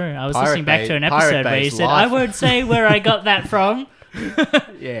 that's true. I was Pirate listening back to an Bay- episode Pirate where you Bay's said, life. I won't say where I got that from.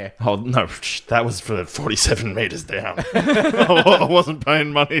 Yeah. Oh, no, that was for 47 metres down. I wasn't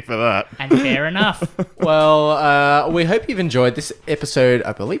paying money for that. And fair enough. Well, we hope you've enjoyed this episode,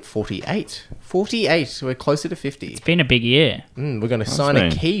 I believe 48. 48. We're closer to 50. It's been a big year. We're going to That's sign a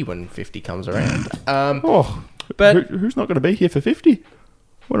been- key when 50 comes around. But who's not going to be here for 50?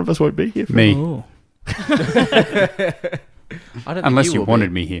 One of us won't be here for Me. Ooh. I don't think Unless you will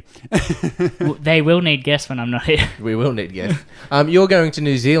wanted be. me here. They will need guests when I'm not here. We will need guests. You're going to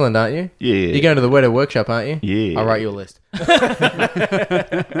New Zealand, aren't you? Yeah. You're going to the Weather Workshop, aren't you? Yeah. I'll write you a list.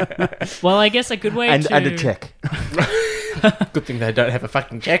 Well, I guess a good way And to... a check. Good thing they don't have a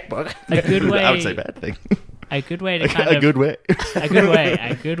fucking checkbook. A good way... I would say bad thing. A good way to kind A of... good way. A good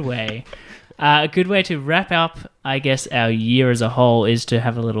way. A good way to wrap up, I guess, our year as a whole is to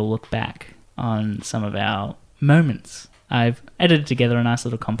have a little look back on some of our moments. I've edited together a nice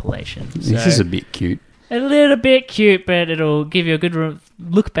little compilation. This is a bit cute. A little bit cute, but it'll give you a good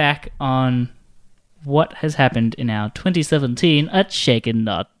look back on what has happened in our 2017 at Shaken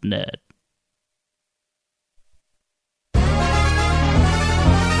Not Nerd.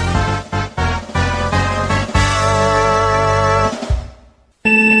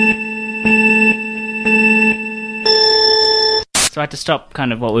 So I had to stop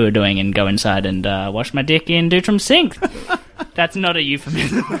kind of what we were doing and go inside and wash my dick in Dootram's sink. That's not a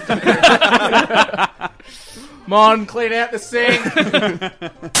euphemism. Come on, clean out the sink.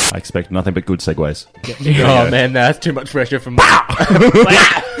 I expect nothing but good segues. Oh, man, that's too much pressure from me. Wait,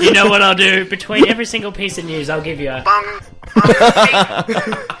 you know what I'll do? Between every single piece of news, I'll give you a... All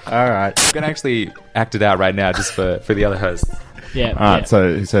right. I'm going to actually act it out right now just for the other hosts. Yeah. Alright,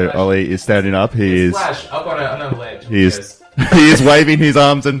 so Ollie is standing up. He is Flash, up on another ledge. he is waving his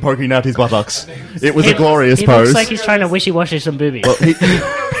arms and poking out his buttocks. It was a glorious He pose. looks like he's trying to wishy-washy some boobies. Well,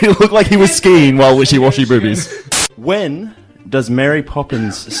 he looked like he was skiing while wishy-washy boobies. When does Mary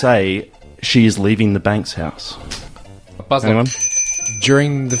Poppins say she is leaving the Banks house? Anyone?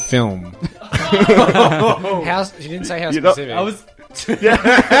 During the film. How, she didn't say how specific. You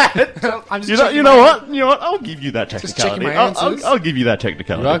know what? I'll give you that Just checking technicality. my answers. I'll give you that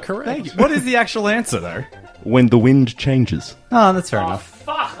technicality. You are correct. Thank you. What is the actual answer, though? When the wind changes. Oh, that's fair enough.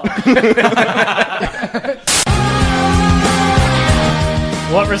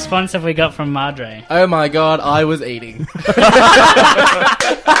 What response have we got from Madre? Oh my god, I was eating.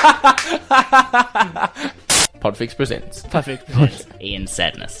 Podfix presents. Podfix presents Ian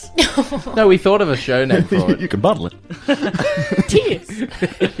Sadness. No, we thought of a show name for it. You can bottle it. Tears.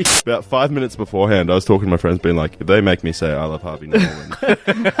 About 5 minutes beforehand, I was talking to my friends, being like, if they make me say I love Harvey Norman,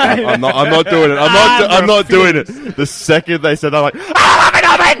 I'm not doing it. I'm not doing it. The second they said, I'm like, I love it,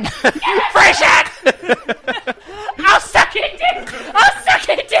 Oven! Fresh it! I'll suck your dick! I'll suck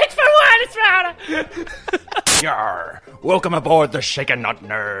your dick for one! It's router! Yar! Welcome aboard the Shaken Not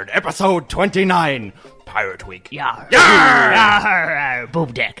Nerd, episode 29, Pirate Week. Yar! Yar! Yar!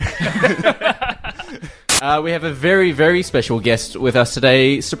 Boob deck. We have a very, very special guest with us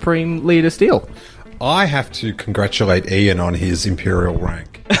today, Supreme Leader Steele. I have to congratulate Ian on his imperial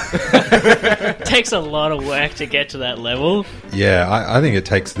rank. Takes a lot of work to get to that level. Yeah, I think it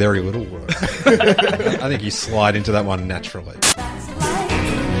takes very little work. I think you slide into that one naturally.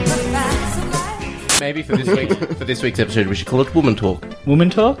 Maybe for this week's episode, we should call it Woman Talk.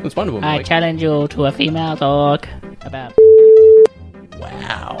 Woman talk? It's Wonder Woman I Week. challenge you to a female talk about...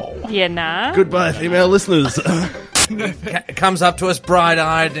 Wow. Yeah, nah. goodbye, female listeners. Comes up to us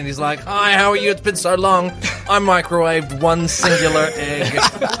bright-eyed and he's like, "Hi, how are you? It's been so long. I microwaved one singular egg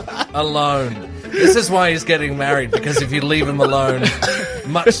alone." This is why he's getting married, because if you leave him alone,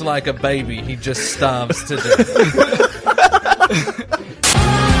 much like a baby, he just starves to death.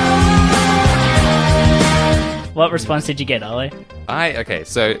 What response did you get, Ollie? Okay,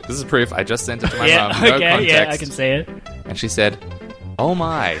 so this is proof. I just sent it to my Yeah, mum. No okay, context. yeah, I can see it. And she said, "Oh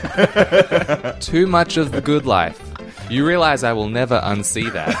my, too much of the good life. You realize I will never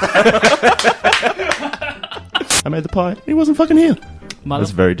unsee that." I made the pie. He wasn't fucking here. I Mother-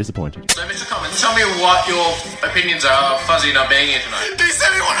 was very disappointed. So, Mr. Common, tell me what your opinions are of Fuzzy not being here tonight. He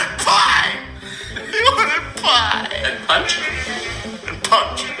said he wanted pie! He wanted pie! And punch? And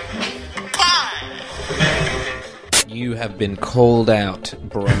punch. Pie! You have been called out,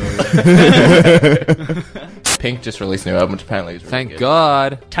 bro. Pink just released a new album, which apparently is really Thank good.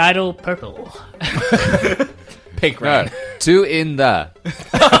 God. Title Purple. Pink No, Rain. two in the.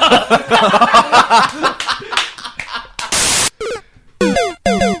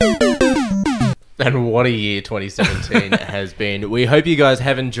 And what a year 2017 has been. We hope you guys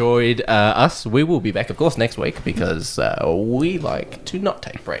have enjoyed us. We will be back, of course, next week because we like to not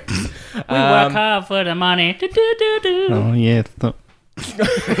take breaks. We work hard for the money. Do-do-do-do. Oh, yeah.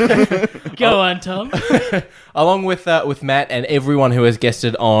 Go on, Tom. Along with Matt and everyone who has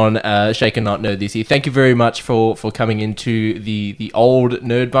guested on Shake and Not Nerd this year, thank you very much for coming into the old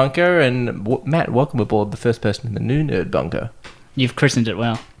Nerd Bunker. And Matt, welcome aboard, the first person in the new Nerd Bunker. You've christened it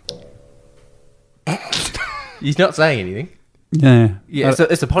well. He's not saying anything. Yeah. Yeah,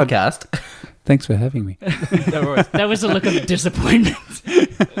 it's a podcast. Thanks for having me. No worries. That was a look of disappointment.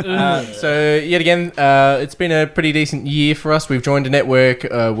 So, yet again, it's been a pretty decent year for us. We've joined a network.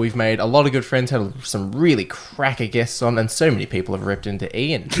 We've made a lot of good friends, had some really cracker guests on, and so many people have ripped into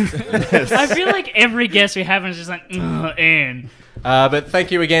Ian. I feel like every guest we have is just like, Ian. But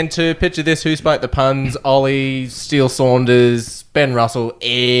thank you again to Picture This, Who Spiked the Puns, Ollie, Steele Saunders, Ben Russell,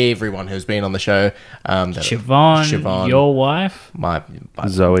 everyone who's been on the show. Siobhan, your wife.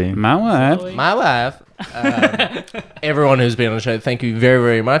 Zoe. My wife. My wife. Everyone who's been on the show, thank you very,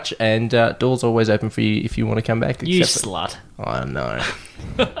 very much. And door's always open for you if you want to come back. You slut. I know.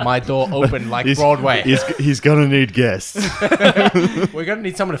 My door open like Broadway. He's gonna need guests. We're going to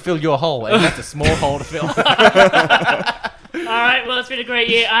need someone to fill your hole, and that's a small hole to fill. Alright, well, it's been a great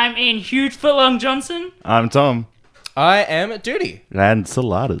year. I'm Ian Huge Footlong Johnson. I'm Tom. I am Duty. And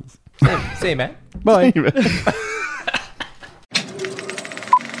Saladas. See you, man. Bye. This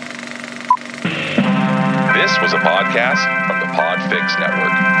was a podcast from the Podfix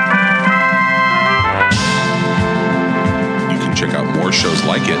Network. You can check out more shows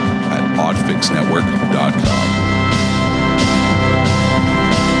like it at